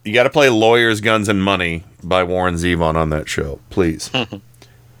 County. You got to play Lawyers, Guns, and Money by Warren Zevon on that show, please.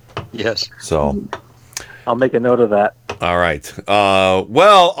 Yes. So, I'll make a note of that. all right.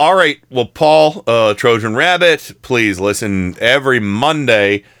 All right. Well, Paul, Trojan Rabbit, please listen every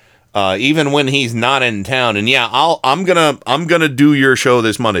Monday, even when he's not in town. And yeah, I'm gonna do your show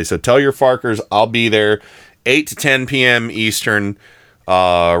this Monday. So tell your Farkers I'll be there, 8 to 10 p.m. Eastern,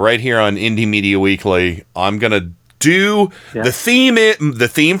 right here on Indie Media Weekly. I'm gonna do the theme. The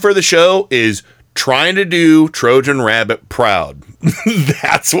theme for the show is trying to do Trojan Rabbit proud.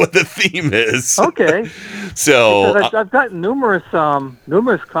 That's what the theme is. Okay. So Because I've gotten numerous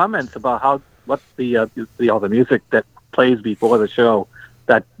comments about what's the music that plays before the show.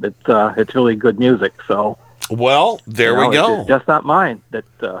 That it's really good music. So there we go. It's just not mine. That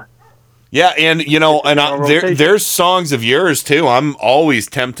yeah, and there's songs of yours too. I'm always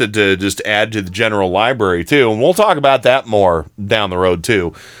tempted to just add to the general library too, and we'll talk about that more down the road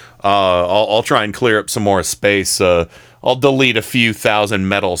too. I'll try and clear up some more space. I'll delete a few thousand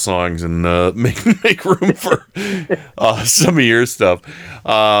metal songs and make room for some of your stuff.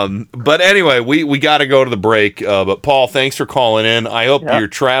 But anyway, we got to go to the break. But Paul, thanks for calling in. I hope your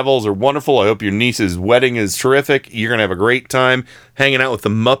travels are wonderful. I hope your niece's wedding is terrific. You're gonna have a great time hanging out with the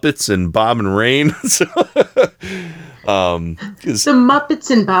Muppets and Bob and Rain. The Muppets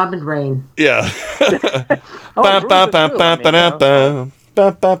and Bob and Rain. Yeah. I'm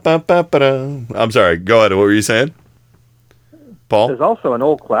sorry. Go ahead. What were you saying, Paul? There's also an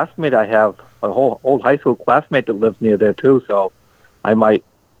old classmate I have, a whole old high school classmate that lives near there too. So I might,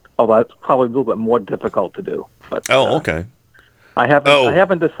 although it's probably a little bit more difficult to do. But okay. I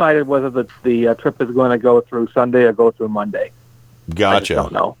haven't decided whether the trip is going to go through Sunday or go through Monday. Gotcha. I just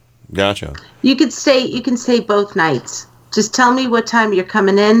don't know. Gotcha. You can stay both nights. Just tell me what time you're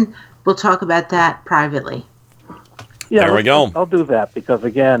coming in. We'll talk about that privately. Yeah, there we go. I'll do that because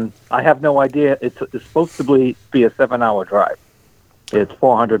again, I have no idea. It's supposed to be a 7-hour drive. It's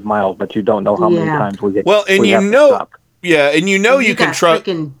 400 miles, but you don't know how many times we get. Well, and you can trust.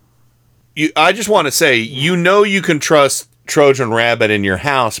 I just want to say, you can trust Trojan Rabbit in your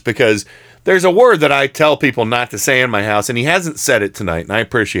house because there's a word that I tell people not to say in my house, and he hasn't said it tonight, and I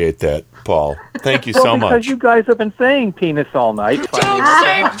appreciate that, Paul. Thank you so much. Because you guys have been saying penis all night. Don't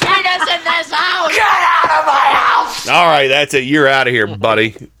say penis in this house! Get out of my house! All right, that's it. You're out of here,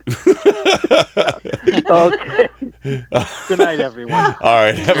 buddy. Okay. Good night, everyone. All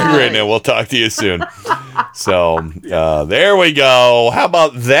right, have a great night. We'll talk to you soon. So, there we go. How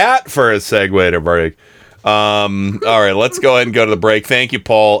about that for a segue to break? All right, let's go ahead and go to the break. Thank you,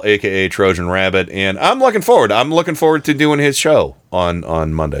 Paul, aka Trojan Rabbit, and I'm looking forward to doing his show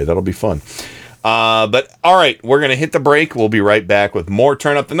on Monday. That'll be fun. But all right, we're gonna hit the break. We'll be right back with more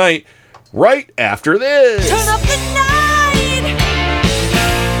Turn Up the Night right after this. Turn up the night.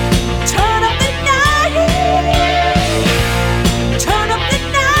 Turn up the night. Turn up the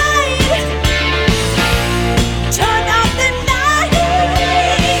night. Turn up the night.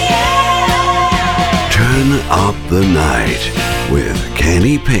 Yeah. Turn up the night with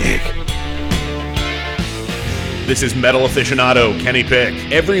Kenny Pick. This is Metal Aficionado Kenny Pick.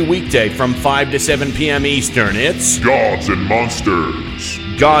 Every weekday from 5 to 7 p.m. Eastern, it's Gods and Monsters.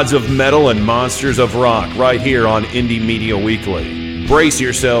 Gods of Metal and Monsters of Rock, right here on Indie Media Weekly. Brace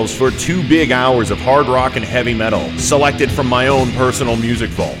yourselves for 2 big hours of hard rock and heavy metal, selected from my own personal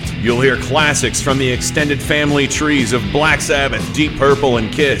music vault. You'll hear classics from the extended family trees of Black Sabbath, Deep Purple,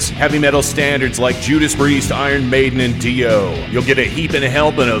 and Kiss, heavy metal standards like Judas Priest, Iron Maiden, and Dio. You'll get a heap and a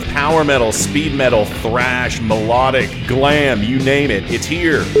helping of power metal, speed metal, thrash, melodic, glam, you name it, it's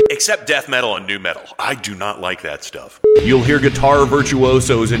here. Except death metal and nu metal. I do not like that stuff. You'll hear guitar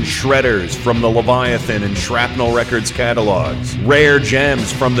virtuosos and shredders from the Leviathan and Shrapnel Records catalogs. Rare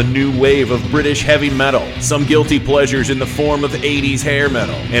gems from the new wave of British heavy metal. Some guilty pleasures in the form of 80s hair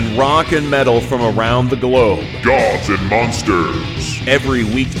metal. And rock and metal from around the globe. Gods and Monsters. Every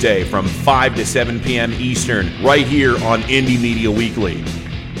weekday from 5 to 7 p.m. Eastern, right here on Indie Media Weekly.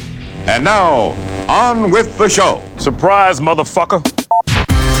 And now, on with the show. Surprise, motherfucker.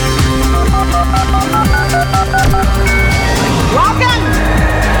 Welcome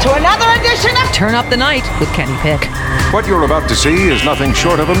to another edition of Turn Up the Night with Kenny Pick. What you're about to see is nothing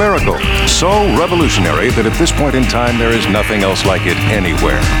short of a miracle. So revolutionary that at this point in time there is nothing else like it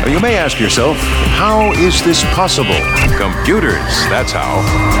anywhere. Now, you may ask yourself, how is this possible? Computers, that's how.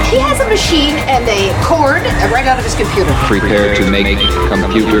 He has a machine and a cord right out of his computer. Prepare to make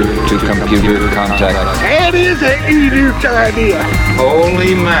computer-to-computer contact. That is an idiot idea.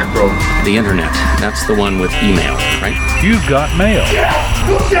 Holy mackerel. The internet, that's the one with email, right? You've got mail. Yeah,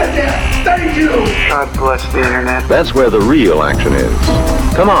 who said that? Thank you. God bless the internet. That's where the real action is.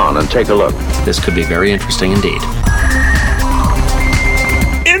 Come on and take a look. This could be very interesting indeed.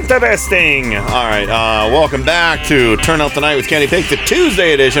 Interesting. All right, welcome back to Turn Up the Night with Kenny Pick, the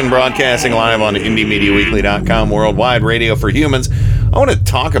Tuesday edition, broadcasting live on IndieMediaWeekly.com, worldwide radio for humans. I want to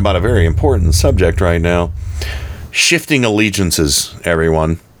talk about a very important subject right now. Shifting allegiances,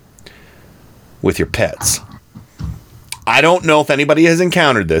 everyone, with your pets. I don't know if anybody has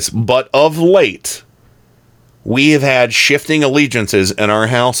encountered this, but of late, we have had shifting allegiances in our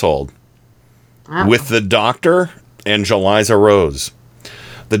household with the Doctor and Jeliza Rose.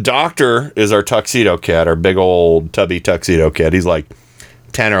 The Doctor is our tuxedo cat, our big old tubby tuxedo cat. He's like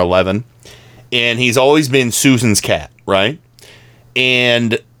 10 or 11. And he's always been Susan's cat, right?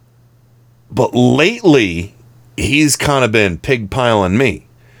 But lately, he's kind of been pig-piling me.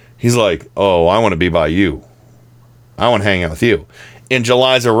 He's like, oh, I want to be by you. I want to hang out with you. And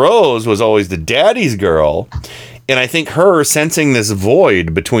Jeliza Rose was always the daddy's girl. And I think her sensing this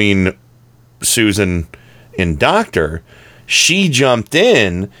void between Susan and Doctor, she jumped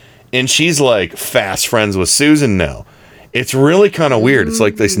in and she's like fast friends with Susan now. It's really kind of weird. It's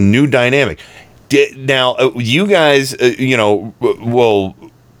like this new dynamic. Now, you guys, well,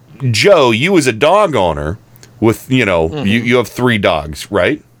 Joe, you as a dog owner with, you have 3 dogs,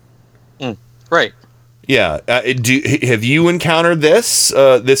 right? Right. Yeah. Have you encountered this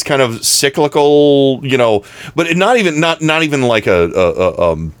this kind of cyclical, but not even like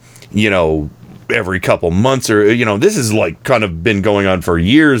a every couple months or, this is like kind of been going on for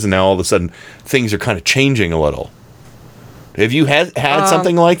years, and now all of a sudden things are kind of changing a little. Have you had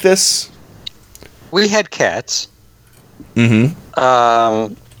something like this? We had cats.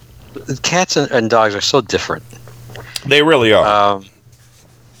 Mm-hmm. Cats and dogs are so different. They really are.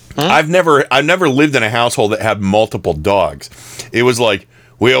 I've never lived in a household that had multiple dogs. It was like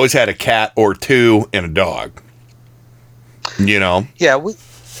we always had a cat or 2 and a dog. Yeah,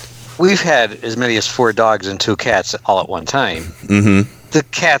 we've had as many as 4 dogs and 2 cats all at one time. Mm-hmm. The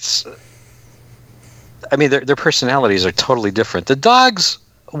cats, I mean, their personalities are totally different. The dogs,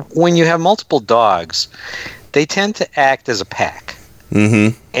 when you have multiple dogs, they tend to act as a pack.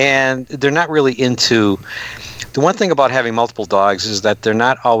 Mm-hmm. And they're not really into. The one thing about having multiple dogs is that they're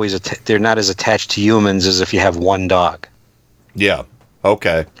not always they're not as attached to humans as if you have one dog. Yeah.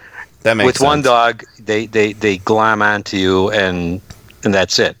 Okay. That makes sense. With one dog, they glom onto you and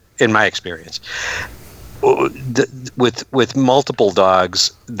that's it. In my experience, with multiple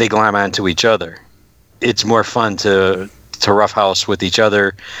dogs, they glom onto each other. It's more fun to roughhouse with each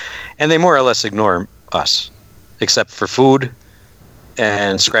other, and they more or less ignore us, except for food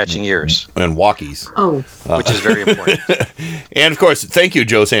and scratching ears. And walkies. Oh. Which is very important. And, of course, thank you,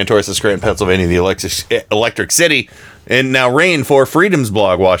 Joe Santoris of Scranton, Pennsylvania, the Electric City. And now, Rain for Freedom's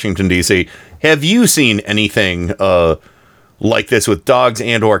Blog, Washington, D.C., have you seen anything like this with dogs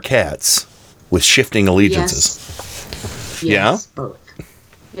and or cats with shifting allegiances? Yes, Yeah? both.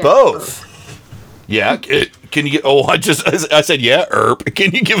 Yes, Both. Yeah. Can you get... Oh, I said yeah, Erp.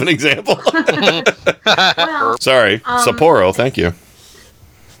 Can you give an example? Well, Sorry. Sapporo, thank you.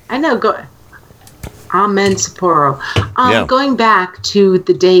 I know. Amen, Sapporo. Yeah. Going back to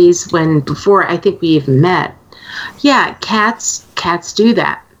the days before I think we even met. Yeah, cats do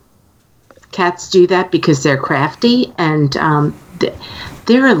that. Cats do that because they're crafty, and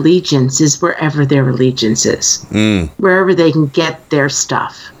their allegiance is wherever their allegiance is. Wherever they can get their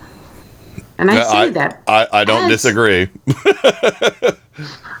stuff. And I say that. I don't disagree.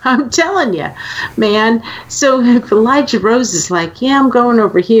 I'm telling you, man. So if Elijah Rose is like, yeah, I'm going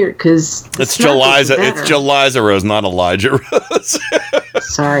over here because it's Jeliza. It's Jeliza Rose, not Elijah Rose.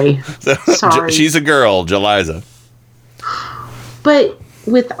 Sorry. Sorry. She's a girl, Jeliza. But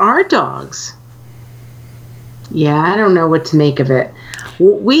with our dogs, yeah, I don't know what to make of it.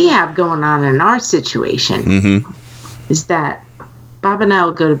 What we have going on in our situation is that Bob and I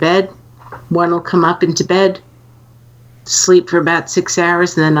will go to bed. One will come up into bed, sleep for about 6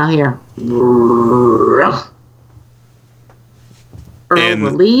 hours, and then I'll hear Earl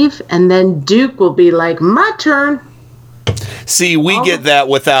will leave, and then Duke will be like, my turn. See, we get that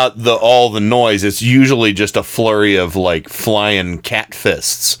without all the noise. It's usually just a flurry of like flying cat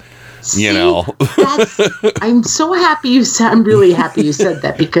fists. You know. I'm so happy you said. I'm really happy you said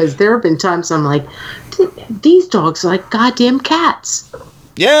that, because there have been times I'm like, these dogs are like goddamn cats.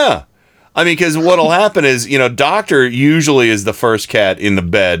 Yeah. I mean, because what'll happen is, Doctor usually is the first cat in the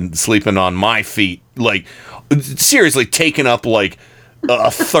bed sleeping on my feet, like seriously taking up like a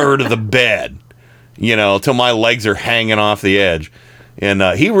third of the bed, till my legs are hanging off the edge. And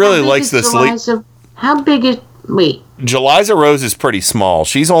he really likes to sleep. How big is... Wait. Jeliza Rose is pretty small.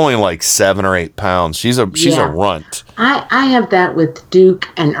 She's only like 7 or 8 pounds. She's a runt. I have that with Duke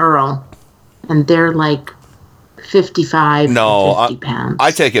and Earl, and they're like 55 50 pounds.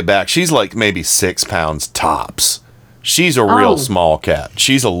 I take it back. She's like maybe 6 pounds tops. She's a real small cat.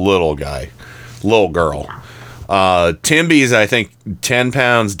 She's a little girl. Timby's, I think, 10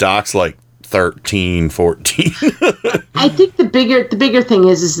 pounds. Doc's like 13, 14. I think the bigger thing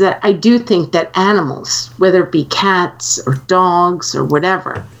is that I do think that animals, whether it be cats or dogs or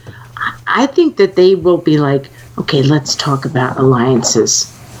whatever, I think that they will be like, okay, let's talk about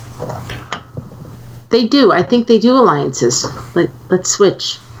alliances. They do. I think they do alliances. Let's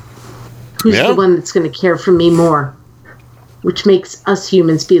switch. Who's the one that's going to care for me more? Which makes us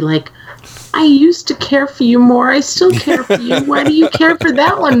humans be like, I used to care for you more. I still care for you. Why do you care for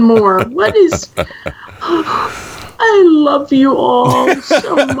that one more? What is... I love you all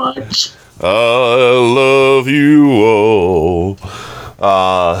so much. I love you all.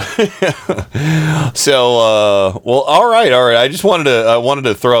 Well, all right. I just wanted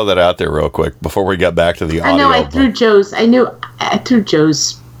to throw that out there real quick before we got back to the audio. I know I threw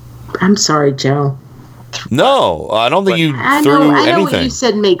Joe's. I'm sorry, Joe. No, I don't think you threw anything. I know what you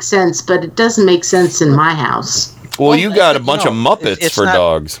said makes sense, but it doesn't make sense in my house. Well, you got a bunch of Muppets for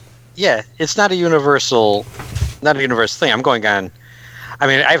dogs. Yeah, it's not a universal thing. I'm going on. I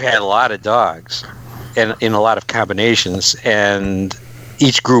mean, I've had a lot of dogs, and in a lot of combinations, and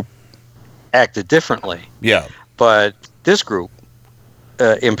each group acted differently. Yeah. But this group,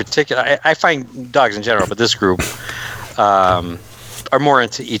 in particular, I find dogs in general, but this group are more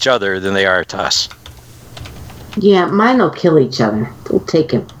into each other than they are to us. Yeah, mine will kill each other. They'll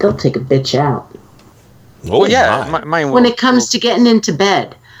take a bitch out. Oh, well, yeah, mine will. When it comes to getting into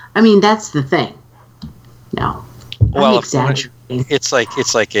bed, I mean, that's the thing. No, well, it's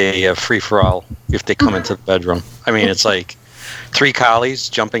like a free for all if they come into the bedroom. I mean, it's like 3 collies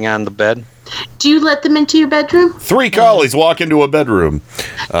jumping on the bed. Do you let them into your bedroom? 3 collies walk into a bedroom.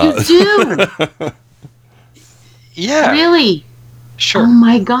 You do. Yeah. Really? Sure. Oh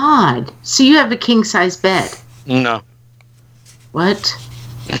my God! So you have a king size bed? No. What?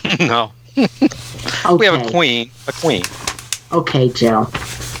 No. Okay. We have a queen. Okay, Joe.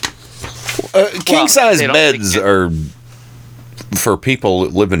 King size beds are for people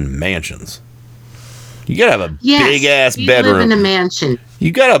that live in mansions. You gotta have a big ass bedroom. Live in a mansion.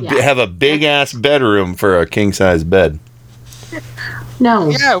 You gotta have a big ass bedroom for a king size bed. No.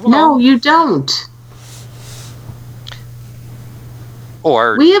 Yeah, well, no, you don't.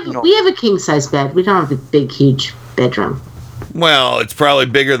 Or we have a king size bed. We don't have a big, huge bedroom. Well, it's probably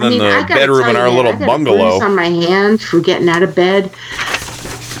bigger than the bedroom in our little bungalow. I got a bruise on my hand from getting out of bed.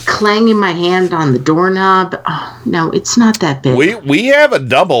 clanging my hand on the doorknob. Oh, no, it's not that big. We have a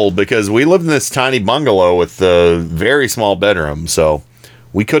double because we live in this tiny bungalow with a very small bedroom, so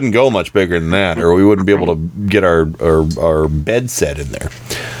we couldn't go much bigger than that, or we wouldn't be able to get our bed set in there.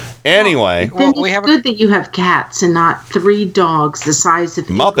 Anyway, then it's good that you have cats and not 3 dogs the size of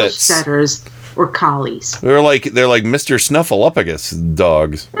Muppets. English setters or collies. They're like Mr. Snuffleupagus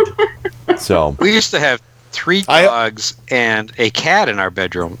dogs. So we used to have 3 dogs and a cat in our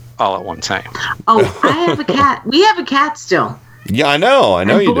bedroom all at one time. Oh, I have a cat. We have a cat still. Yeah, I know And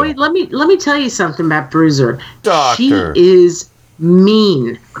you boy, do. let me tell you something about Bruiser. Doctor. She is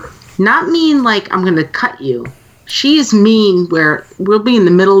mean. Not mean like I'm going to cut you. She is mean where we'll be in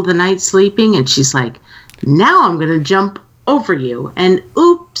the middle of the night sleeping and she's like, now I'm going to jump over you. And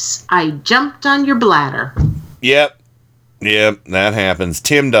oops, I jumped on your bladder. Yep, that happens.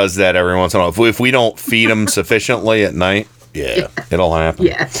 Tim does that every once in a while. If we don't feed him sufficiently at night, it'll happen.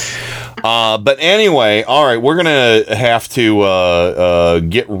 Yes. But anyway, all right, we're going to have to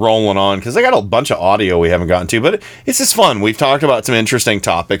get rolling on because I got a bunch of audio we haven't gotten to, but it's just fun. We've talked about some interesting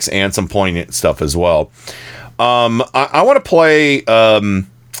topics and some poignant stuff as well. I want to play.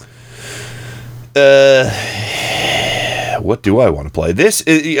 What do I want to play? This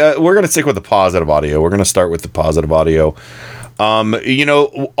is, we're going to stick with the positive audio. We're going to start with the positive audio. All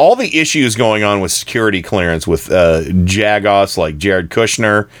the issues going on with security clearance with Jagos like Jared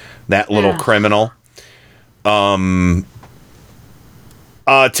Kushner, that little criminal.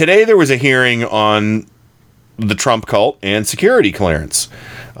 Today there was a hearing on the Trump cult and security clearance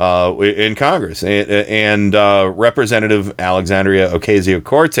in Congress, and Representative Alexandria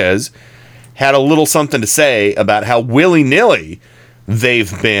Ocasio-Cortez had a little something to say about how willy-nilly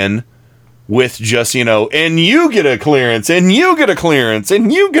they've been with just, and you get a clearance, and you get a clearance,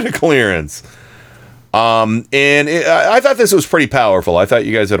 and you get a clearance. I thought this was pretty powerful. I thought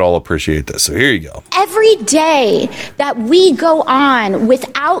you guys would all appreciate this. So here you go. Every day that we go on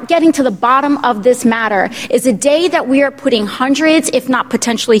without getting to the bottom of this matter is a day that we are putting hundreds, if not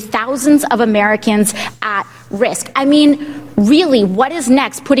potentially thousands of Americans at risk. I mean, really, what is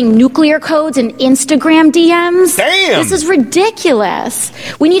next? Putting nuclear codes in Instagram DMs? Damn! This is ridiculous.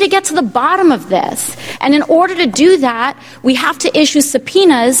 We need to get to the bottom of this. And in order to do that, we have to issue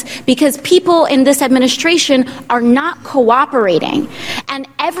subpoenas because people in this administration are not cooperating. And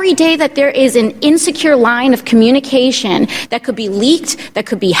every day that there is an insecure line of communication that could be leaked, that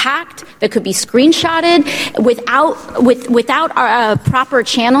could be hacked, that could be screenshotted without our proper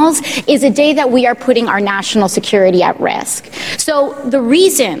channels is a day that we are putting our national security at risk. So the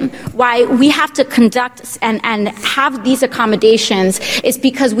reason why we have to conduct and have these accommodations is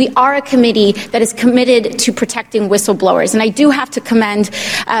because we are a committee that is committed to protecting whistleblowers. And I do have to commend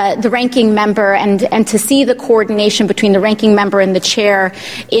the ranking member and to see the coordination between the ranking member and the chair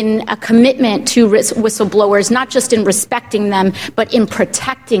in a commitment to whistleblowers, not just in respecting them, but in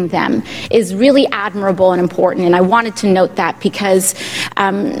protecting them, is really admirable and important. And I wanted to note that because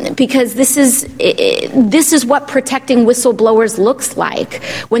this is what protecting whistleblowers looks like.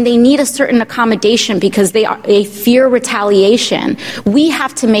 When they need a certain accommodation because they fear retaliation, we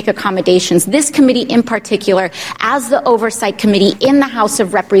have to make accommodations. This committee in particular, as the Oversight Committee in the House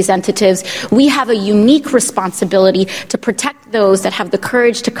of Representatives, we have a unique responsibility to protect those that have the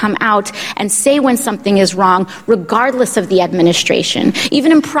courage to come out and say when something is wrong, regardless of the administration.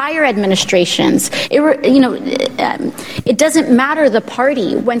 Even in prior administrations, it doesn't matter the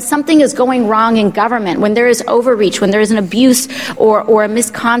party. When something is going wrong in government, when there is overreach, when there is an abuse or a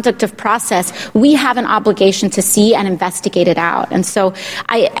misconduct of process, we have an obligation to see and investigate it out. And so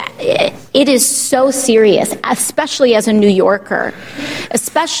it is so serious, especially as a New Yorker,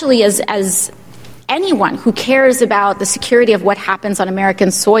 especially as anyone who cares about the security of what happens on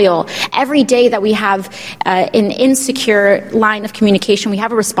American soil. Every day that we have an insecure line of communication, we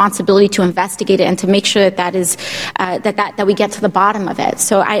have a responsibility to investigate it and to make sure that we get to the bottom of it.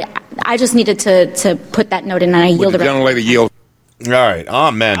 So I just needed to put that note in, and I yield it. All right,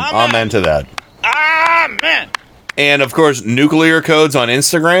 amen to that. Amen. And of course, nuclear codes on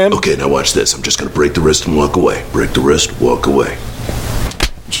Instagram. Okay, now watch this. I'm just going to break the wrist and walk away. Break the wrist, walk away.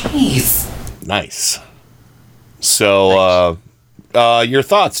 Jeez. Nice. So, your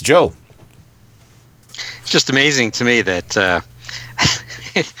thoughts, Joe? It's just amazing to me that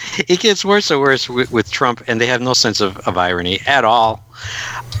it gets worse and worse with Trump, and they have no sense of irony at all.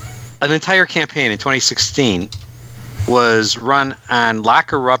 An entire campaign in 2016 was run on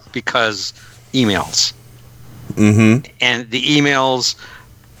lock her up because emails. Mm-hmm. And the emails,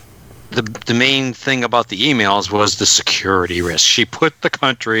 the main thing about the emails was the security risk. She put the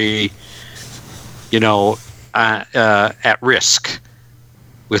country, at risk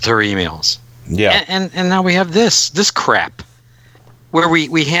with her emails. Yeah. And now we have this crap where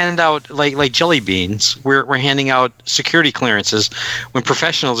we hand out like jelly beans. We're handing out security clearances when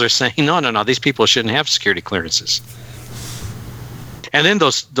professionals are saying no, these people shouldn't have security clearances. And then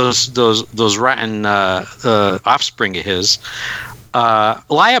those rotten offspring of his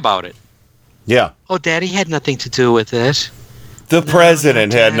lie about it. Yeah. Oh, Daddy had nothing to do with it. The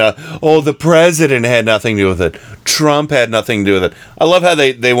president had the president had nothing to do with it. Trump had nothing to do with it. I love how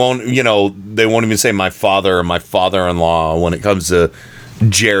they won't even say my father or my father-in-law when it comes to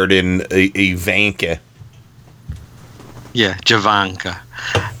Jared and Ivanka. Yeah, Javanka.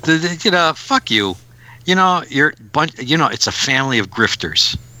 Fuck you. You're it's a family of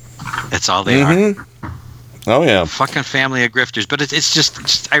grifters. That's all they are. Oh yeah, fucking family of grifters. But it's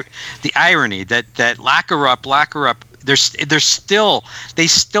just the irony that lock her up. They still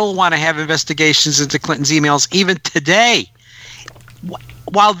want to have investigations into Clinton's emails even today,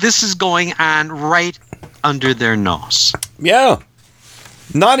 while this is going on right under their nose. Yeah,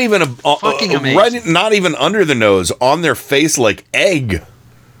 not even fucking amazing. Right, not even under the nose, on their face like egg.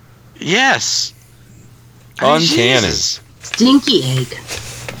 Yes, uncanny, stinky egg.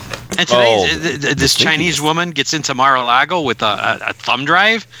 And today, this Chinese woman gets into Mar-a-Lago with a thumb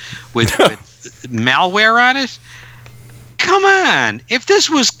drive with malware on it. Come on! If this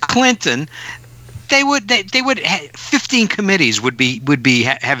was Clinton, they would 15 committees would be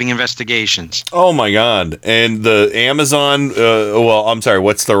having investigations. Oh my God! And the Amazon, I'm sorry,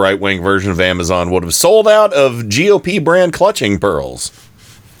 what's the right wing version of Amazon would have sold out of GOP brand clutching pearls.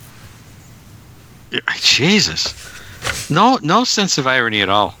 Jesus, no sense of irony at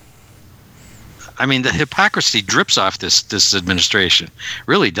all. I mean, the hypocrisy drips off this administration.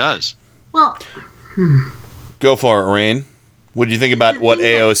 Really does. Well, go for it, Rain. What do you think about what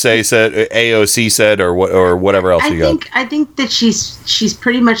AOC said, or whatever else you got? I think that she's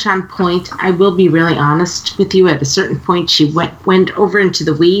pretty much on point. I will be really honest with you. At a certain point, she went over into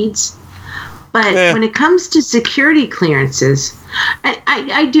the weeds. But when it comes to security clearances,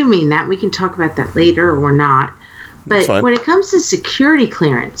 I do mean that. We can talk about that later or not. But when it comes to security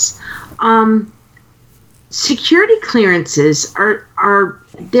clearance, security clearances are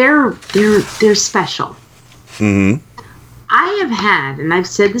they're special. Mm-hmm. I have had, and I've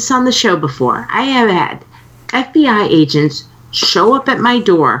said this on the show before, I have had FBI agents show up at my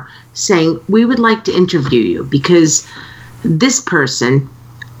door saying, we would like to interview you because this person,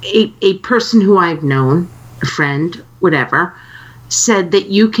 a person who I've known, a friend, whatever, said that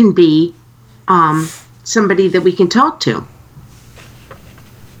you can be somebody that we can talk to.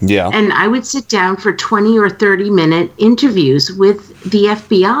 Yeah. And I would sit down for 20 or 30-minute interviews with the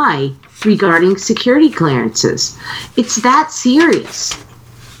FBI regarding security clearances. It's that serious.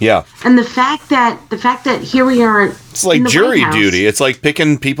 Yeah. And the fact that here we are. It's like jury duty. It's like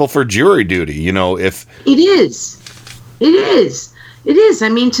picking people for jury duty. If it is. I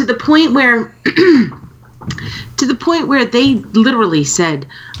mean, to the point where they literally said,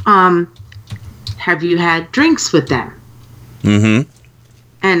 "Have you had drinks with them?" Mm-hmm.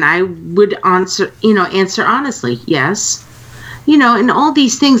 And I would answer honestly, yes. And all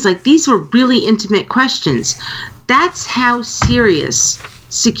these things, like, these were really intimate questions. That's how serious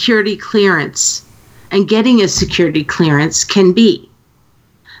security clearance and getting a security clearance can be.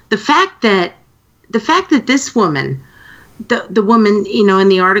 The fact that this woman, the woman, in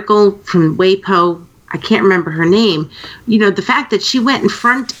the article from WAPO, I can't remember her name, the fact that she went in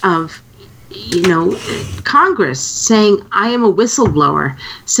front of Congress saying, I am a whistleblower,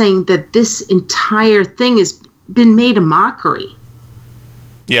 saying that this entire thing has been made a mockery.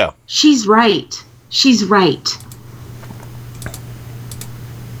 Yeah. She's right.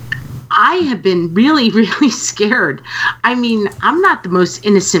 I have been really, really scared. I mean, I'm not the most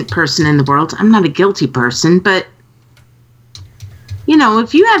innocent person in the world. I'm not a guilty person, but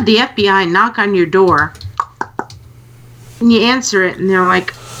if you have the FBI knock on your door and you answer it and they're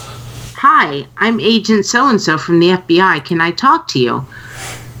like, hi, I'm Agent so-and-so from the FBI. Can I talk to you?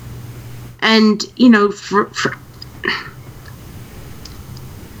 And,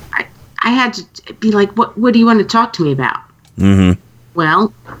 I had to be like, what do you want to talk to me about? Mm-hmm.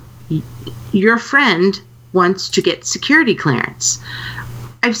 Well, your friend wants to get security clearance.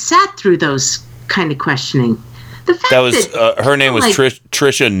 I've sat through those kind of questioning. The fact that her name was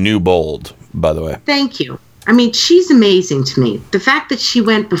Trisha Newbold, by the way. Thank you. I mean, she's amazing to me. The fact that she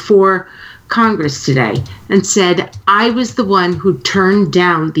went before Congress today and said, I was the one who turned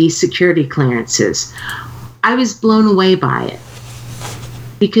down these security clearances. I was blown away by it.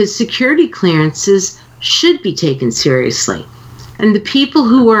 Because security clearances should be taken seriously. And the people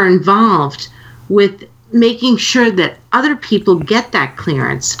who are involved with making sure that other people get that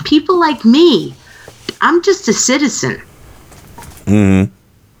clearance. People like me, I'm just a citizen. Mm-hmm.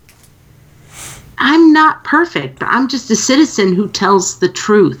 I'm not perfect, but I'm just a citizen who tells the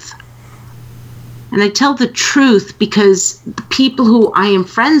truth. And I tell the truth because the people who I am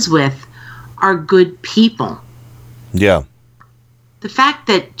friends with are good people. Yeah. The fact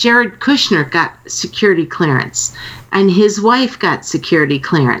that Jared Kushner got security clearance and his wife got security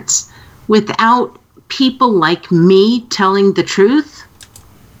clearance without people like me telling the truth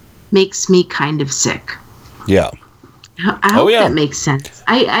makes me kind of sick. Yeah. I hope that makes sense.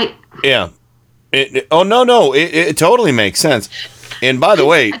 Yeah. No. It totally makes sense. And by the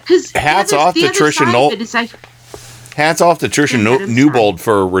way, hats off to Trisha Newbold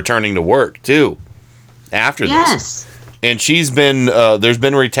for returning to work too. After this, and she's been there's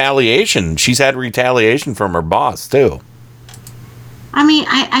been retaliation. She's had retaliation from her boss too. I mean,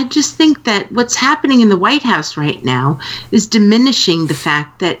 I just think that what's happening in the White House right now is diminishing the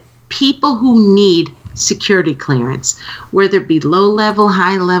fact that people who need security clearance, whether it be low level,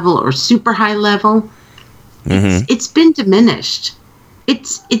 high level, or super high level, it's been diminished.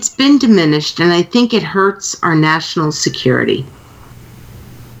 It's been diminished, and I think it hurts our national security.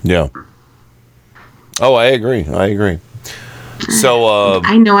 Yeah. Oh, I agree. So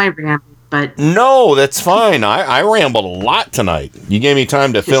I know I rambled, but no, that's fine. I rambled a lot tonight. You gave me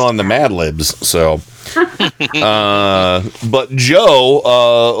time to fill in the Mad Libs, so. But Joe,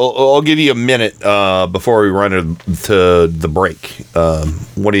 I'll give you a minute before we run to the break.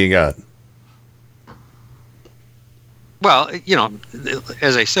 What do you got? Well,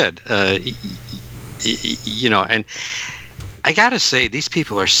 as I said, and I gotta say, these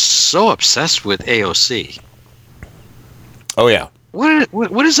people are so obsessed with AOC. Oh yeah.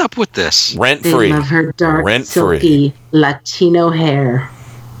 What is up with this? Rent free. They love her dark, silky Latino hair.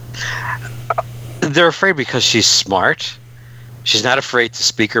 They're afraid because she's smart. She's not afraid to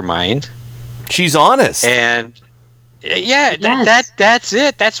speak her mind. She's honest. And that's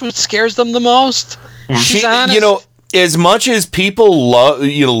it. That's what scares them the most. Yeah. She's honest. As much as people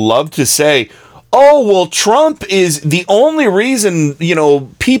love to say, oh, well, Trump is the only reason,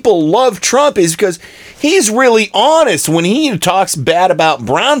 people love Trump is because he's really honest. When he talks bad about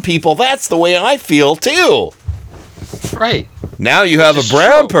brown people, that's the way I feel, too. Right. Now you have a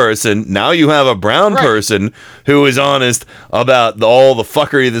brown person. Now you have a brown person who is honest about all the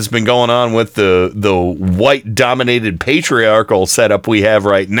fuckery that's been going on with the white-dominated patriarchal setup we have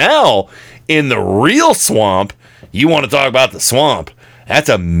right now in the real swamp. You want to talk about the swamp? That's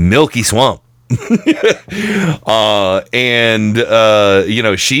a milky swamp.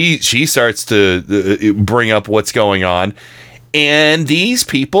 She starts to bring up what's going on, and these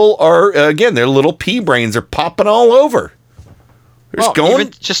people are again, their little pea brains are popping all over.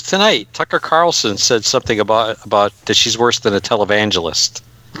 Even just tonight, Tucker Carlson said something about that she's worse than a televangelist.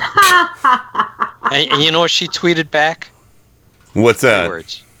 and you know what she tweeted back? What's that?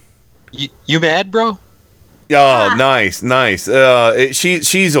 Words. You mad, bro? Oh, nice.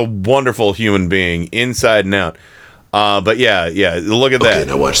 She's a wonderful human being, inside and out. But yeah, look at that. Okay,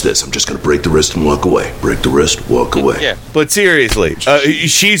 now watch this. I'm just going to break the wrist and walk away. Break the wrist, walk away. Yeah. But seriously,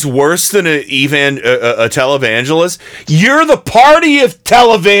 she's worse than a televangelist. You're the party of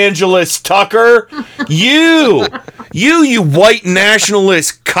televangelists, Tucker. You white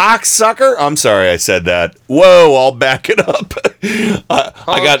nationalist cocksucker. I'm sorry I said that. Whoa, I'll back it up.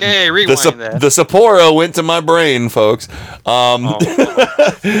 I got the Sapporo went to my brain, folks. A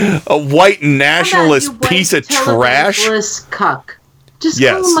white nationalist piece of trash. Cuck. Just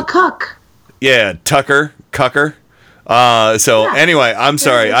call him a cuck. Yeah, Tucker, cucker. Anyway, I'm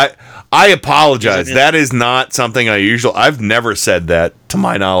sorry. I apologize. That is not something I've never said that to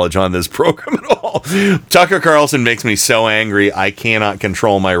my knowledge on this program at all. Tucker Carlson makes me so angry I cannot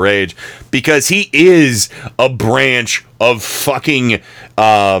control my rage because he is a branch of fucking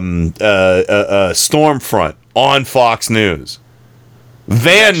Stormfront on Fox News.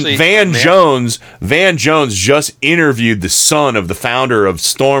 Van Jones just interviewed the son of the founder of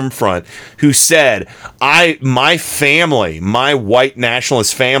Stormfront, who said, my family, my white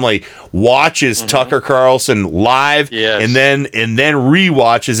nationalist family, watches Tucker Carlson live and then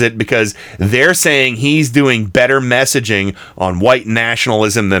rewatches it because they're saying he's doing better messaging on white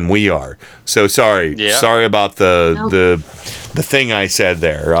nationalism than we are. So sorry about the thing I said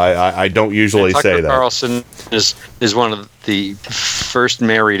there. I don't usually say that. Tucker Carlson is one of the first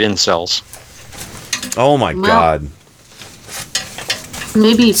married incels. Oh my God.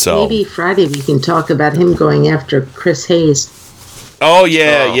 Maybe Friday we can talk about him going after Chris Hayes. Oh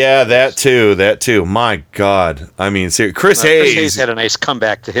yeah, that too. My God, I mean, seriously, Chris Hayes had a nice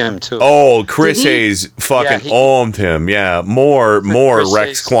comeback to him too. Oh, Chris Hayes fucking owned him. Yeah, more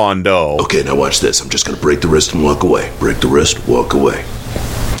Rex Kwon Do. Okay, now watch this. I'm just gonna break the wrist and walk away. Break the wrist, walk away.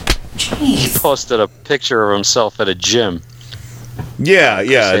 He posted a picture of himself at a gym. Yeah,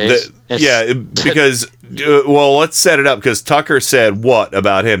 because well, let's set it up because Tucker said what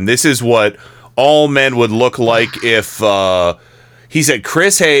about him? This is what all men would look like if he said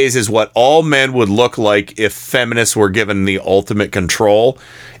Chris Hayes is what all men would look like if feminists were given the ultimate control.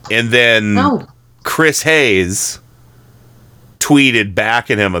 And then Chris Hayes tweeted back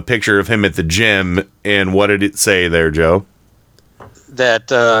at him a picture of him at the gym, and what did it say there, Joe?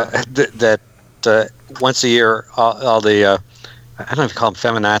 That once a year all the I don't know if you call them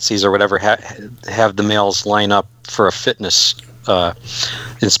feminazis or whatever have the males line up for a fitness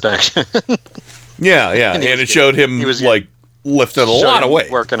inspection. Yeah, and it showed him he was like lifting a lot of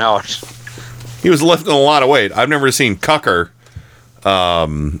weight, working out. He was lifting a lot of weight. I've never seen Cucker,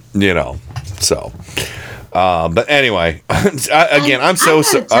 so. But anyway, I'm so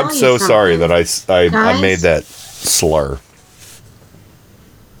sorry that I made that slur.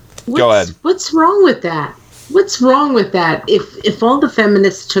 Go ahead. What's wrong with that? What's wrong with that? If all the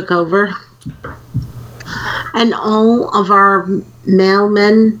feminists took over and all of our male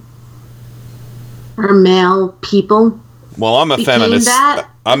men or male people. Well, I'm a feminist.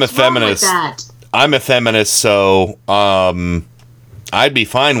 I'm a feminist. I'm a feminist, so I'd be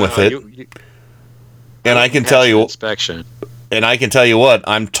fine with it. And I can tell you inspection. And I can tell you what,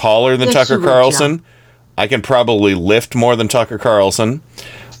 I'm taller than Tucker Carlson. I can probably lift more than Tucker Carlson.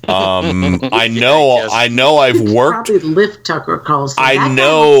 I know I've worked. Probably lift Tucker Carlson. I know.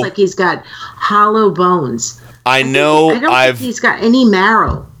 Guy looks like he's got hollow bones. I know. I don't think he's got any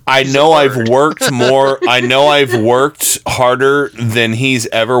marrow. I know I've worked more. I know I've worked harder than he's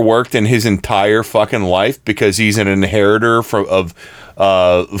ever worked in his entire fucking life because he's an inheritor of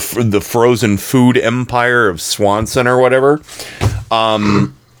the frozen food empire of Swanson or whatever.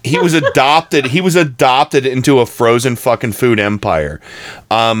 He was adopted. He was adopted into a frozen fucking food empire.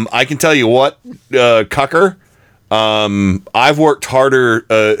 I can tell you what, Cucker. I've worked harder.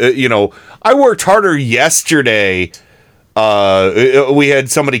 I worked harder yesterday. We had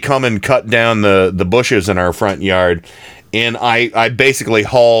somebody come and cut down the bushes in our front yard, and I basically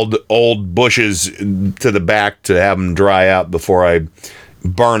hauled old bushes to the back to have them dry out before I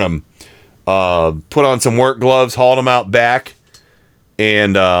burn them. Put on some work gloves, hauled them out back,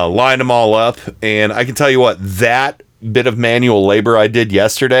 and lined them all up. And I can tell you what, that bit of manual labor I did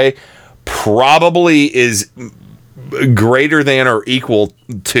yesterday probably is greater than or equal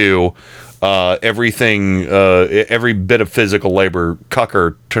to everything, every bit of physical labor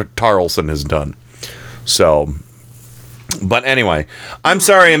Cucker Tarlson has done. So, but anyway, I'm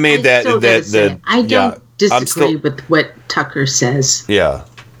sorry I made that. I don't disagree with what Tucker says. Yeah.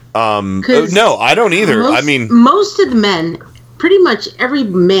 No, I don't either. Most of the men, pretty much every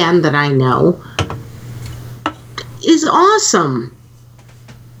man that I know, is awesome.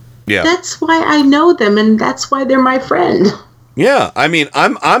 Yeah. That's why I know them, and that's why they're my friend. Yeah, I mean,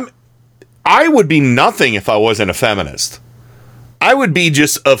 I would be nothing if I wasn't a feminist. I would be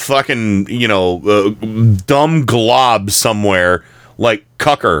just a fucking, dumb glob somewhere like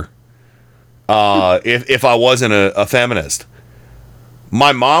Cucker if I wasn't a feminist.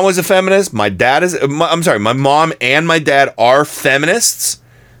 My mom was a feminist. My mom and my dad are feminists,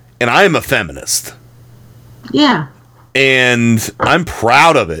 and I am a feminist. Yeah. And I'm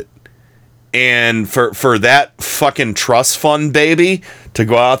proud of it. And for that fucking trust fund baby to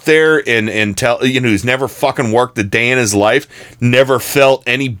go out there and tell, who's never fucking worked a day in his life, never felt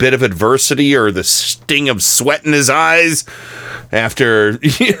any bit of adversity or the sting of sweat in his eyes after,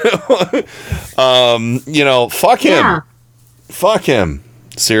 fuck him. Yeah. Fuck him.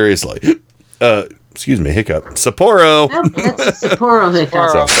 Seriously. Excuse me, hiccup. Sapporo. Nope, that's a Sapporo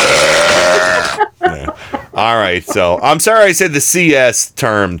hiccup. Yeah. All right, so I'm sorry I said the CS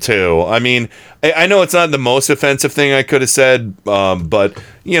term too. I mean, I know it's not the most offensive thing I could have said, but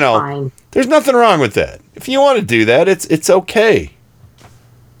Fine. There's nothing wrong with that. If you want to do that, it's okay.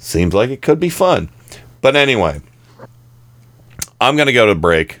 Seems like it could be fun. But anyway, I'm gonna go to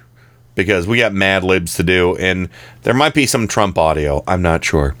break because we got Mad Libs to do, and there might be some Trump audio. I'm not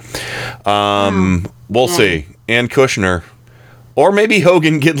sure. We'll see. And Kushner. Or maybe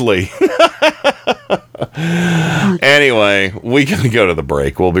Hogan Gidley. Anyway, we gotta go to the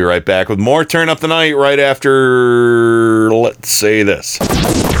break. We'll be right back with more Turn Up the Night right after, let's say this.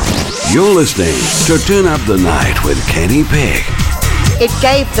 You're listening to Turn Up the Night with Kenny Pick. It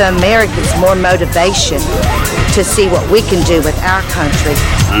gave the Americans more motivation to see what we can do with our country.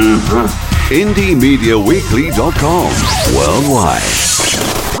 IndieMediaWeekly.com. Worldwide.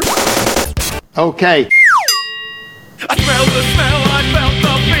 Okay. I smelled the smell, I felt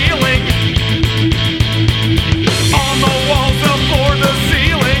the feeling. On the walls, the floor, the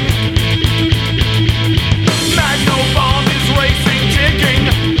ceiling. Magno bomb is racing, ticking.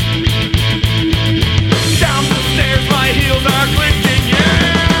 Down the stairs, my heels are clicking,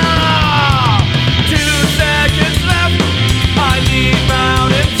 yeah! 2 seconds left, I leave out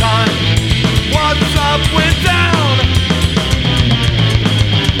in time. What's up with down?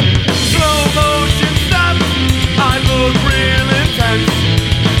 Slow motion stops, I look real intense.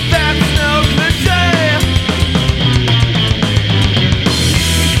 That's no cliche.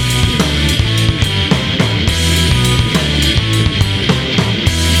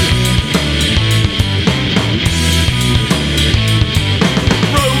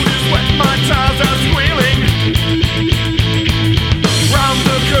 Road is wet, my tires are squealing. Round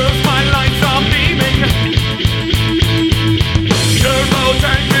the curves, my lights are beaming. Turbo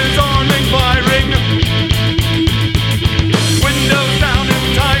tank is arming, firing. Windows down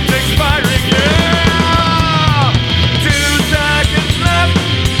and time's expiring, yeah! 2 seconds left,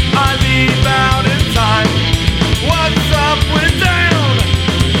 I leave out in time. What's up with down?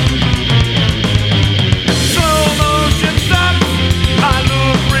 Slow motion stops, I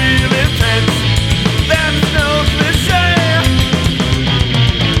look real intense. That's no cliche.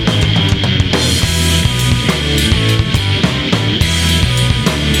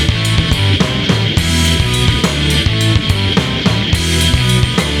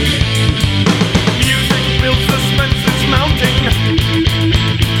 Music builds suspense, it's mounting.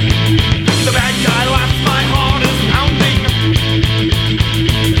 The bad guy laughs, my heart is pounding.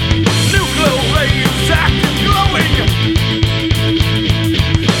 Nuclear rays active glowing.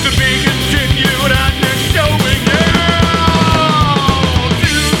 To be continued and they're showing, yeah! 2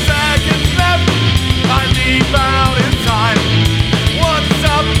 seconds left, I leave out in time. What's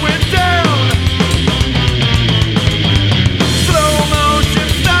up with down? Slow motion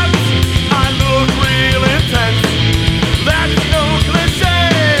stops, I look real intense. That's no cliche,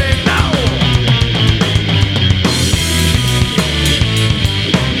 no!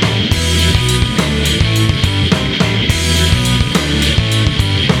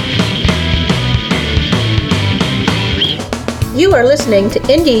 You are listening to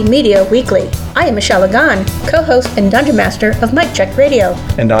Indie Media Weekly. I am Michelle Lagan, co-host and Dungeon Master of Mike Check Radio.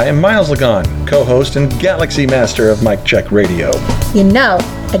 And I am Miles Lagan, co-host and Galaxy Master of Mike Check Radio. You know,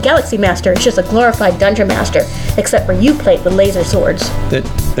 a Galaxy Master is just a glorified Dungeon Master, except for you play with laser swords.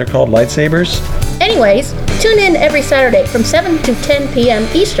 They're called lightsabers? Anyways, tune in every Saturday from 7 to 10 p.m.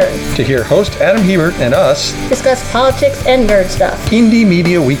 Eastern To hear host Adam Hebert and us discuss politics and nerd stuff. Indie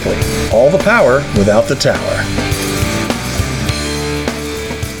Media Weekly. All the power without the tower.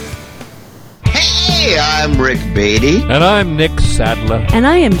 Hey, I'm Rick Beatty. And I'm Nick Sadler. And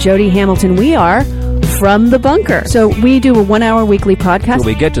I am Jody Hamilton. We are From the Bunker. So we do a 1-hour weekly podcast. Where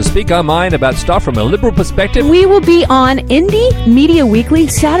we get to speak our mind about stuff from a liberal perspective. We will be on Indie Media Weekly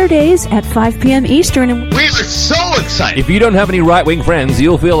Saturdays at 5 p.m. Eastern. And we are so excited. If you don't have any right-wing friends,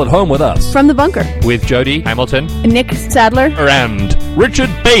 you'll feel at home with us. From the Bunker. With Jody Hamilton. Nick Sadler. And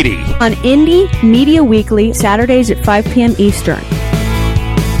Richard Beatty. On Indie Media Weekly Saturdays at 5 p.m. Eastern.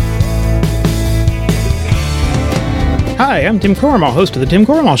 Hi, I'm Tim Cormall, host of The Tim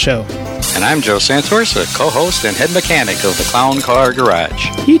Cormall Show. And I'm Joe Santos, a co-host and head mechanic of the Clown Car Garage.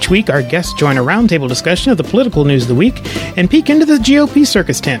 Each week, our guests join a roundtable discussion of the political news of the week and peek into the GOP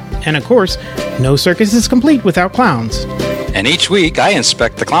circus tent. And of course, no circus is complete without clowns. And each week, I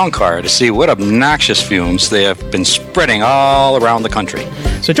inspect the clown car to see what obnoxious fumes they have been spreading all around the country.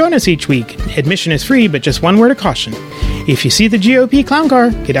 So join us each week. Admission is free, but just one word of caution. If you see the GOP clown car,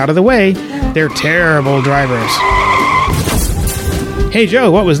 get out of the way. They're terrible drivers. Hey,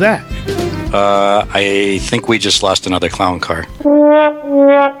 Joe, what was that? I think we just lost another clown car.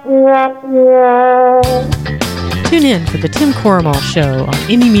 Tune in for the Tim Cormall Show on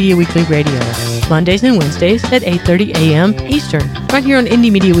Indie Media Weekly Radio, Mondays and Wednesdays at 8:30 a.m. Eastern, right here on Indie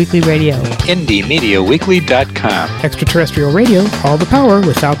Media Weekly Radio. IndieMediaWeekly.com. Extraterrestrial radio, all the power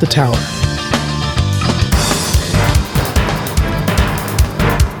without the tower.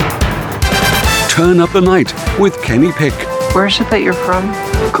 Turn Up the Night with Kenny Pick. Where is it that you're from?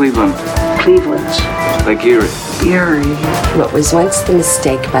 Cleveland. Cleveland. Lake Erie. Erie. What was once the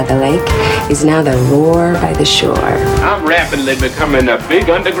mistake by the lake is now the roar by the shore. I'm rapidly becoming a big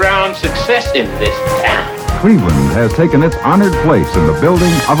underground success in this town. Cleveland has taken its honored place in the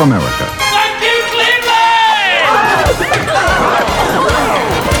building of America. Thank you, Cleveland!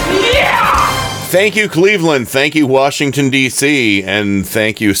 Thank you, Cleveland. Thank you, Washington, D.C. And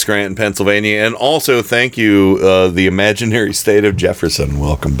thank you, Scranton, Pennsylvania. And also thank you, the imaginary state of Jefferson.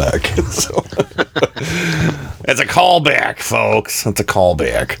 Welcome back. So, it's a callback, folks. It's a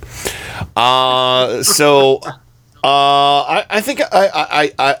callback. I think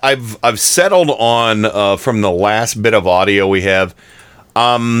I've settled on from the last bit of audio we have.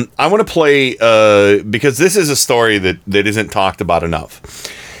 I want to play because this is a story that isn't talked about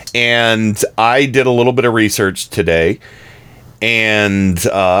enough. And I did a little bit of research today, and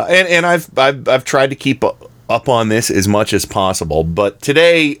I've tried to keep up on this as much as possible. But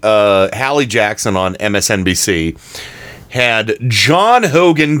today, Hallie Jackson on MSNBC had John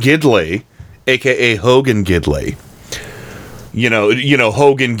Hogan Gidley, aka Hogan Gidley. You know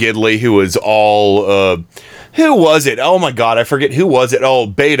Hogan Gidley, who was all. Who was it? Oh my God, I forget who was it. Oh,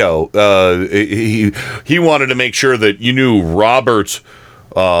 Beto. He wanted to make sure that you knew Robert.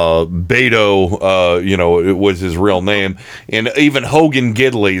 Beto, it was his real name, and even Hogan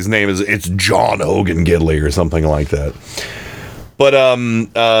Gidley's name it's John Hogan Gidley or something like that. But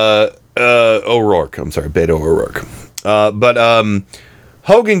O'Rourke, I'm sorry, Beto O'Rourke. But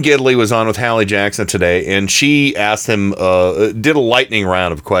Hogan Gidley was on with Hallie Jackson today, and she asked him, did a lightning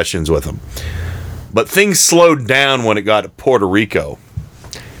round of questions with him. But things slowed down when it got to Puerto Rico.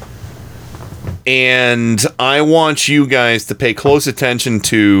 And I want you guys to pay close attention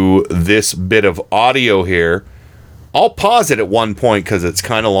to this bit of audio here. I'll pause it at one point because it's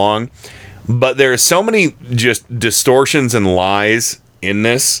kind of long. But there are so many just distortions and lies in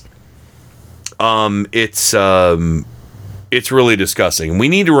this. It's really disgusting. We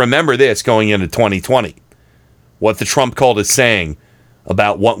need to remember this going into 2020. What the Trump cult is saying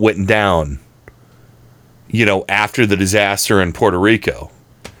about what went down, after the disaster in Puerto Rico.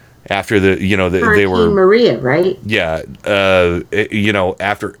 After they were Maria, right? Yeah,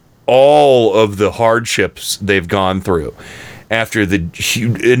 after all of the hardships they've gone through, after the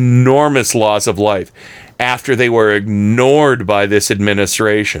enormous loss of life, after they were ignored by this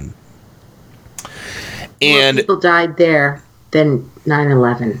administration, and more people died there than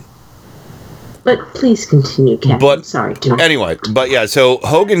 9/11. But please continue, Kevin. I'm sorry. Anyway, so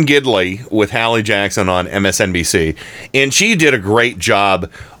Hogan Gidley with Hallie Jackson on MSNBC, and she did a great job,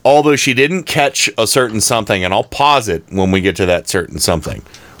 although she didn't catch a certain something, and I'll pause it when we get to that certain something.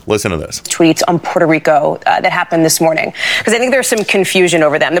 Listen to this. Tweets on Puerto Rico that happened this morning, because I think there's some confusion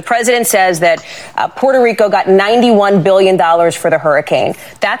over them. The president says that Puerto Rico got $91 billion for the hurricane.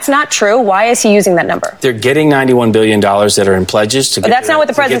 That's not true. Why is he using that number? They're getting $91 billion that are in pledges. But that's not what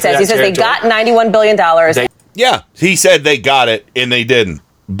the president says. He says they got $91 billion. Yeah, he said they got it, and they didn't.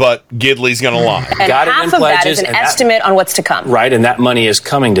 But Gidley's going to lie. And half of that is an estimate on what's to come. Right, and that money is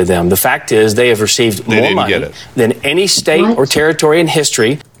coming to them. The fact is they have received more money than any state or territory in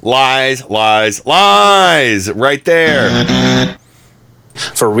history. Lies, lies, lies. Right there.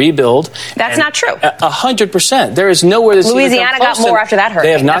 For rebuild. That's not true. 100%. There is nowhere that's Louisiana got more after that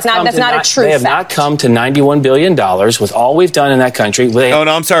hurricane. That's not a true fact. They have not come to $91 billion with all we've done in that country. Oh,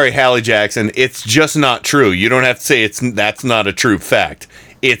 no, I'm sorry, Hallie Jackson. It's just not true. You don't have to say that's not a true fact.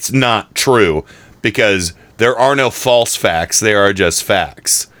 It's not true, because there are no false facts. There are just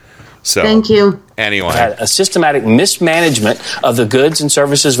facts. So, thank you. Anyway, had a systematic mismanagement of the goods and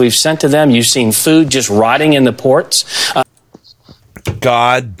services we've sent to them. You've seen food just rotting in the ports.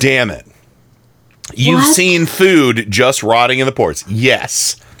 God damn it. You've seen food just rotting in the ports.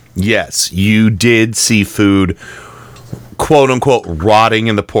 Yes, you did see food, quote unquote, rotting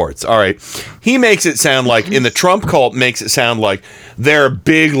in the ports. All right. He makes it sound like, in the Trump cult, makes it sound like they're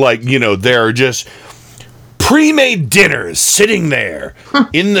big, they're just pre-made dinners sitting there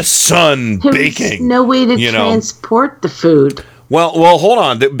in the sun baking. No way to transport the food. Well, hold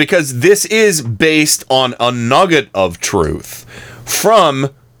on, because this is based on a nugget of truth from,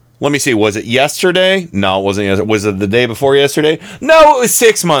 let me see, was it yesterday? No, it wasn't yesterday. Was it the day before yesterday? No, it was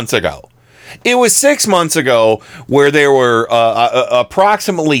 6 months ago. It was 6 months ago where there were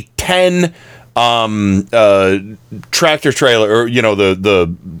approximately 10 tractor trailer, or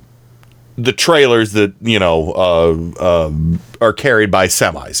the trailers that are carried by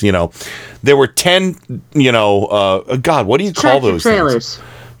semis. There were 10. God, what do you call those trailers? Things?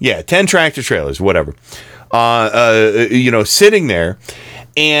 Yeah, 10 tractor trailers, whatever. Sitting there.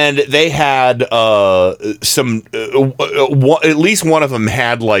 And they had some, at least one of them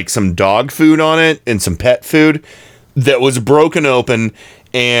had some dog food on it and some pet food that was broken open,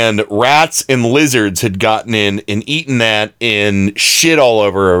 and rats and lizards had gotten in and eaten that and shit all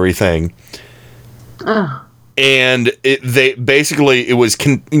over everything. And they basically, it was,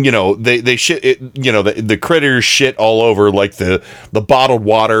 they shit, the critters shit all over like the bottled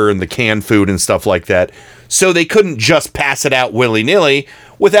water and the canned food and stuff like that. So they couldn't just pass it out willy-nilly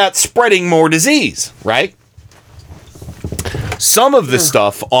without spreading more disease, right? Some of the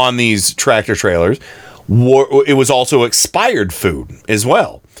stuff on these tractor trailers, it was also expired food as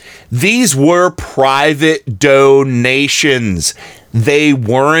well. These were private donations. They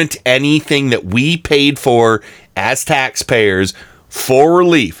weren't anything that we paid for as taxpayers for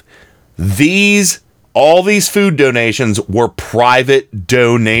relief. All these food donations were private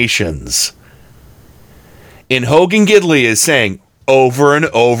donations. And Hogan Gidley is saying over and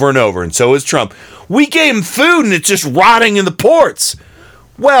over and over, and so is Trump, we gave him food and it's just rotting in the ports.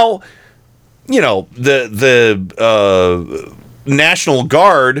 Well, the National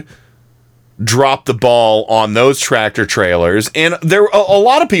Guard dropped the ball on those tractor trailers, and a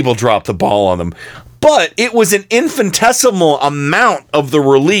lot of people dropped the ball on them. But it was an infinitesimal amount of the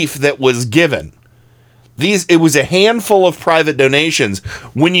relief that was given. It was a handful of private donations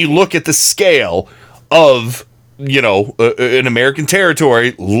when you look at the scale of, an American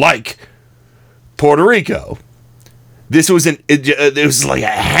territory like Puerto Rico. It was like a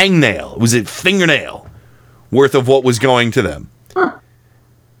hangnail. It was a fingernail worth of what was going to them.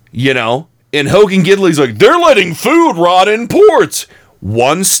 And Hogan Gidley's like, they're letting food rot in ports.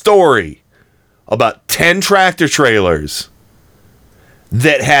 One story about 10 tractor trailers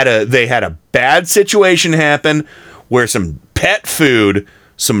that had a bad situation happen where some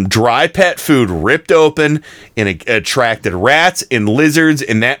dry pet food ripped open and it attracted rats and lizards,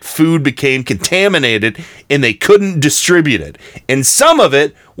 and that food became contaminated and they couldn't distribute it. And some of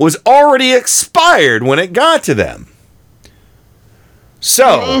it was already expired when it got to them. So,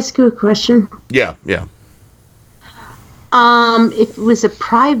 can I ask you a question? Yeah. If it was a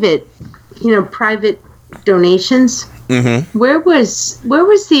private donations, mm-hmm. where was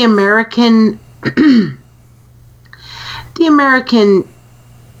the American,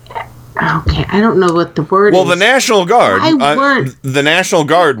 okay, I don't know what the word is. Well, the National Guard, the National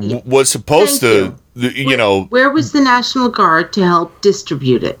Guard was supposed to, Where was the National Guard to help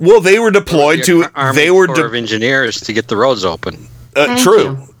distribute it? Well, they were deployed Corps of Engineers to get the roads open.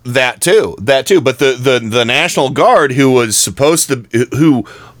 True. That too. But the National Guard, who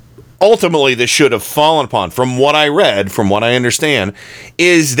ultimately this should have fallen upon, from what I read, from what I understand,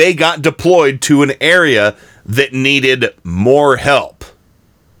 is they got deployed to an area that needed more help.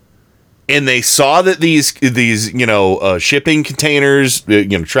 And they saw that these shipping containers,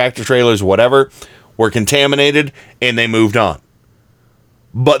 tractor trailers, whatever, were contaminated, and they moved on.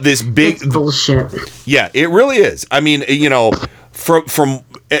 But this big That's bullshit. Yeah, it really is. I mean, from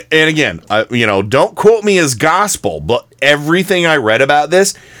and again, don't quote me as gospel, but everything I read about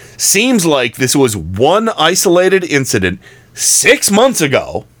this seems like this was one isolated incident 6 months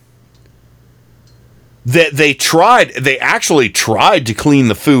ago that they actually tried to clean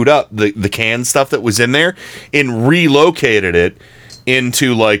the food up, the canned stuff that was in there, and relocated it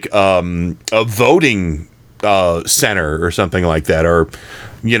into like a voting center or something like that, or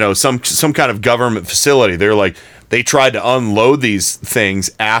some kind of government facility. They tried to unload these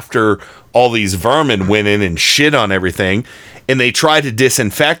things after all these vermin went in and shit on everything, and they tried to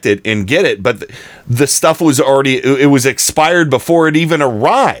disinfect it and get it, but the stuff was it was expired before it even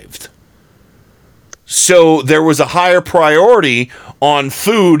arrived. So there was a higher priority on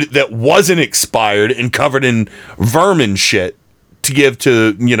food that wasn't expired and covered in vermin shit to give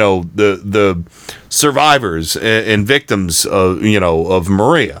to the survivors and victims of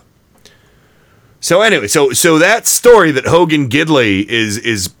Maria. So anyway, so that story that Hogan Gidley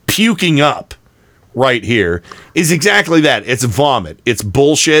is puking up right here is exactly that. It's vomit. It's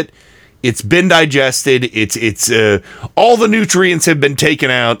bullshit. It's been digested. It's all the nutrients have been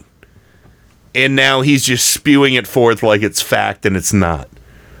taken out, and now he's just spewing it forth like it's fact, and it's not.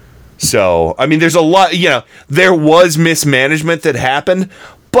 So, I mean, there's a lot, there was mismanagement that happened,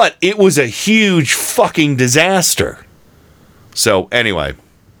 but it was a huge fucking disaster. So, anyway,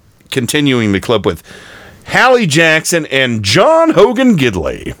 continuing the clip with Hallie Jackson and John Hogan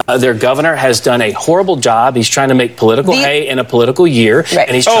Gidley. Their governor has done a horrible job. He's trying to make political hay in a political year, right.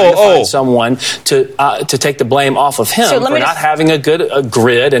 And he's trying to find someone to take the blame off of him for not having a good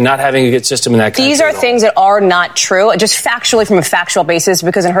grid and not having a good system in that country. These are things that are not true, just factually from a factual basis,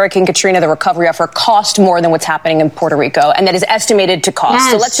 because in Hurricane Katrina, the recovery effort cost more than what's happening in Puerto Rico, and that is estimated to cost.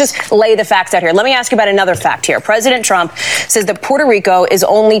 Yes. So let's just lay the facts out here. Let me ask you about another fact here. President Trump says that Puerto Rico is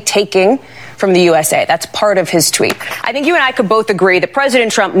only taking from the USA. That's part of his tweet. I think you and I could both agree that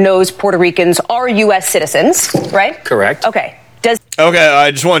President Trump knows Puerto Ricans are U.S. citizens, right? Correct. Okay. Okay,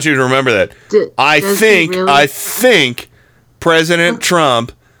 I just want you to remember that. I think President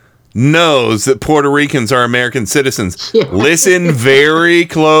Trump knows that Puerto Ricans are American citizens. Yeah. Listen very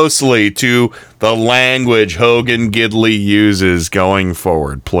closely to the language Hogan Gidley uses going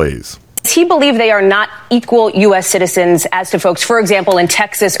forward, please. Does he believe they are not equal U.S. citizens as to folks, for example, in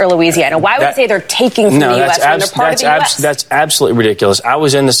Texas or Louisiana? Why would he say they're taking from the U.S. when they're part of the U.S.? That's absolutely ridiculous. I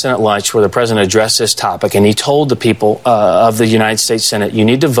was in the Senate lunch where the president addressed this topic, and he told the people of the United States Senate, you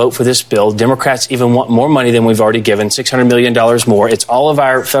need to vote for this bill. Democrats even want more money than we've already given, $600 million more. It's all of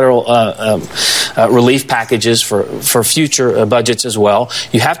our federal relief packages for future budgets as well.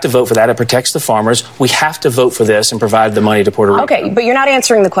 You have to vote for that. It protects the farmers. We have to vote for this and provide the money to Puerto Rico. Okay, but you're not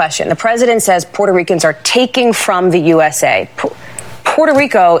answering the question. The president says Puerto Ricans are taking from the USA. Puerto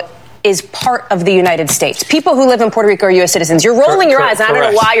Rico is part of the United States. People who live in Puerto Rico are U.S. citizens. You're rolling your eyes, and I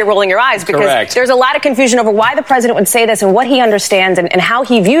don't know why you're rolling your eyes, because there's a lot of confusion over why the president would say this and what he understands and how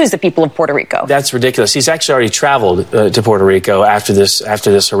he views the people of Puerto Rico. That's ridiculous. He's actually already traveled to Puerto Rico after this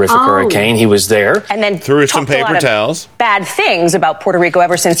horrific hurricane. He was there. And then threw some paper towels. Bad things about Puerto Rico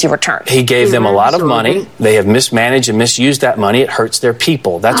ever since he returned. He gave them a lot of money. They have mismanaged and misused that money. It hurts their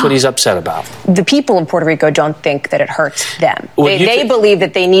people. That's what he's upset about. The people of Puerto Rico don't think that it hurts them. They believe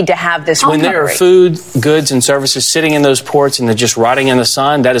that they need to have this when there are food, goods, and services sitting in those ports and they're just rotting in the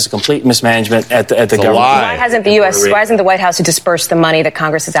sun, that is a complete mismanagement at the government. Why hasn't the White House dispersed the money that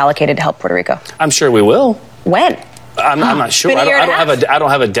Congress has allocated to help Puerto Rico? I'm sure we will. When? I'm not sure. I don't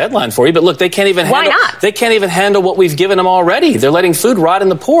have a deadline for you. But look, they can't even. Why not? They can't even handle what we've given them already. They're letting food rot in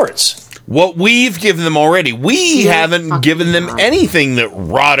the ports. What we've given them already, we haven't given them anything that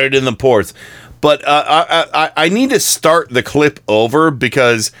rotted in the ports. But I need to start the clip over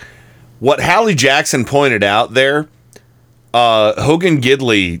because what Hallie Jackson pointed out there, Hogan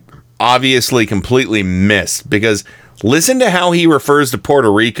Gidley obviously completely missed, because listen to how he refers to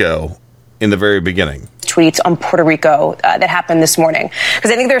Puerto Rico in the very beginning. Tweets on Puerto Rico that happened this morning,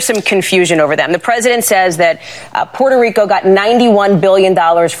 because I think there's some confusion over them. The president says that Puerto Rico got $91 billion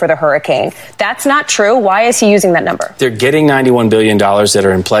for the hurricane. That's not true. Why is he using that number? They're getting $91 billion that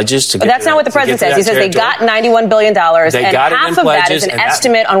are in pledges to. That's not what the president says. He says they got $91 billion, and half of that is an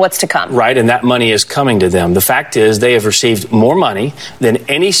estimate on what's to come. Right, and that money is coming to them. The fact is they have received more money than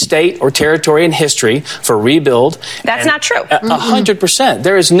any state or territory in history for rebuild. That's not true. 100%.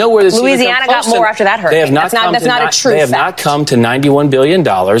 There is nowhere that's Louisiana got more after that hurricane. That's not a true fact. They have not come to $91 billion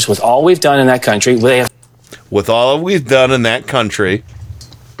with all we've done in that country. With all we've done in that country.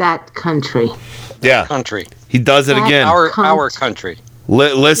 That country. Yeah. Country. He does it again. Our country.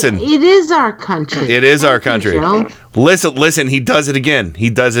 Listen. It is our country. It is our country. Listen, he does it again.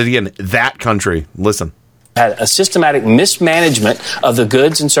 He does it again. That country. Listen. Had a systematic mismanagement of the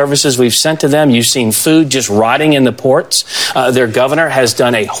goods and services we've sent to them. You've seen food just rotting in the ports. Their governor has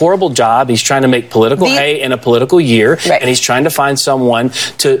done a horrible job. He's trying to make political hay in a political year, and he's trying to find someone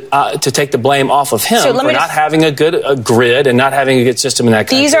to take the blame off of him for not having a good grid and not having a good system in that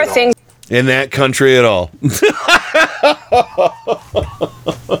country. These are things in that country at all.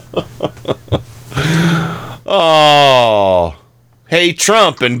 Oh, hey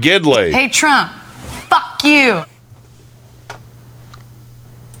Trump and Gidley. Hey Trump. Fuck you.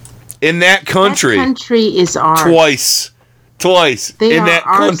 In that country. That country is ours. Twice. They in are that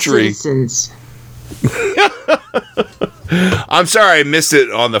our country. Citizens. I'm sorry I missed it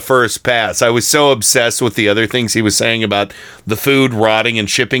on the first pass. I was so obsessed with the other things he was saying about the food rotting in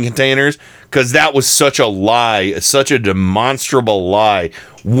shipping containers, because that was such a lie, such a demonstrable lie.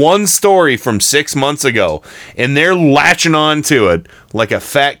 One story from 6 months ago, and they're latching on to it like a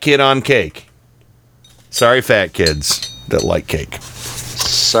fat kid on cake. Sorry, fat kids that like cake.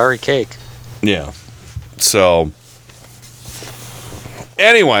 Sorry, cake. Yeah. So,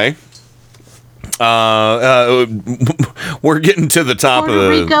 anyway, we're getting to the top Puerto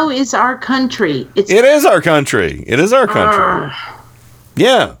of the... Rico is our country. It is our country. It is our country.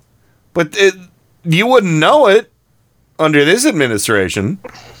 Yeah. But you wouldn't know it under this administration.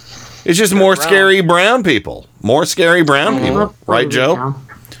 It's just more scary brown people. More scary brown people. Right, Joe?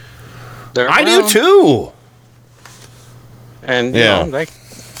 I do too. And you know,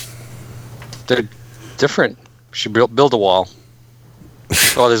 they're different. Should build a wall.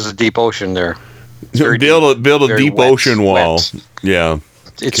 Oh, there's a deep ocean there. Build a deep ocean wall. Wet. Yeah,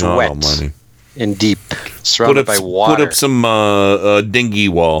 it's wet and deep, surrounded by water. Put up some dinghy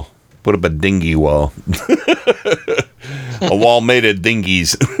wall. Put up a dinghy wall. A wall made of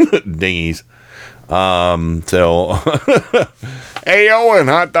dinghies. Dinghies. So, hey, Owen,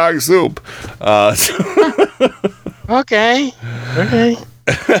 hot dog soup. Okay.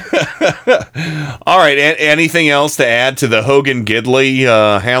 All right. Anything else to add to the Hogan Gidley,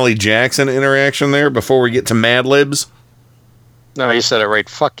 Hallie Jackson interaction there before we get to Mad Libs? No, you said it right.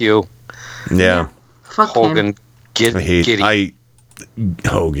 Fuck you. Yeah. Fuck Hogan Gidley.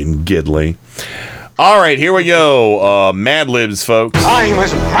 Hogan Gidley. All right, here we go. Mad Libs, folks. I'm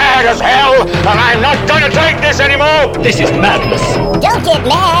as mad as hell, and I'm not gonna take this anymore. This is madness. Don't get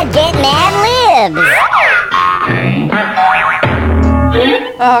mad, get Mad Libs.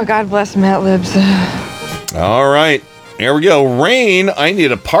 Oh, God bless Mad Libs. All right, here we go. Rain, I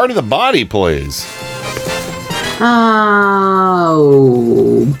need a part of the body, please. Oh,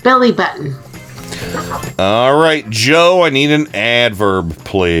 belly button. All right, Joe, I need an adverb,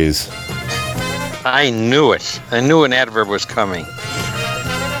 please. I knew it. I knew an adverb was coming.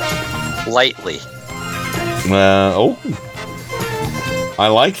 Lightly. I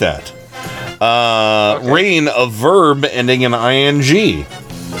like that. Okay. Rain, a verb ending in ing.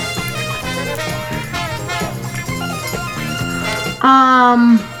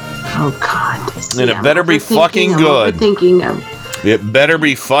 Oh God. And it better be fucking good. It better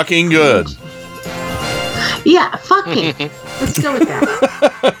be fucking good. Yeah, fucking. Let's go with that.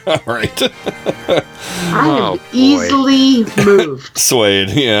 All right. I am easily moved. Swayed,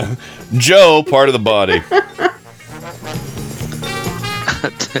 yeah. Joe, part of the body.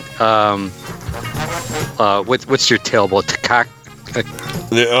 What's your tailbone?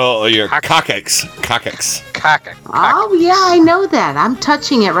 Your coccyx. Coccyx. Oh, yeah, I know that. I'm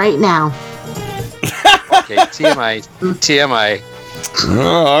touching it right now. Okay, TMI.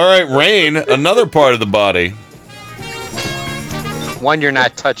 All right, Rain, another part of the body. One you're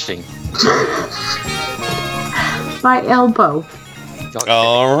not touching. My elbow. Okay.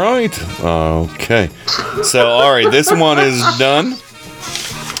 All right. Okay. So, all right, this one is done.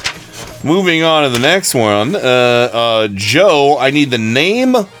 Moving on to the next one. Joe, I need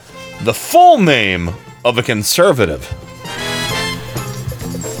the full name of a conservative.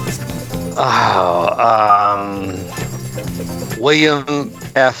 William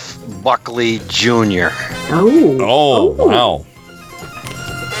F. Buckley Jr. Oh, wow.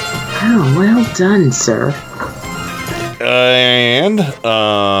 Oh, well done, sir. And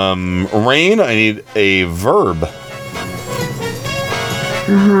Rain, I need a verb.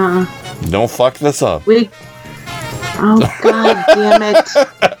 Don't fuck this up. Oh, God damn it.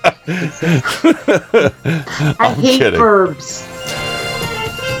 I hate kidding. Verbs.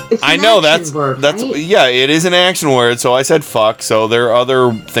 I know that's right? Yeah, it is an action word, so I said fuck, so there are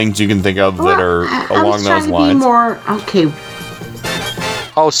other things you can think of that are along those lines. Be more, okay.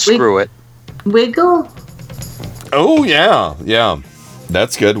 Oh, screw it. Wiggle? Oh, yeah.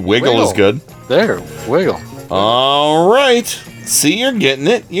 That's good. Wiggle is good. There, wiggle. All right. See, you're getting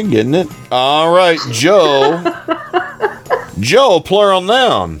it. All right, Joe. Joe, plural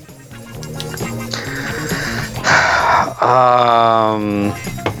noun.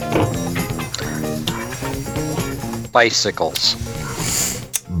 Bicycles.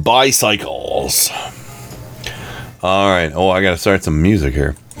 All right. Oh, I got to start some music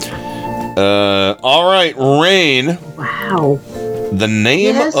here. All right, Rain. Wow. The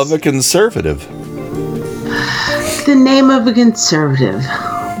name of a conservative. The name of a conservative.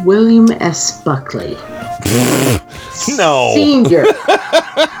 William S. Buckley. No. Senior.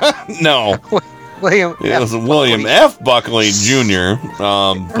 No. William F. Buckley Jr.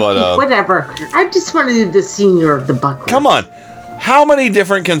 But whatever. I just want to do the senior of the Buckley. Come on. How many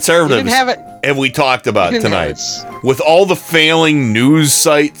different conservatives have we talked about tonight? With all the failing news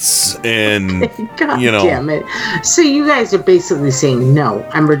sites and God damn it. So you guys are basically saying no,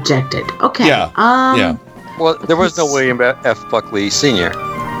 I'm rejected. Okay. Yeah. Well, there was no William F. Buckley Sr.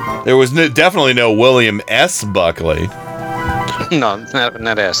 There was definitely no William S. Buckley. No,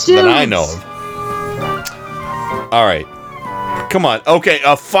 not S. That I know of. All right. Come on. Okay,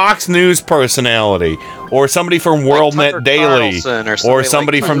 a Fox News personality. Or somebody from WorldNet Daily. Or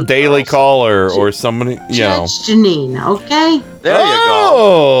somebody from Daily Caller. Or somebody, Judge Janine, okay? There you go.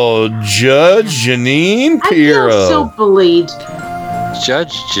 Oh, Judge Janine Pirro. I feel so bullied.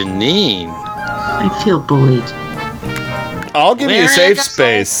 Judge Janine. I feel bullied. I'll give you a safe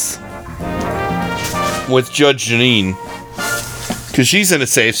space with Judge Janine. Because she's in a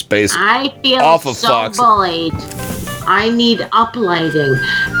safe space. I feel off of so Fox. bullied. I need uplighting.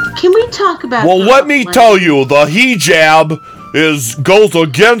 Can we talk about? Well, let me tell you, the hijab goes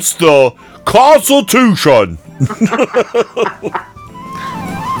against the Constitution.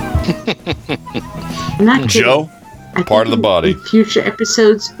 I'm not kidding. Joe, part of the body. In future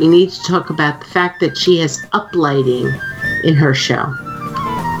episodes, we need to talk about the fact that she has uplighting in her show.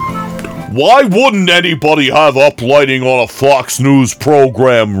 Why wouldn't anybody have uplighting on a Fox News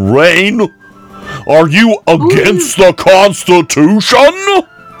program, Rain? Are you against the Constitution?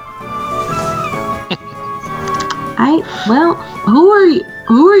 Who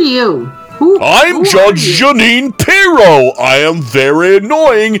are you? I'm Judge Janine Pirro. I am very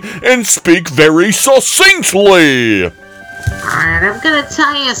annoying and speak very succinctly. Alright, I'm gonna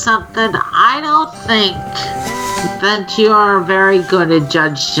tell you something. I don't think that you are very good at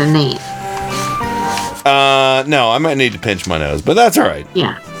Judge Janine. No, I might need to pinch my nose, but that's alright.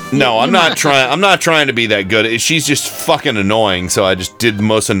 Yeah. No, I'm not trying to be that good. She's just fucking annoying, so I just did the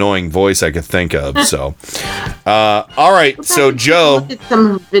most annoying voice I could think of. So, all right. So Joe, look at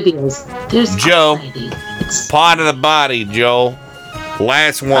some videos. There's Joe, part of the body, Joe.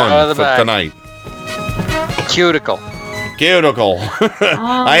 Last one for tonight. Cuticle.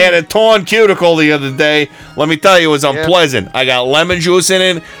 I had a torn cuticle the other day. Let me tell you, it was unpleasant. I got lemon juice in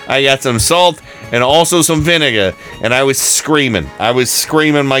it. I got some salt and also some vinegar. And I was screaming.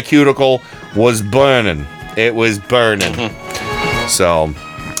 My cuticle was burning. It was burning. So,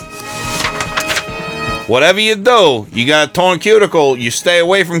 whatever you do, you got a torn cuticle, you stay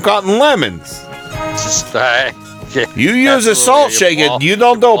away from cutting lemons. You use a salt shaker. You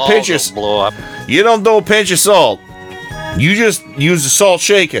don't do a pinch of salt. You just use a salt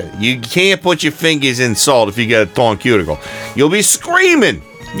shaker. You can't put your fingers in salt if you get a torn cuticle. You'll be screaming.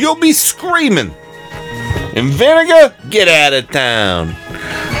 And vinegar, get out of town.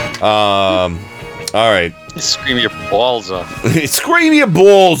 All right. Scream your balls off. Scream your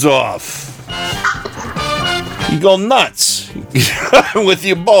balls off. You go nuts with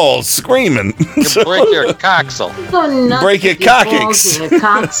your balls screaming. You break your coxel. Break your coccyx.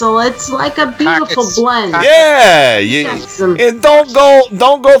 It's like a beautiful blend. Yeah, and don't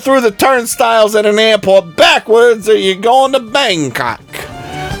go through the turnstiles at an airport backwards, or you're going to Bangkok.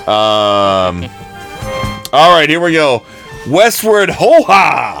 All right, here we go. Westward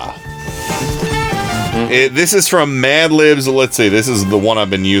Ho-Ha. This is from Mad Libs. Let's see. This is the one I've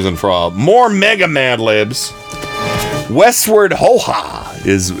been using for more mega Mad Libs. Westward Ho-Ha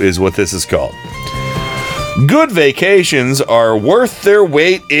is what this is called. Good vacations are worth their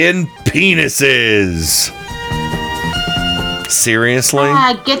weight in penises. Seriously?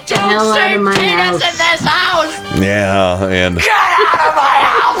 Get the hell out of my house. In this house. Yeah, and Get out of my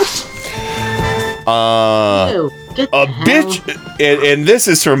house. A bitch, and this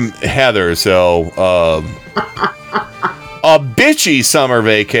is from Heather. So, a bitchy summer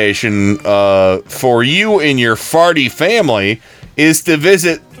vacation for you and your farty family is to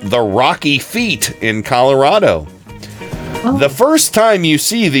visit the Rocky Feet in Colorado. The first time you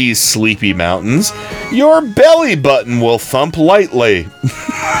see these sleepy mountains, your belly button will thump lightly.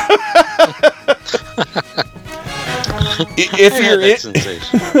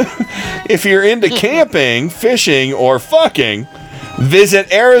 If you're into camping, fishing, or fucking,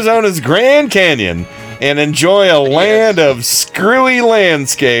 visit Arizona's Grand Canyon and enjoy a land of screwy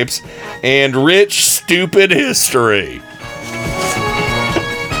landscapes and rich, stupid history.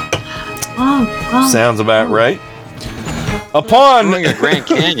 Sounds about right. Upon a Grand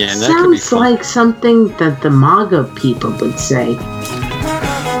Canyon, that sounds could be fun. like something that the MAGA people would say.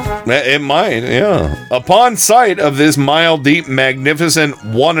 It might, yeah. Upon sight of this mile deep, magnificent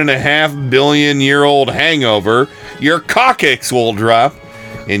 1.5 billion year old hangover, your coccyx will drop,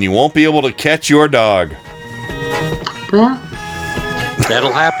 and you won't be able to catch your dog. Well,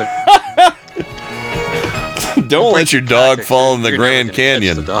 that'll happen. Don't let your dog fall in the Grand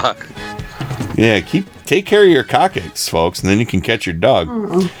Canyon. Yeah, take care of your coccyx, folks, and then you can catch your dog.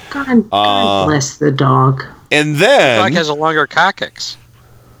 Oh, God bless the dog. And then The dog has a longer coccyx.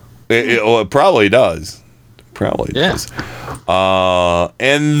 It probably does. Does.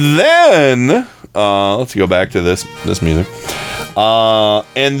 And then let's go back to this music.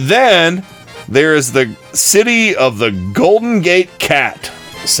 And then there's the city of the Golden Gate Cat,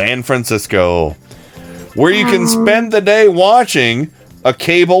 San Francisco, where you can spend the day watching a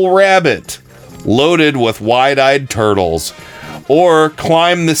cable rabbit loaded with wide-eyed turtles, or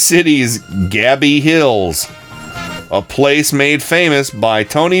climb the city's Gabby Hills, a place made famous by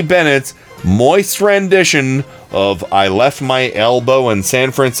Tony Bennett's moist rendition of I Left My Elbow in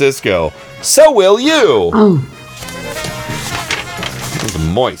San Francisco. So will you.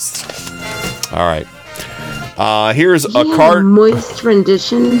 Moist. All right. Here's a card. Moist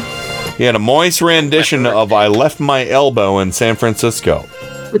rendition? He had a moist rendition of I Left My Elbow in San Francisco.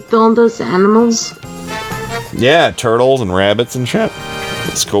 With all those animals? Yeah, turtles and rabbits and shit.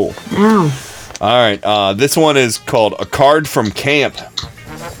 It's cool. Ow. All right, this one is called A Card from Camp.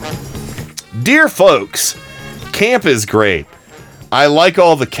 Dear folks, camp is great, I like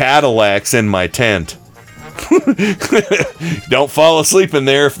all the Cadillacs in my tent. Don't fall asleep in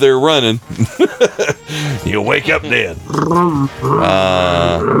there if they're running. You'll wake up dead.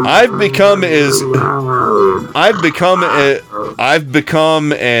 I've become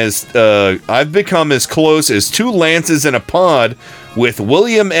as close as two lances in a pod with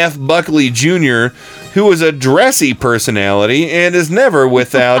William F. Buckley Jr., who is a dressy personality and is never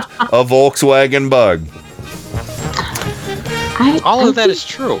without a Volkswagen Bug. All of that is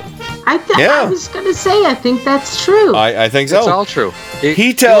true. I was going to say, I think that's true. I think so. It's all true.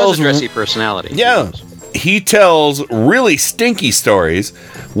 He tells a dressy personality. Yeah. He tells really stinky stories,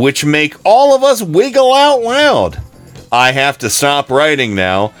 which make all of us wiggle out loud. I have to stop writing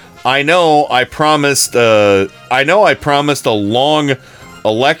now. I know I promised a long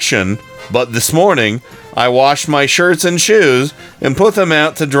election, but this morning I washed my shirts and shoes and put them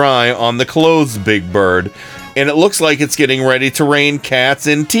out to dry on the clothes big bird, and it looks like it's getting ready to rain cats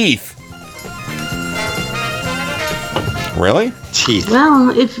and teeth. Really? Teeth.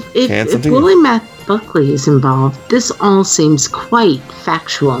 Well, if William F. Buckley is involved, this all seems quite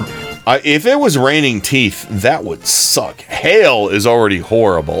factual. If it was raining teeth, that would suck. Hail is already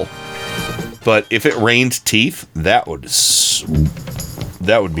horrible, but if it rained teeth, that would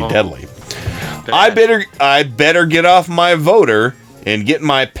be deadly. Bad. I better get off my voter and get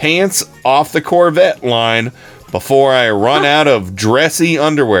my pants off the Corvette line before I run out of dressy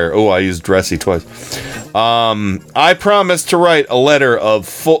underwear. Oh, I used dressy twice. I promise to write a letter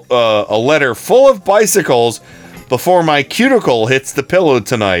full of bicycles before my cuticle hits the pillow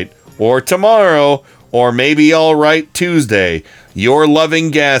tonight, or tomorrow, or maybe I'll write Tuesday. Your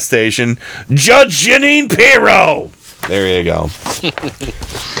loving gas station, Judge Janine Pirro. There you go.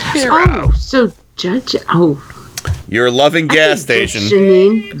 Oh, so Judge. Oh. Your loving gas station.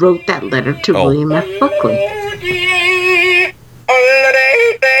 Janine wrote that letter to William F. Buckley.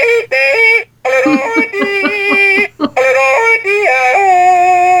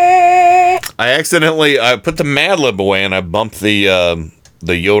 I accidentally put the Mad Lib away and I bumped the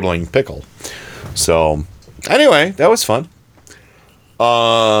yodeling pickle. So anyway, that was fun.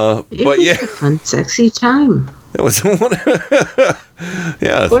 It was a fun, sexy time. It was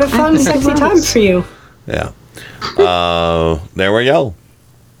yeah. What a fun, sexy time for you. Yeah. There we go.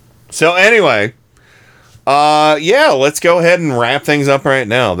 So anyway, let's go ahead and wrap things up right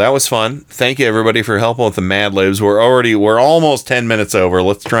now. That was fun. Thank you everybody for helping with the Mad Libs. We're almost 10 minutes over.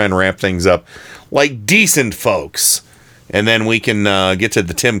 Let's try and wrap things up like decent folks. And then we can get to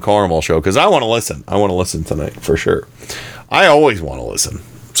the Tim Carmel show, because I want to listen. I want to listen tonight for sure. I always want to listen.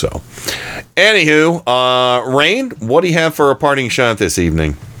 So, anywho, Rain, what do you have for a parting shot this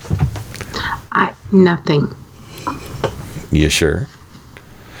evening? Nothing. You sure?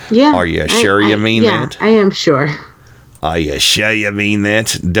 Yeah. Are you sure you mean that? I am sure. Are you sure you mean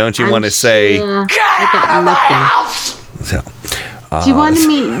that? Don't you want to say? I got nothing. So, do you want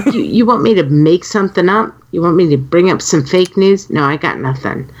me? You want me to make something up? You want me to bring up some fake news? No, I got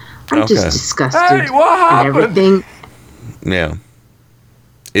nothing. I'm just disgusted. Hey, what happened? And everything. Yeah.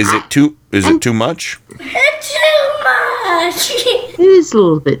 Is it too much? It's too much. It is a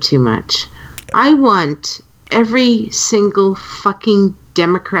little bit too much. I want every single fucking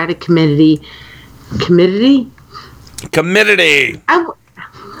Democratic committee. I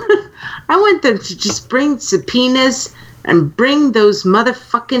want them to just bring subpoenas and bring those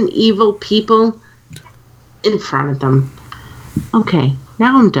motherfucking evil people in front of them. Okay,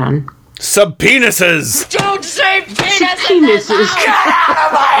 now I'm done. Subpoenases! Don't say penises! Get out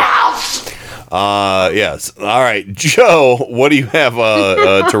of my house! Yes. All right, Joe, what do you have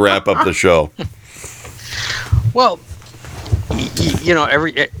to wrap up the show? Well,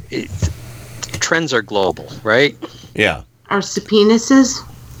 trends are global, right? Yeah. Are subpoenases?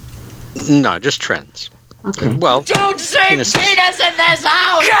 No, just trends. Okay. Well, don't say penis in this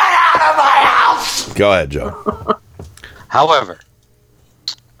house! Get out of my house! Go ahead, Joe. However,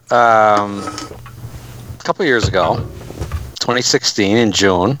 a couple years ago, 2016 in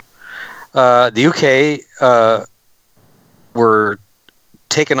June, the UK were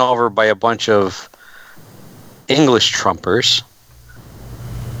taken over by a bunch of English Trumpers.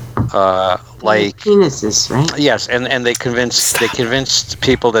 Like penises, right? Yes, and they convinced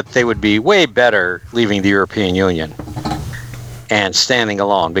people that they would be way better leaving the European Union and standing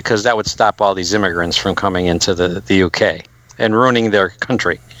alone, because that would stop all these immigrants from coming into the UK and ruining their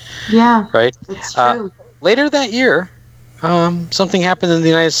country. Yeah, right. That's true. Later that year, something happened in the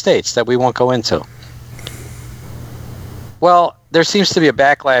United States that we won't go into. Well, there seems to be a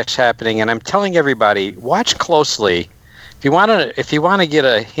backlash happening, and I'm telling everybody, watch closely. If you want to get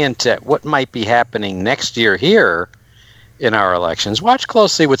a hint at what might be happening next year here, in our elections. Watch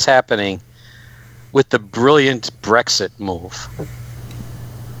closely what's happening with the brilliant Brexit move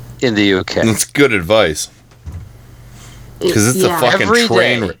in the UK. That's good advice. Because it's a fucking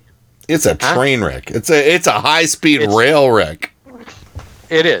train wreck. It's a train wreck. It's a high-speed rail wreck.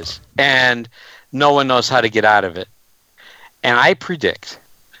 It is. And no one knows how to get out of it. And I predict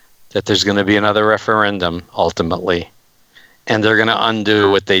that there's going to be another referendum ultimately. And they're going to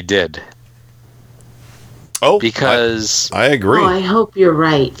undo what they did. Oh, because I agree. Oh, I hope you're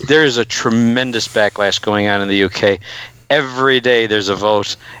right. There's a tremendous backlash going on in the UK. Every day there's a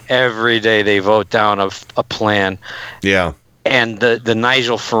vote. Every day they vote down a plan. Yeah. And the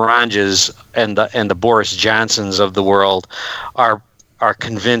Nigel Farages and the Boris Johnsons of the world are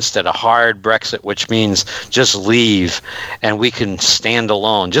convinced that a hard Brexit, which means just leave and we can stand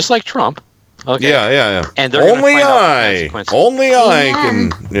alone, just like Trump. Okay. Yeah. And they're only I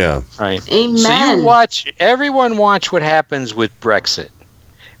can. Yeah. Right. Amen. So everyone watch what happens with Brexit,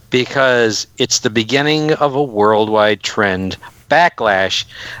 because it's the beginning of a worldwide trend backlash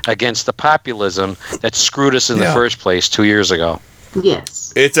against the populism that screwed us in the first place 2 years ago.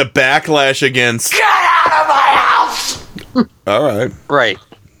 Yes. It's a backlash against. Get out of my house! All right. Right.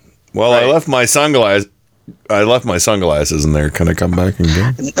 Well, I left my sunglasses in there. Can I come back and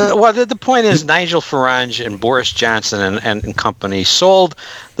get? Well, the point is Nigel Farage and Boris Johnson and company sold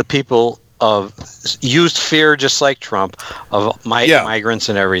the people used fear, just like Trump, of migrants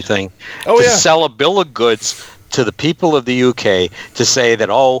and everything, sell a bill of goods to the people of the UK to say that,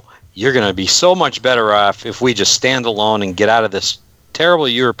 you're going to be so much better off if we just stand alone and get out of this terrible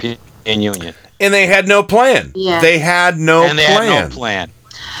European Union. And they had no plan. Yeah. They had no plan.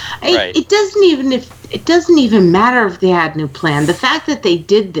 Right. It doesn't even matter if they had no plan. The fact that they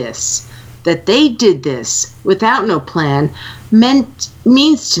did this without no plan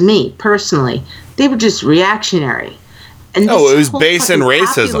means to me personally they were just reactionary. And it was based in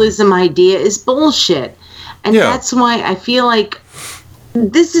racism. Populism idea is bullshit, and that's why I feel like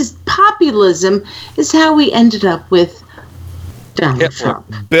populism is how we ended up with Donald Trump.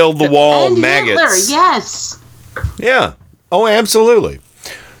 Build the wall, and maggots. Hitler, yes. Yeah. Oh, absolutely.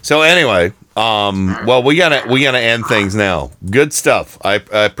 So anyway, well, we gotta end things now. Good stuff. I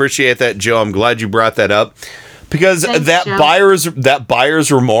appreciate that, Joe. I'm glad you brought that up, because that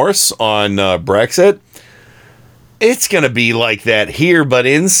buyer's remorse on Brexit, it's gonna be like that here, but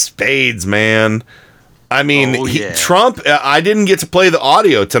in spades, man. I mean, Trump. I didn't get to play the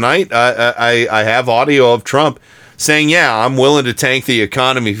audio tonight. I have audio of Trump saying, I'm willing to tank the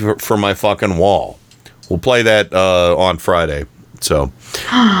economy for my fucking wall. We'll play that on Friday. So,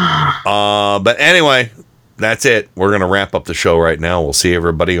 but anyway, that's it. We're going to wrap up the show right now. We'll see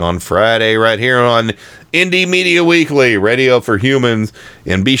everybody on Friday right here on Indie Media Weekly, Radio for Humans.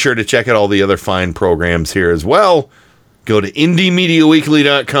 And be sure to check out all the other fine programs here as well. Go to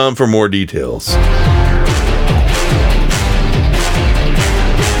IndieMediaWeekly.com for more details.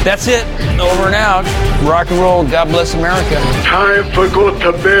 That's it. Over and out. Rock and roll. God bless America. Time for go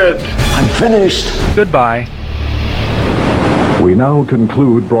to bed. I'm finished. Goodbye. We now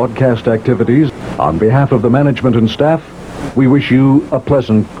conclude broadcast activities. On behalf of the management and staff, we wish you a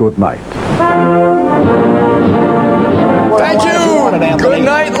pleasant good night. Thank you. Good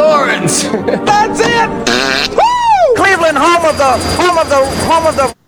night, Lawrence. That's it. Woo! Cleveland, home of the